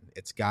buy-in.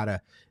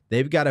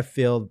 They've got to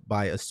feel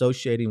by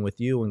associating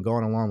with you and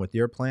going along with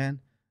your plan,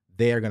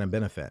 they are going to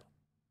benefit.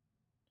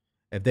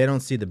 If they don't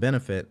see the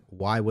benefit,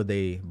 why would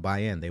they buy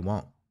in? They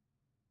won't.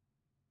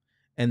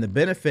 And the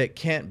benefit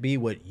can't be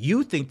what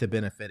you think the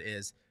benefit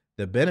is.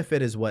 The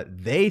benefit is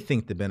what they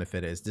think the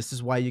benefit is. This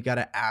is why you got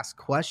to ask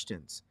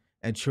questions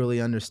and truly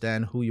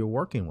understand who you're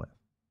working with.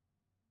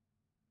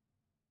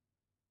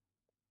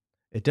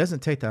 It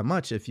doesn't take that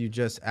much if you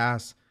just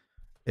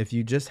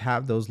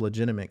have those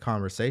legitimate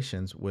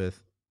conversations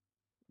with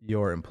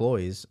your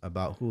employees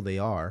about who they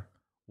are,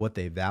 what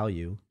they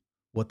value,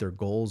 what their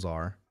goals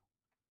are.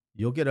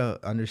 You'll get an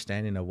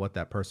understanding of what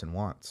that person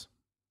wants.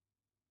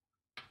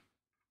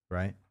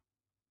 Right?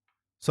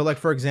 So like,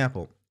 for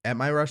example, at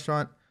my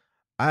restaurant,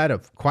 I had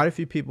quite a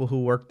few people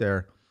who worked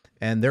there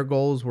and their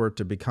goals were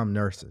to become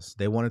nurses.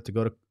 They wanted to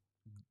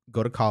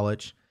go to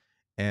college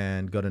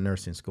and go to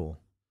nursing school.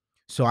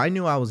 So I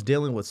knew I was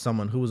dealing with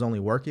someone who was only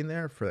working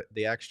there for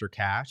the extra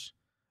cash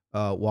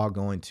while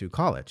going to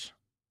college.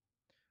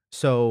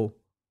 So,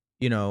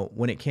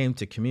 when it came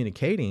to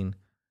communicating,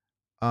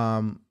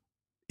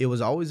 it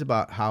was always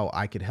about how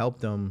I could help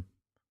them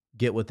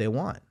get what they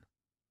want.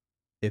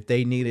 If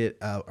they needed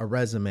a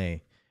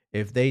resume,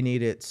 if they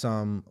needed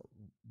some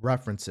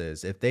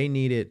references, if they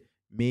needed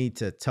me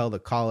to tell the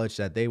college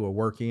that they were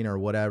working or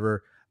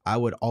whatever, I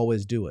would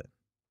always do it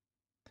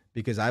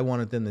because I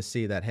wanted them to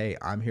see that, hey,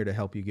 I'm here to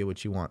help you get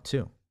what you want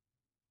too.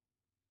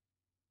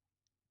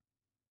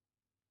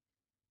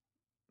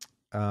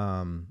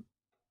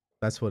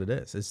 That's what it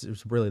is.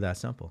 It's really that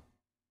simple.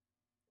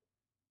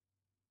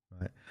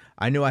 Right?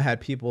 I knew I had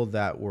people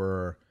that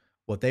were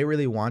what they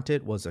really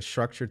wanted was a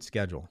structured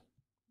schedule.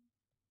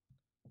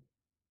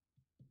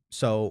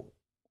 So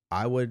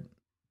I would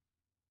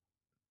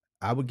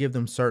give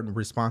them certain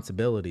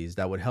responsibilities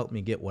that would help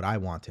me get what I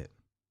wanted.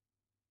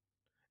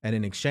 And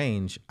in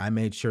exchange, I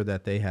made sure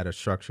that they had a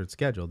structured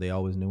schedule. They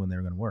always knew when they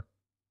were going to work.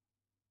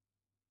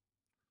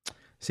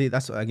 See,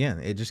 that's again,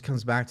 it just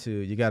comes back to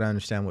you got to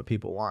understand what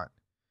people want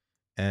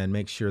and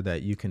make sure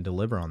that you can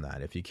deliver on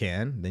that. If you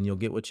can, then you'll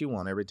get what you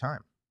want every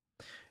time.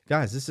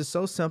 Guys, this is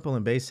so simple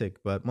and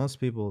basic, but most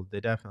people, they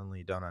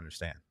definitely don't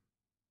understand.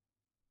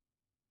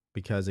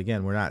 Because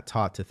again, we're not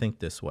taught to think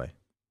this way.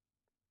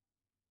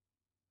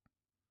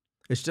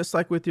 It's just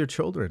like with your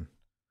children.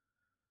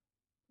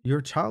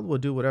 Your child will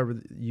do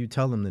whatever you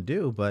tell them to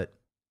do, but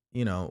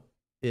you know,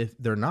 if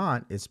they're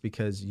not, it's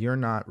because you're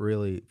not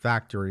really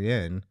factoring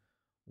in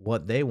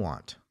what they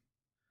want.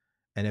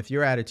 And if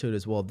your attitude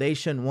is, well, they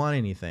shouldn't want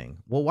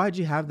anything, well, why'd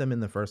you have them in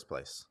the first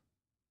place?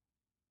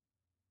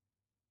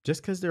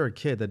 Just because they're a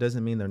kid, that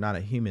doesn't mean they're not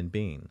a human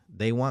being.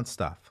 They want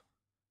stuff,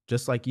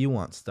 just like you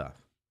want stuff.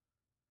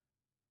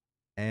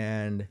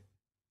 And,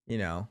 you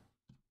know,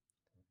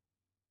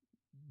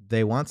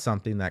 they want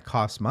something that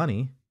costs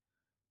money.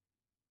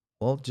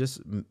 Well,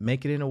 just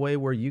make it in a way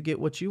where you get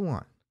what you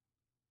want,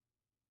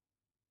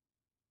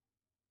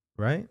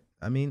 right?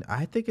 I mean,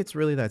 I think it's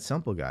really that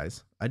simple,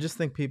 guys. I just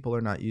think people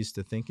are not used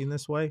to thinking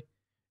this way,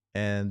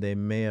 and they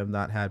may have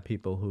not had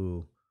people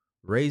who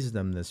raised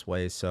them this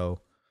way.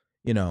 So,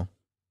 you know,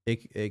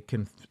 it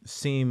can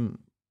seem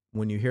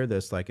when you hear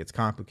this like it's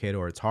complicated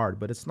or it's hard,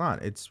 but it's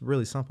not. It's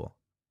really simple.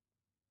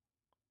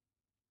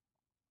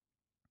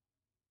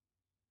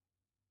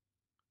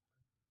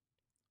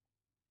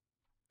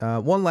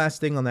 One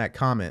last thing on that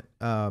comment.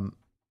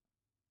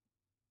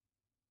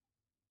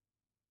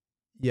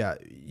 Yeah,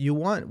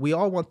 we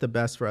all want the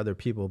best for other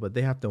people, but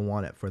they have to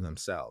want it for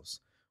themselves,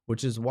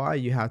 which is why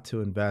you have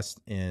to invest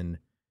in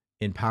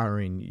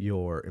empowering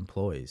your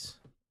employees.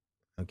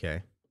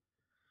 Okay.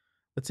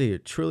 Let's see here.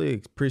 Truly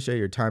appreciate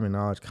your time and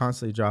knowledge,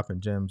 constantly dropping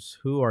gems.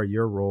 Who are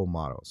your role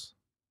models?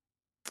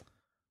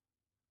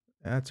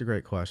 That's a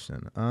great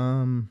question.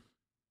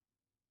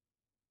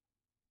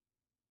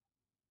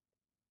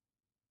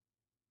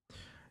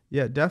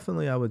 Yeah,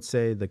 definitely I would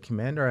say the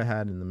commander I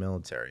had in the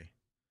military.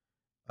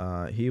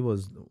 He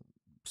was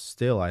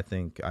still, I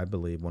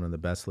believe, one of the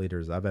best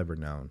leaders I've ever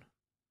known.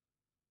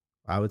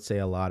 I would say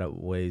a lot of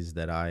ways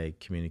that I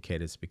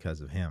communicate is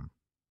because of him.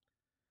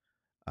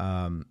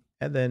 And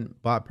then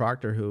Bob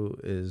Proctor, who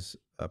is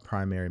a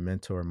primary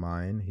mentor of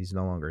mine, he's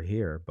no longer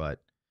here, but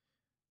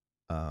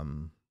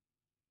um,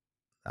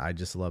 I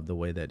just love the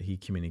way that he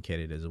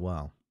communicated as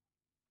well.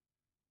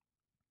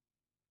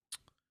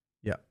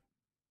 Yeah.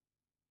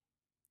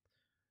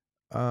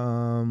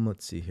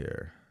 Let's see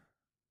here.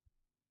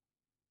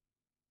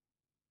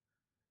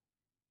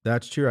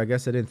 That's true. I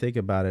guess I didn't think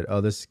about it. Oh,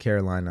 this is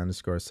Caroline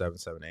underscore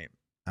 778.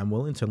 I'm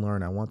willing to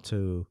learn. I want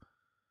to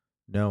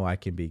know I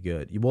can be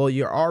good. Well,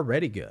 you're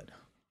already good.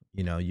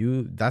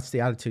 That's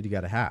the attitude you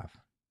got to have.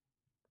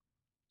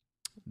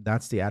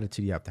 That's the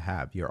attitude you have to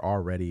have. You're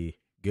already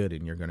good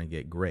and you're going to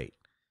get great.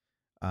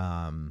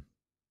 Um,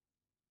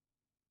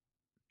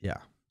 yeah.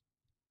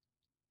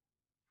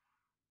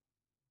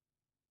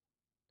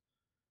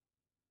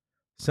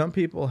 Some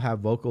people have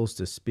vocals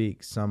to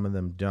speak, some of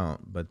them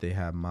don't, but they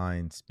have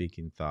mind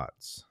speaking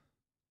thoughts.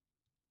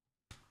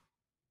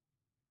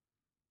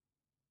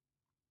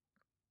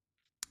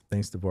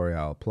 Thanks, Devoria.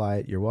 I'll apply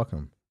it. You're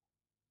welcome.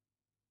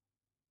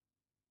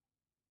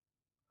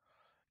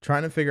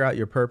 Trying to figure out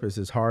your purpose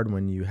is hard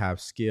when you have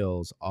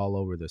skills all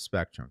over the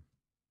spectrum.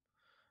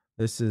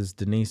 This is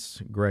Denise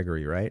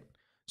Gregory, right?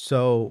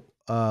 So,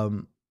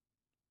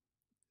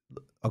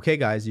 okay,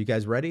 guys, you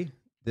guys ready?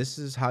 This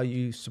is how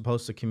you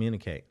supposed to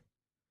communicate.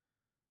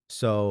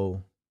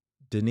 So,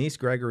 Denise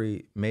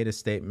Gregory made a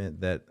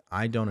statement that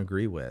I don't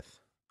agree with.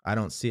 I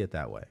don't see it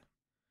that way.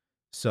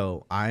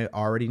 So, I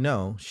already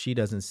know she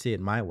doesn't see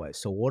it my way.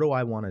 So, what do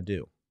I want to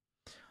do?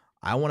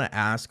 I want to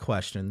ask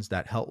questions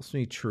that helps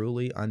me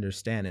truly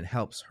understand and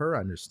helps her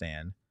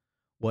understand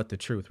what the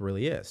truth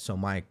really is. So,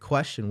 my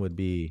question would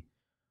be,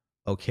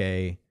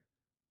 okay,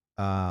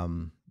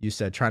 you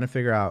said trying to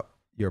figure out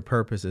your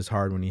purpose is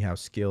hard when you have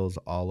skills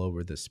all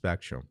over the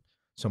spectrum.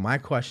 So my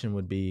question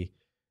would be,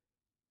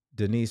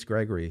 Denise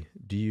Gregory,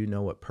 do you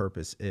know what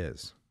purpose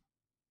is?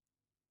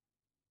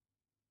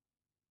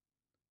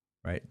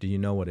 Right? Do you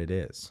know what it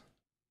is?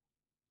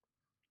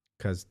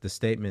 Because the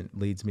statement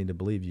leads me to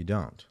believe you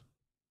don't.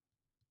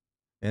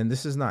 And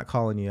this is not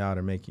calling you out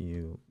or making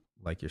you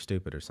like you're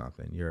stupid or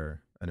something.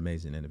 You're an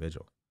amazing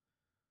individual.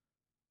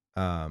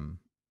 Um,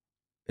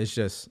 it's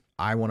just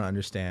I want to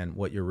understand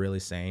what you're really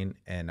saying,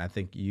 and I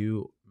think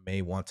you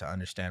may want to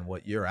understand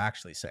what you're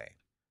actually saying,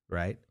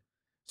 right?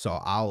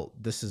 So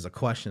this is a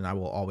question I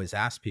will always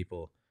ask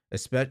people,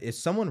 especially if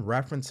someone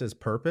references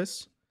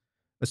purpose,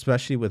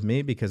 especially with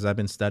me because I've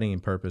been studying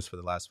purpose for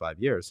the last 5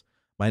 years.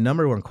 My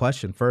number one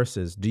question first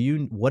is,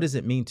 what does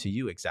it mean to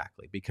you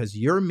exactly? Because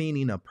your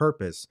meaning of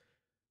purpose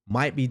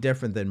might be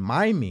different than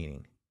my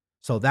meaning.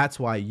 So that's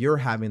why you're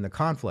having the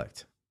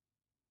conflict,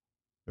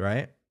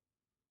 right?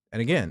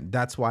 And again,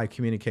 that's why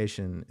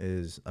communication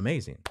is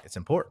amazing. It's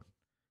important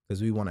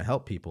because we want to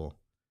help people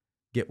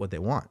get what they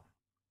want.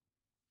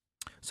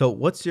 So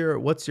what's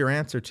your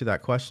answer to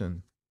that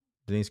question,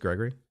 Denise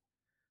Gregory?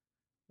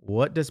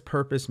 What does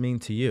purpose mean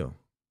to you?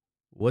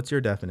 What's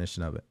your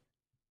definition of it?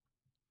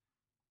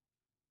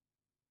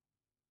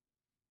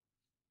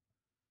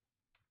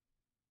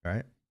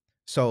 Right?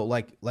 So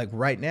like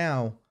right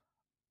now,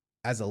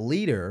 as a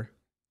leader,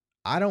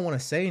 I don't want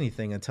to say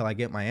anything until I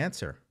get my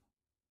answer.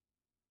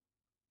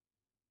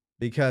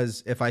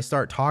 Because if I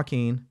start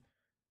talking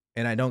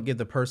and I don't give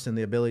the person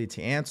the ability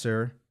to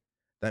answer,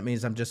 That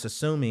means I'm just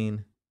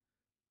assuming,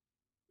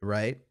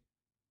 right?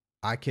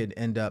 I could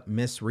end up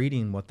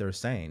misreading what they're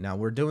saying. Now,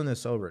 we're doing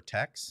this over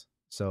text.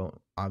 So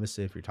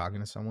obviously, if you're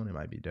talking to someone, it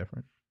might be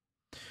different.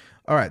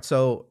 All right.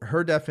 So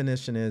her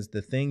definition is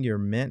the thing you're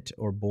meant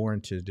or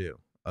born to do.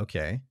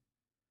 Okay.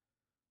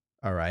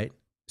 All right.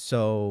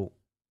 So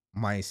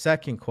my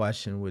second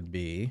question would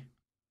be,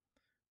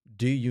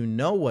 do you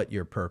know what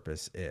your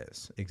purpose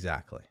is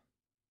exactly?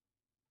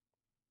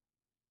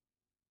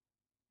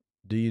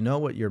 Do you know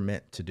what you're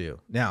meant to do?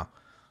 Now,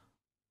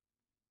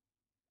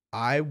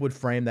 I would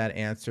frame that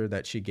answer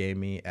that she gave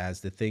me as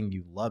the thing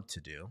you love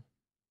to do.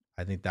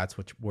 I think that's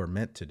what we're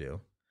meant to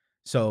do.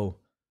 So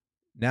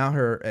now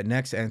her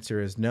next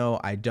answer is no,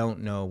 I don't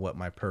know what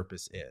my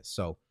purpose is.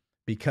 So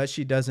because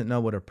she doesn't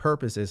know what her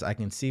purpose is, I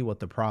can see what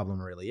the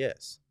problem really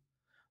is.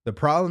 The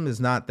problem is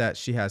not that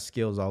she has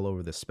skills all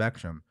over the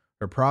spectrum.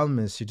 Her problem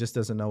is she just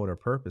doesn't know what her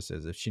purpose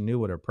is. If she knew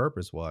what her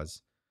purpose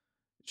was,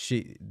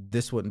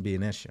 this wouldn't be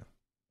an issue,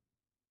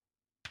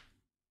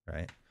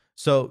 right?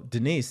 So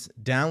Denise,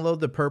 download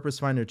the Purpose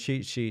Finder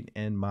cheat sheet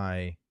in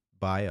my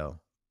bio.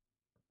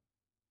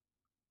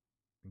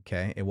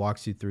 Okay, it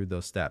walks you through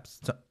those steps.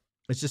 So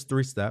it's just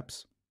 3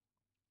 steps.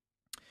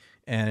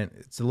 And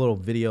it's a little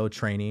video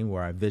training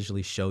where I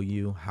visually show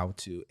you how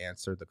to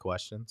answer the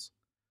questions.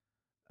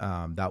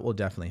 That will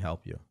definitely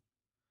help you.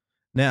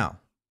 Now,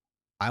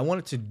 I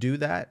wanted to do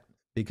that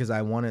because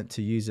I wanted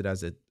to use it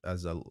as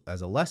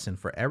a lesson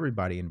for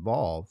everybody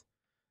involved.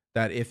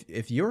 That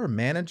if you're a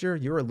manager,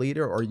 you're a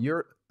leader, or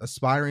you're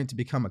aspiring to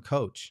become a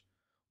coach,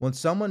 when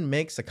someone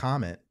makes a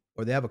comment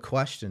or they have a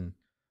question,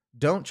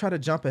 don't try to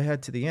jump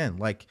ahead to the end.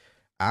 Like,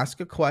 ask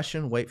a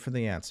question, wait for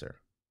the answer,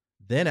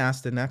 then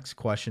ask the next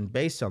question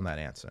based on that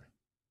answer.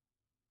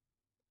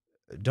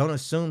 Don't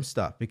assume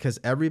stuff because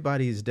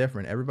everybody is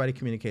different. Everybody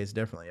communicates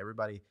differently.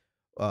 Everybody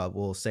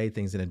will say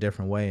things in a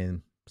different way,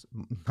 and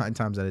 9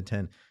 times out of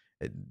 10,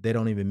 they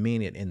don't even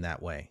mean it in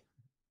that way.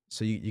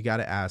 So you got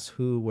to ask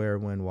who, where,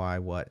 when, why,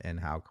 what, and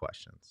how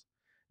questions.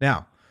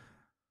 Now,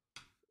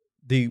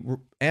 the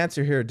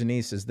answer here,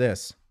 Denise, is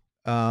this: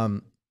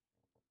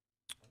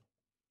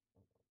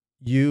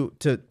 you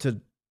to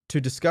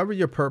discover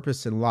your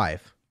purpose in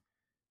life,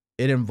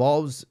 it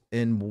involves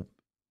in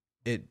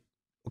it.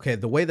 Okay,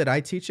 the way that I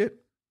teach it,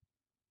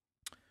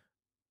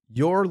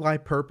 your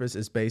life purpose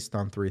is based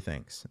on 3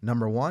 things.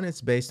 Number 1,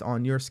 it's based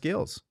on your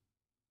skills.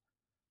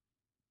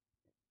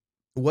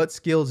 What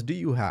skills do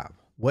you have?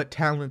 What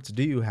talents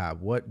do you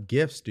have? What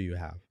gifts do you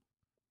have?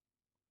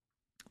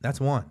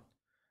 That's 1.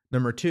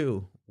 Number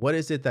 2, what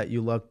is it that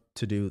you love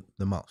to do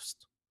the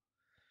most?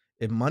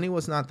 If money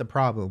was not the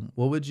problem,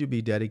 what would you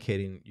be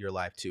dedicating your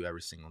life to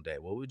every single day?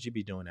 What would you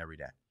be doing every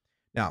day?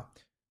 Now,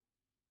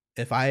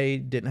 if I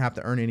didn't have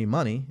to earn any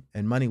money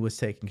and money was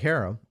taken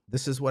care of,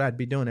 this is what I'd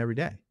be doing every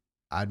day.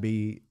 I'd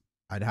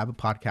have a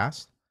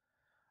podcast.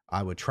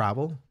 I would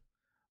travel.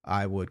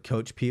 I would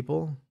coach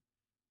people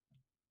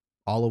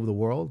all over the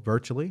world,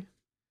 virtually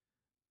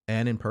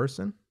and in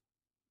person.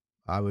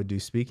 I would do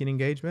speaking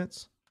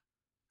engagements.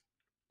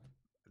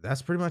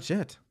 That's pretty much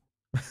it.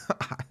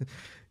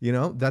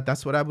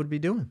 That's what I would be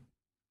doing.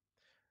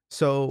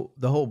 So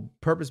the whole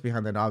purpose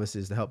behind that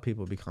obviously is to help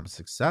people become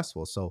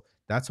successful. So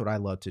that's what I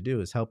love to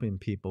do, is helping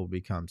people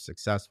become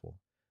successful.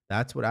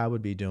 That's what I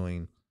would be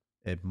doing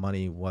if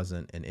money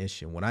wasn't an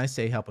issue. When I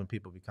say helping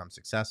people become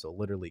successful,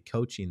 literally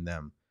coaching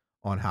them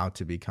on how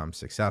to become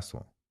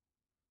successful.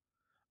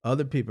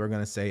 Other people are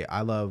going to say,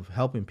 I love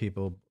helping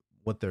people.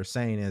 What they're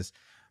saying is,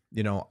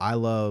 I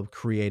love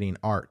creating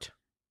art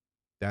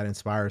that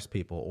inspires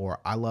people, or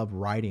I love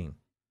writing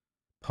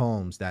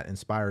poems that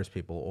inspires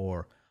people,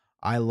 or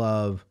I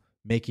love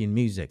making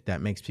music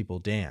that makes people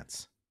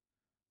dance,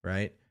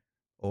 right?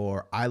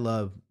 Or I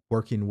love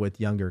working with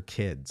younger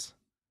kids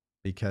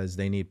because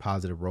they need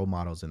positive role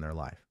models in their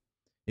life.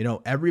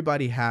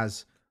 Everybody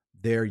has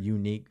their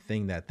unique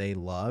thing that they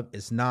love.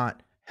 It's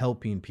not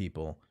helping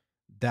people.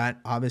 That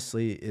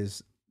obviously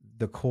is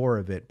the core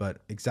of it,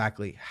 but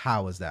exactly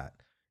how is that?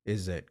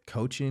 Is it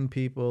coaching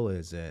people?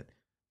 Is it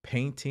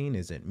painting?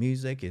 Is it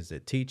music? Is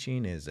it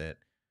teaching? Is it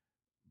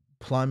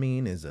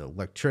plumbing? Is it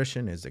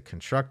electrician? Is it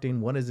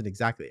constructing? What is it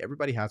exactly?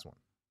 Everybody has one.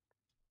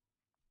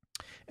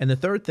 And the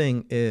third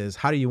thing is,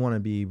 how do you want to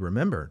be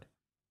remembered?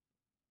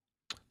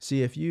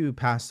 See, if you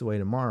passed away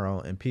tomorrow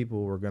and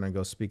people were going to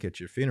go speak at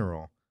your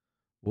funeral,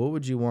 what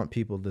would you want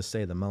people to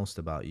say the most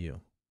about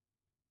you?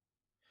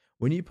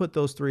 When you put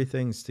those 3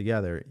 things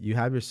together, you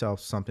have yourself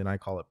something I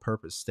call a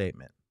purpose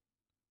statement.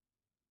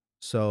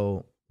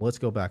 So let's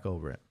go back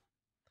over it.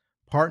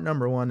 Part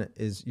number 1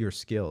 is your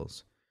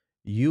skills.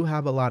 You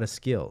have a lot of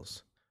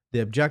skills. The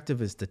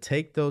objective is to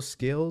take those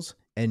skills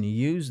and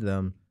use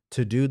them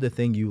to do the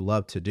thing you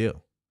love to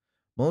do.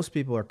 Most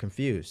people are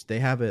confused. They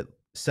have it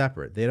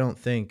separate. They don't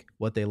think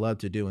what they love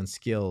to do and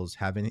skills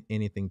have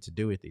anything to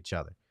do with each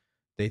other.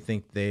 They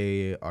think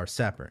they are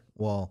separate.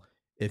 Well,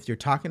 if you're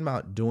talking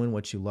about doing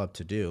what you love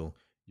to do,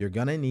 you're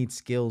going to need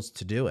skills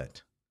to do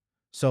it.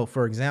 So,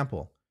 for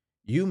example,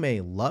 you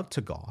may love to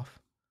golf,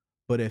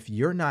 but if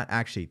you're not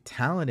actually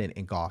talented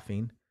in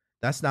golfing,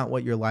 That's not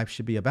what your life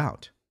should be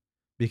about,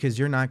 because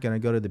you're not going to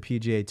go to the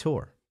PGA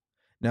Tour.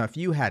 Now, if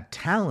you had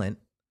talent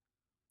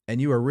and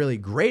you were really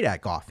great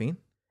at golfing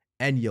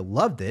and you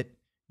loved it,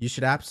 you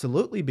should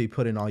absolutely be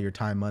putting all your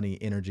time, money,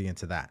 energy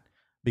into that,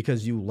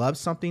 because you love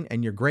something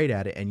and you're great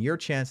at it, and your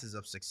chances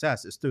of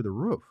success is through the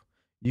roof.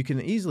 You can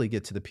easily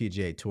get to the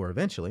PGA Tour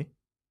eventually.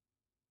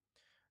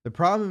 The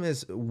problem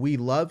is we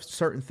love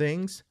certain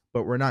things,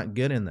 but we're not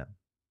good in them.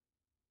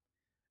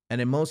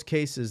 And in most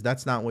cases,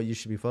 that's not what you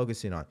should be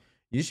focusing on.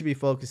 You should be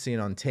focusing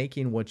on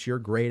taking what you're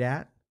great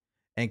at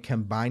and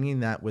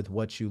combining that with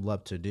what you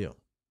love to do.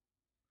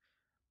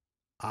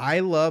 I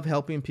love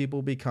helping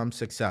people become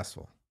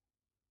successful,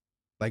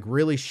 like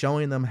really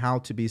showing them how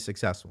to be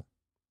successful.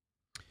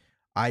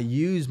 I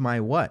use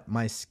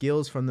my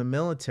skills from the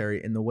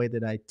military in the way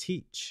that I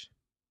teach.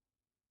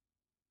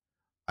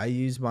 I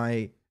use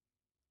my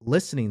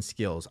listening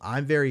skills.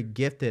 I'm very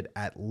gifted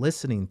at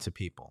listening to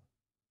people.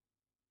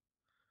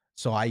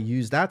 So I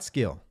use that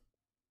skill.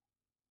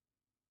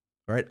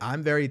 Right?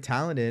 I'm very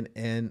talented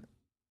in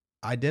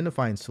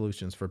identifying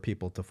solutions for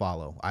people to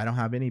follow. I don't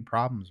have any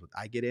problems with.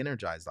 I get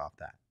energized off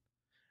that.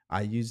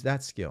 I use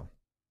that skill.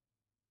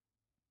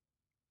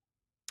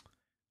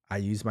 I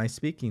use my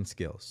speaking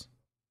skills.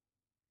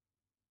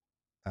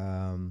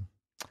 Um,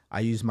 I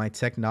use my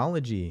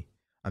technology.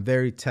 I'm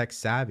very tech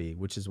savvy,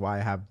 which is why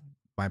I have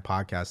my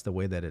podcast the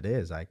way that it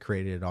is. I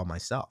created it all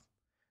myself.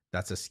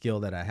 That's a skill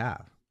that I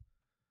have.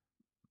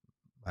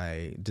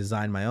 I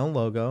designed my own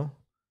logo,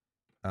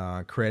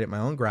 created my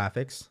own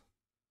graphics,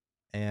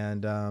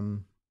 and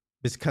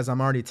it's because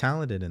I'm already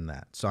talented in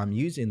that. So I'm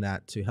using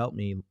that to help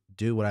me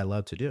do what I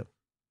love to do.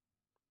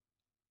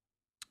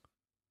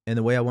 And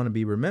the way I want to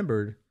be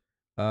remembered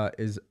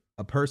is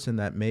a person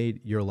that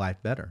made your life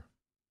better.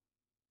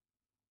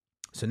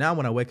 So now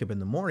when I wake up in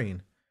the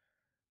morning,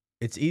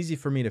 it's easy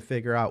for me to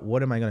figure out,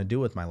 what am I going to do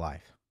with my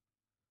life?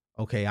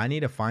 Okay, I need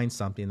to find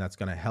something that's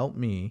going to help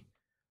me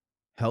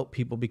help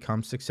people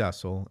become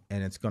successful,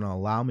 and it's going to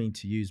allow me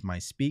to use my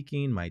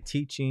speaking, my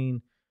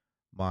teaching,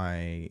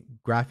 my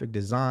graphic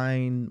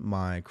design,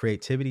 my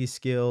creativity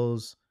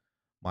skills,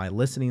 my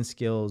listening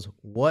skills.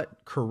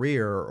 What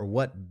career or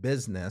what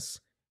business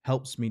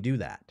helps me do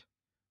that?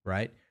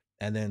 Right.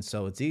 And then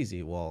so it's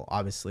easy. Well,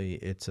 obviously,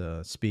 it's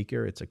a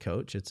speaker, it's a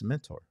coach, it's a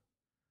mentor.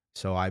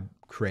 So I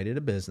created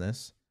a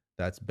business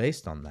that's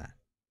based on that.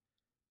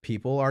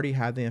 People already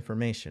have the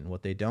information.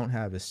 What they don't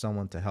have is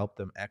someone to help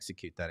them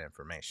execute that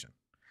information.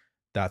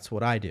 That's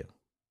what I do.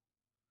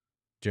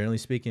 Generally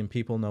speaking,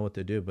 people know what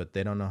to do, but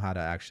they don't know how to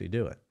actually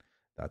do it.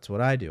 That's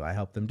what I do. I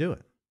help them do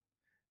it.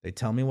 They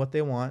tell me what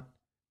they want,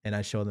 and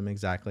I show them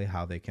exactly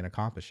how they can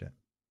accomplish it,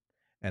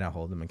 and I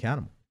hold them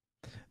accountable.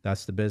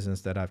 That's the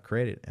business that I've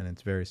created, and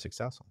it's very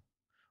successful.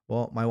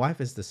 Well, my wife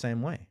is the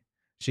same way.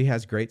 She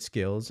has great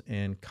skills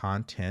in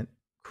content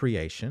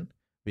creation,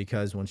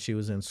 because when she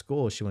was in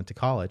school, she went to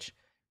college,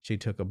 she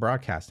took a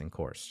broadcasting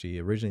course. She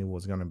originally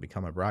was going to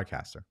become a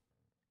broadcaster.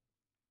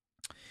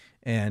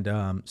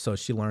 And so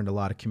she learned a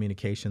lot of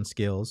communication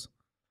skills,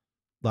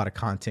 a lot of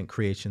content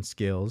creation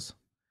skills.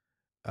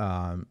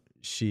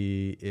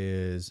 She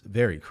is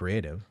very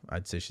creative.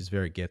 I'd say she's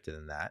very gifted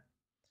in that.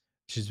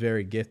 She's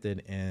very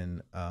gifted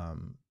in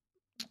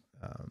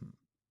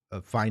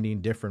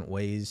finding different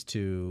ways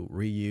to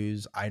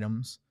reuse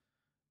items,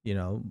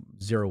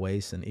 zero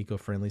waste and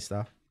eco-friendly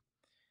stuff.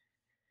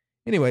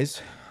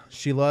 Anyways,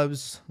 she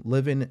loves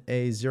living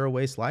a zero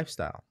waste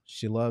lifestyle.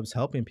 She loves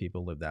helping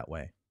people live that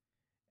way.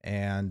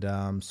 And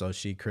so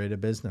she created a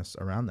business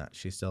around that.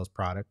 She sells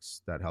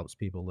products that helps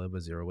people live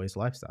a zero waste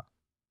lifestyle.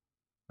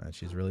 And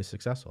she's really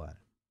successful at it.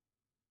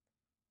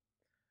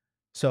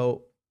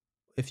 So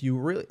if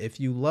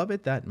you love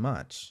it that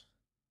much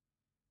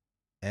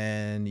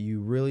and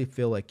you really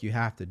feel like you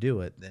have to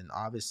do it, then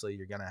obviously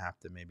you're going to have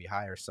to maybe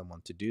hire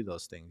someone to do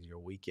those things your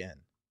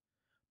weekend.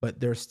 But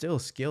there's still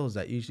skills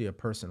that usually a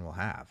person will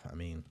have. I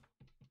mean,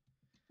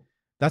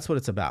 that's what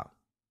it's about.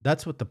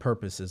 That's what the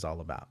purpose is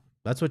all about.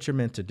 That's what you're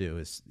meant to do.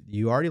 Is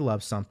you already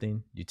love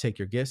something, you take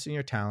your gifts and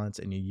your talents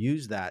and you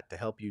use that to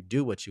help you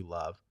do what you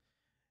love,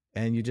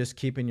 and you just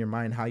keep in your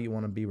mind how you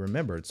want to be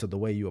remembered, so the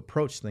way you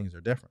approach things are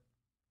different.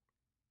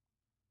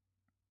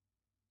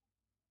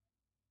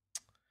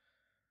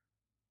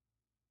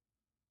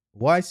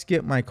 Why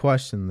skip my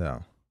question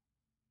though?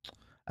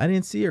 I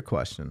didn't see your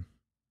question.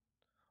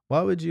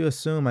 Why would you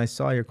assume I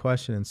saw your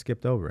question and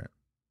skipped over it?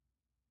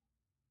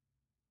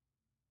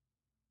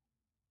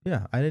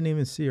 Yeah, I didn't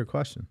even see your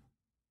question.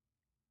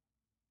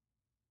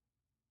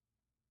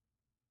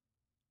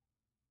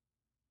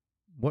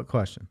 What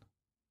question?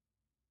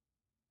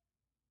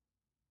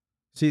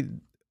 See,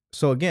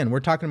 so again, we're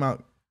talking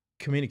about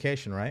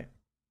communication, right?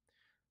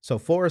 So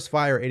Forest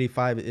Fire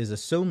 85 is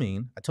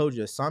assuming, I told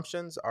you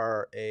assumptions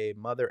are a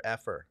mother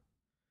effer.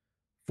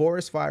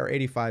 Forest Fire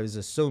 85 is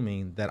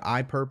assuming that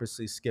I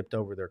purposely skipped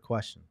over their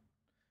question.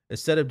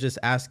 Instead of just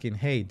asking,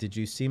 hey, did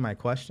you see my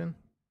question?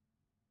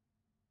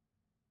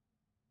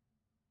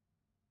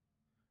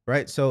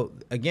 Right? So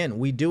again,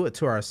 we do it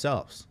to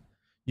ourselves.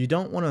 You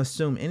don't want to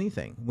assume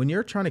anything. When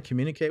you're trying to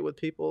communicate with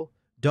people,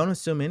 Don't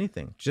assume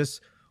anything.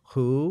 Just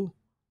who,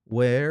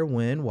 where,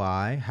 when,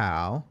 why,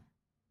 how.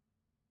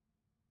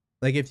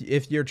 Like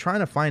if you're trying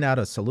to find out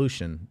a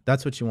solution,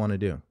 that's what you want to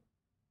do.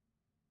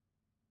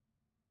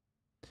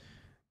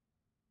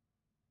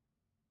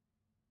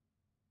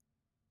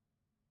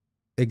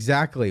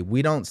 Exactly.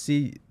 We don't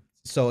see.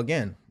 So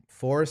again,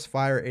 Forest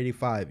Fire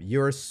 85.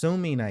 You're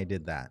assuming I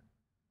did that.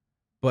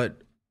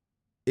 But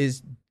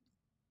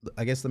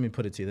I guess let me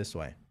put it to you this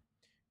way.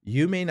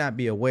 You may not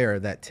be aware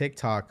that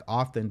TikTok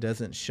often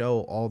doesn't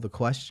show all the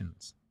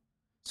questions.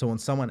 So when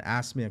someone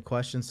asks me a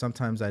question,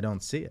 sometimes I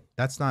don't see it.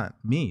 That's not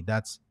me.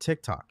 That's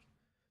TikTok.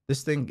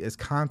 This thing is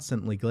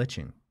constantly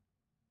glitching.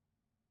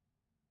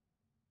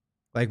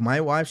 Like my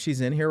wife,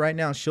 she's in here right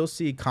now. She'll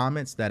see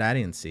comments that I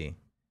didn't see,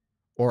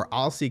 or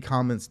I'll see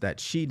comments that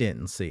she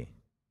didn't see.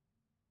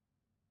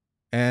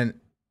 And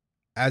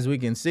as we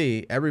can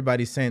see,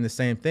 everybody's saying the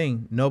same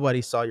thing.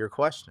 Nobody saw your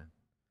question.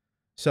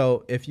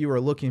 So if you were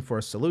looking for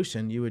a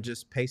solution, you would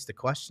just paste the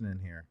question in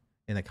here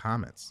in the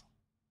comments,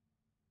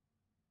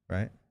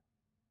 right?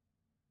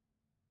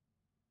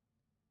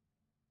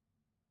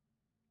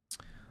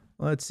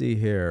 Let's see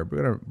here.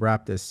 We're going to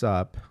wrap this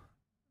up.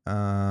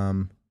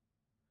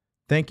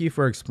 Thank you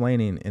for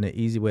explaining in an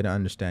easy way to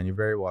understand. You're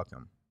very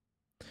welcome.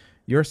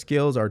 Your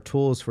skills are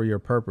tools for your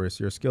purpose.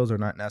 Your skills are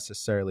not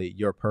necessarily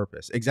your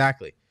purpose.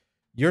 Exactly.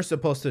 You're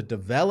supposed to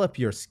develop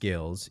your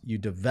skills. You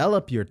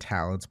develop your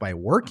talents by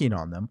working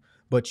on them,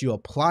 but you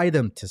apply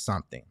them to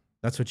something.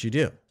 That's what you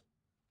do.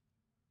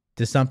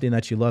 To something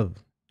that you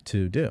love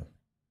to do.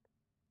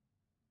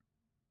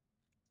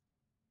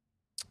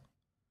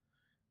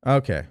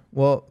 Okay.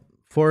 Well,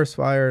 Forest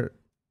Fire,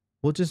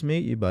 we'll just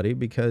meet you, buddy,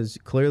 because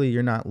clearly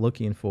you're not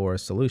looking for a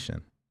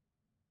solution.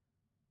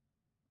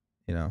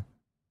 You know?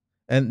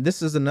 And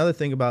this is another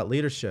thing about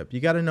leadership.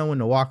 You got to know when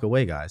to walk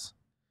away, guys.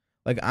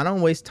 Like, I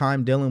don't waste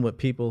time dealing with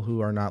people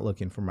who are not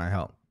looking for my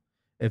help.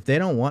 If they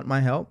don't want my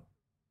help,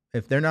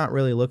 if they're not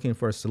really looking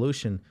for a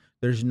solution,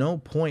 there's no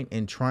point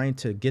in trying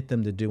to get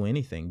them to do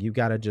anything. You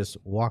got to just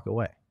walk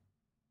away.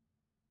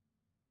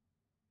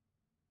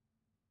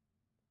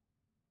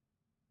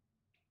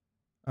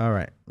 All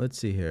right, let's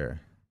see here.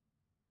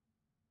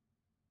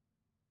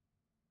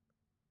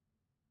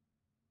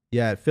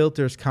 Yeah, it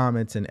filters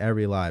comments in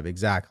every live.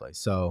 Exactly.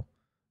 So,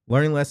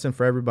 learning lesson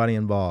for everybody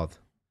involved.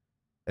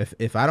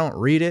 If I don't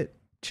read it,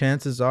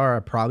 chances are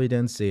I probably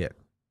didn't see it.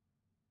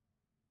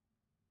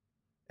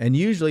 And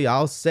usually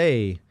I'll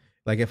say,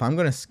 like, if I'm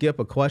going to skip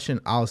a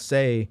question, I'll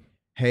say,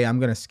 hey, I'm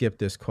going to skip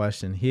this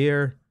question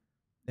here.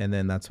 And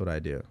then that's what I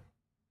do.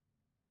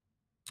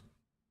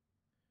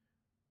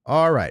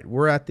 All right,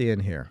 we're at the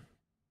end here.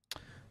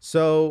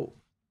 So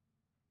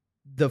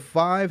the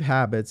 5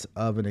 habits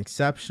of an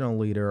exceptional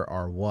leader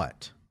are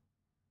what?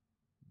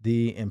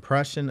 The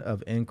impression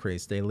of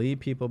increase. They leave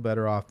people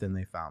better off than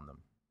they found them.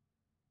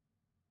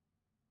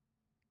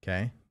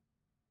 Okay,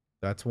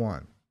 that's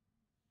 1.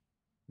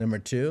 Number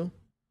 2,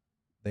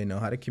 they know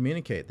how to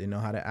communicate. They know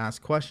how to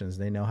ask questions.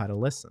 They know how to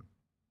listen.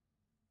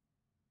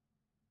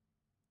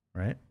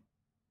 Right?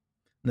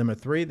 Number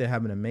 3, they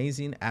have an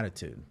amazing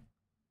attitude.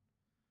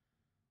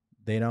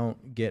 They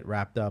don't get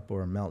wrapped up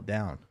or melt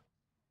down.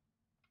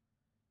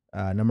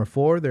 Number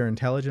 4, they're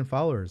intelligent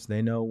followers.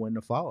 They know when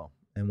to follow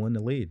and when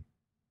to lead.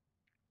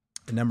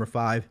 And number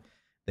 5,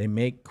 they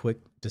make quick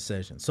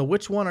decisions. So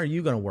which one are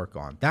you going to work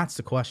on? That's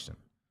the question.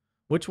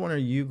 Which one are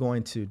you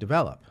going to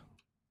develop?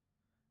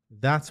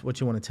 That's what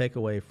you want to take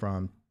away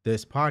from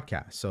this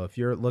podcast. So if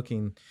you're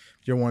wondering,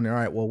 all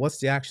right, well, what's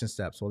the action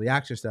steps? Well, the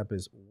action step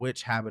is,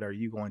 which habit are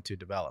you going to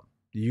develop?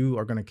 You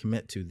are going to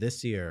commit to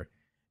this year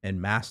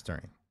and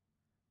mastering.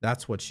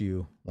 That's what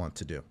you want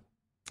to do.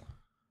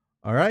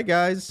 All right,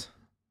 guys.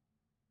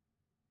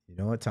 You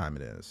know what time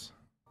it is.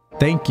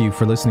 Thank you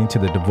for listening to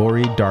the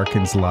DeVory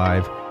Darkins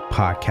Live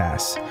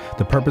podcast.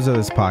 The purpose of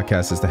this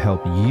podcast is to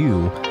help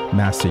you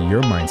master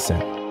your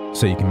mindset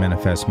so you can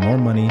manifest more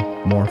money,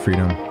 more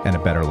freedom, and a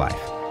better life.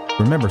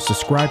 Remember,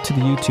 subscribe to the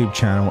YouTube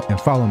channel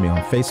and follow me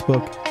on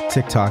Facebook,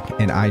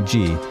 TikTok, and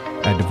IG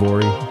at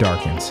DeVory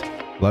Darkins.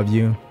 Love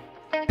you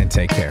and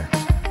take care.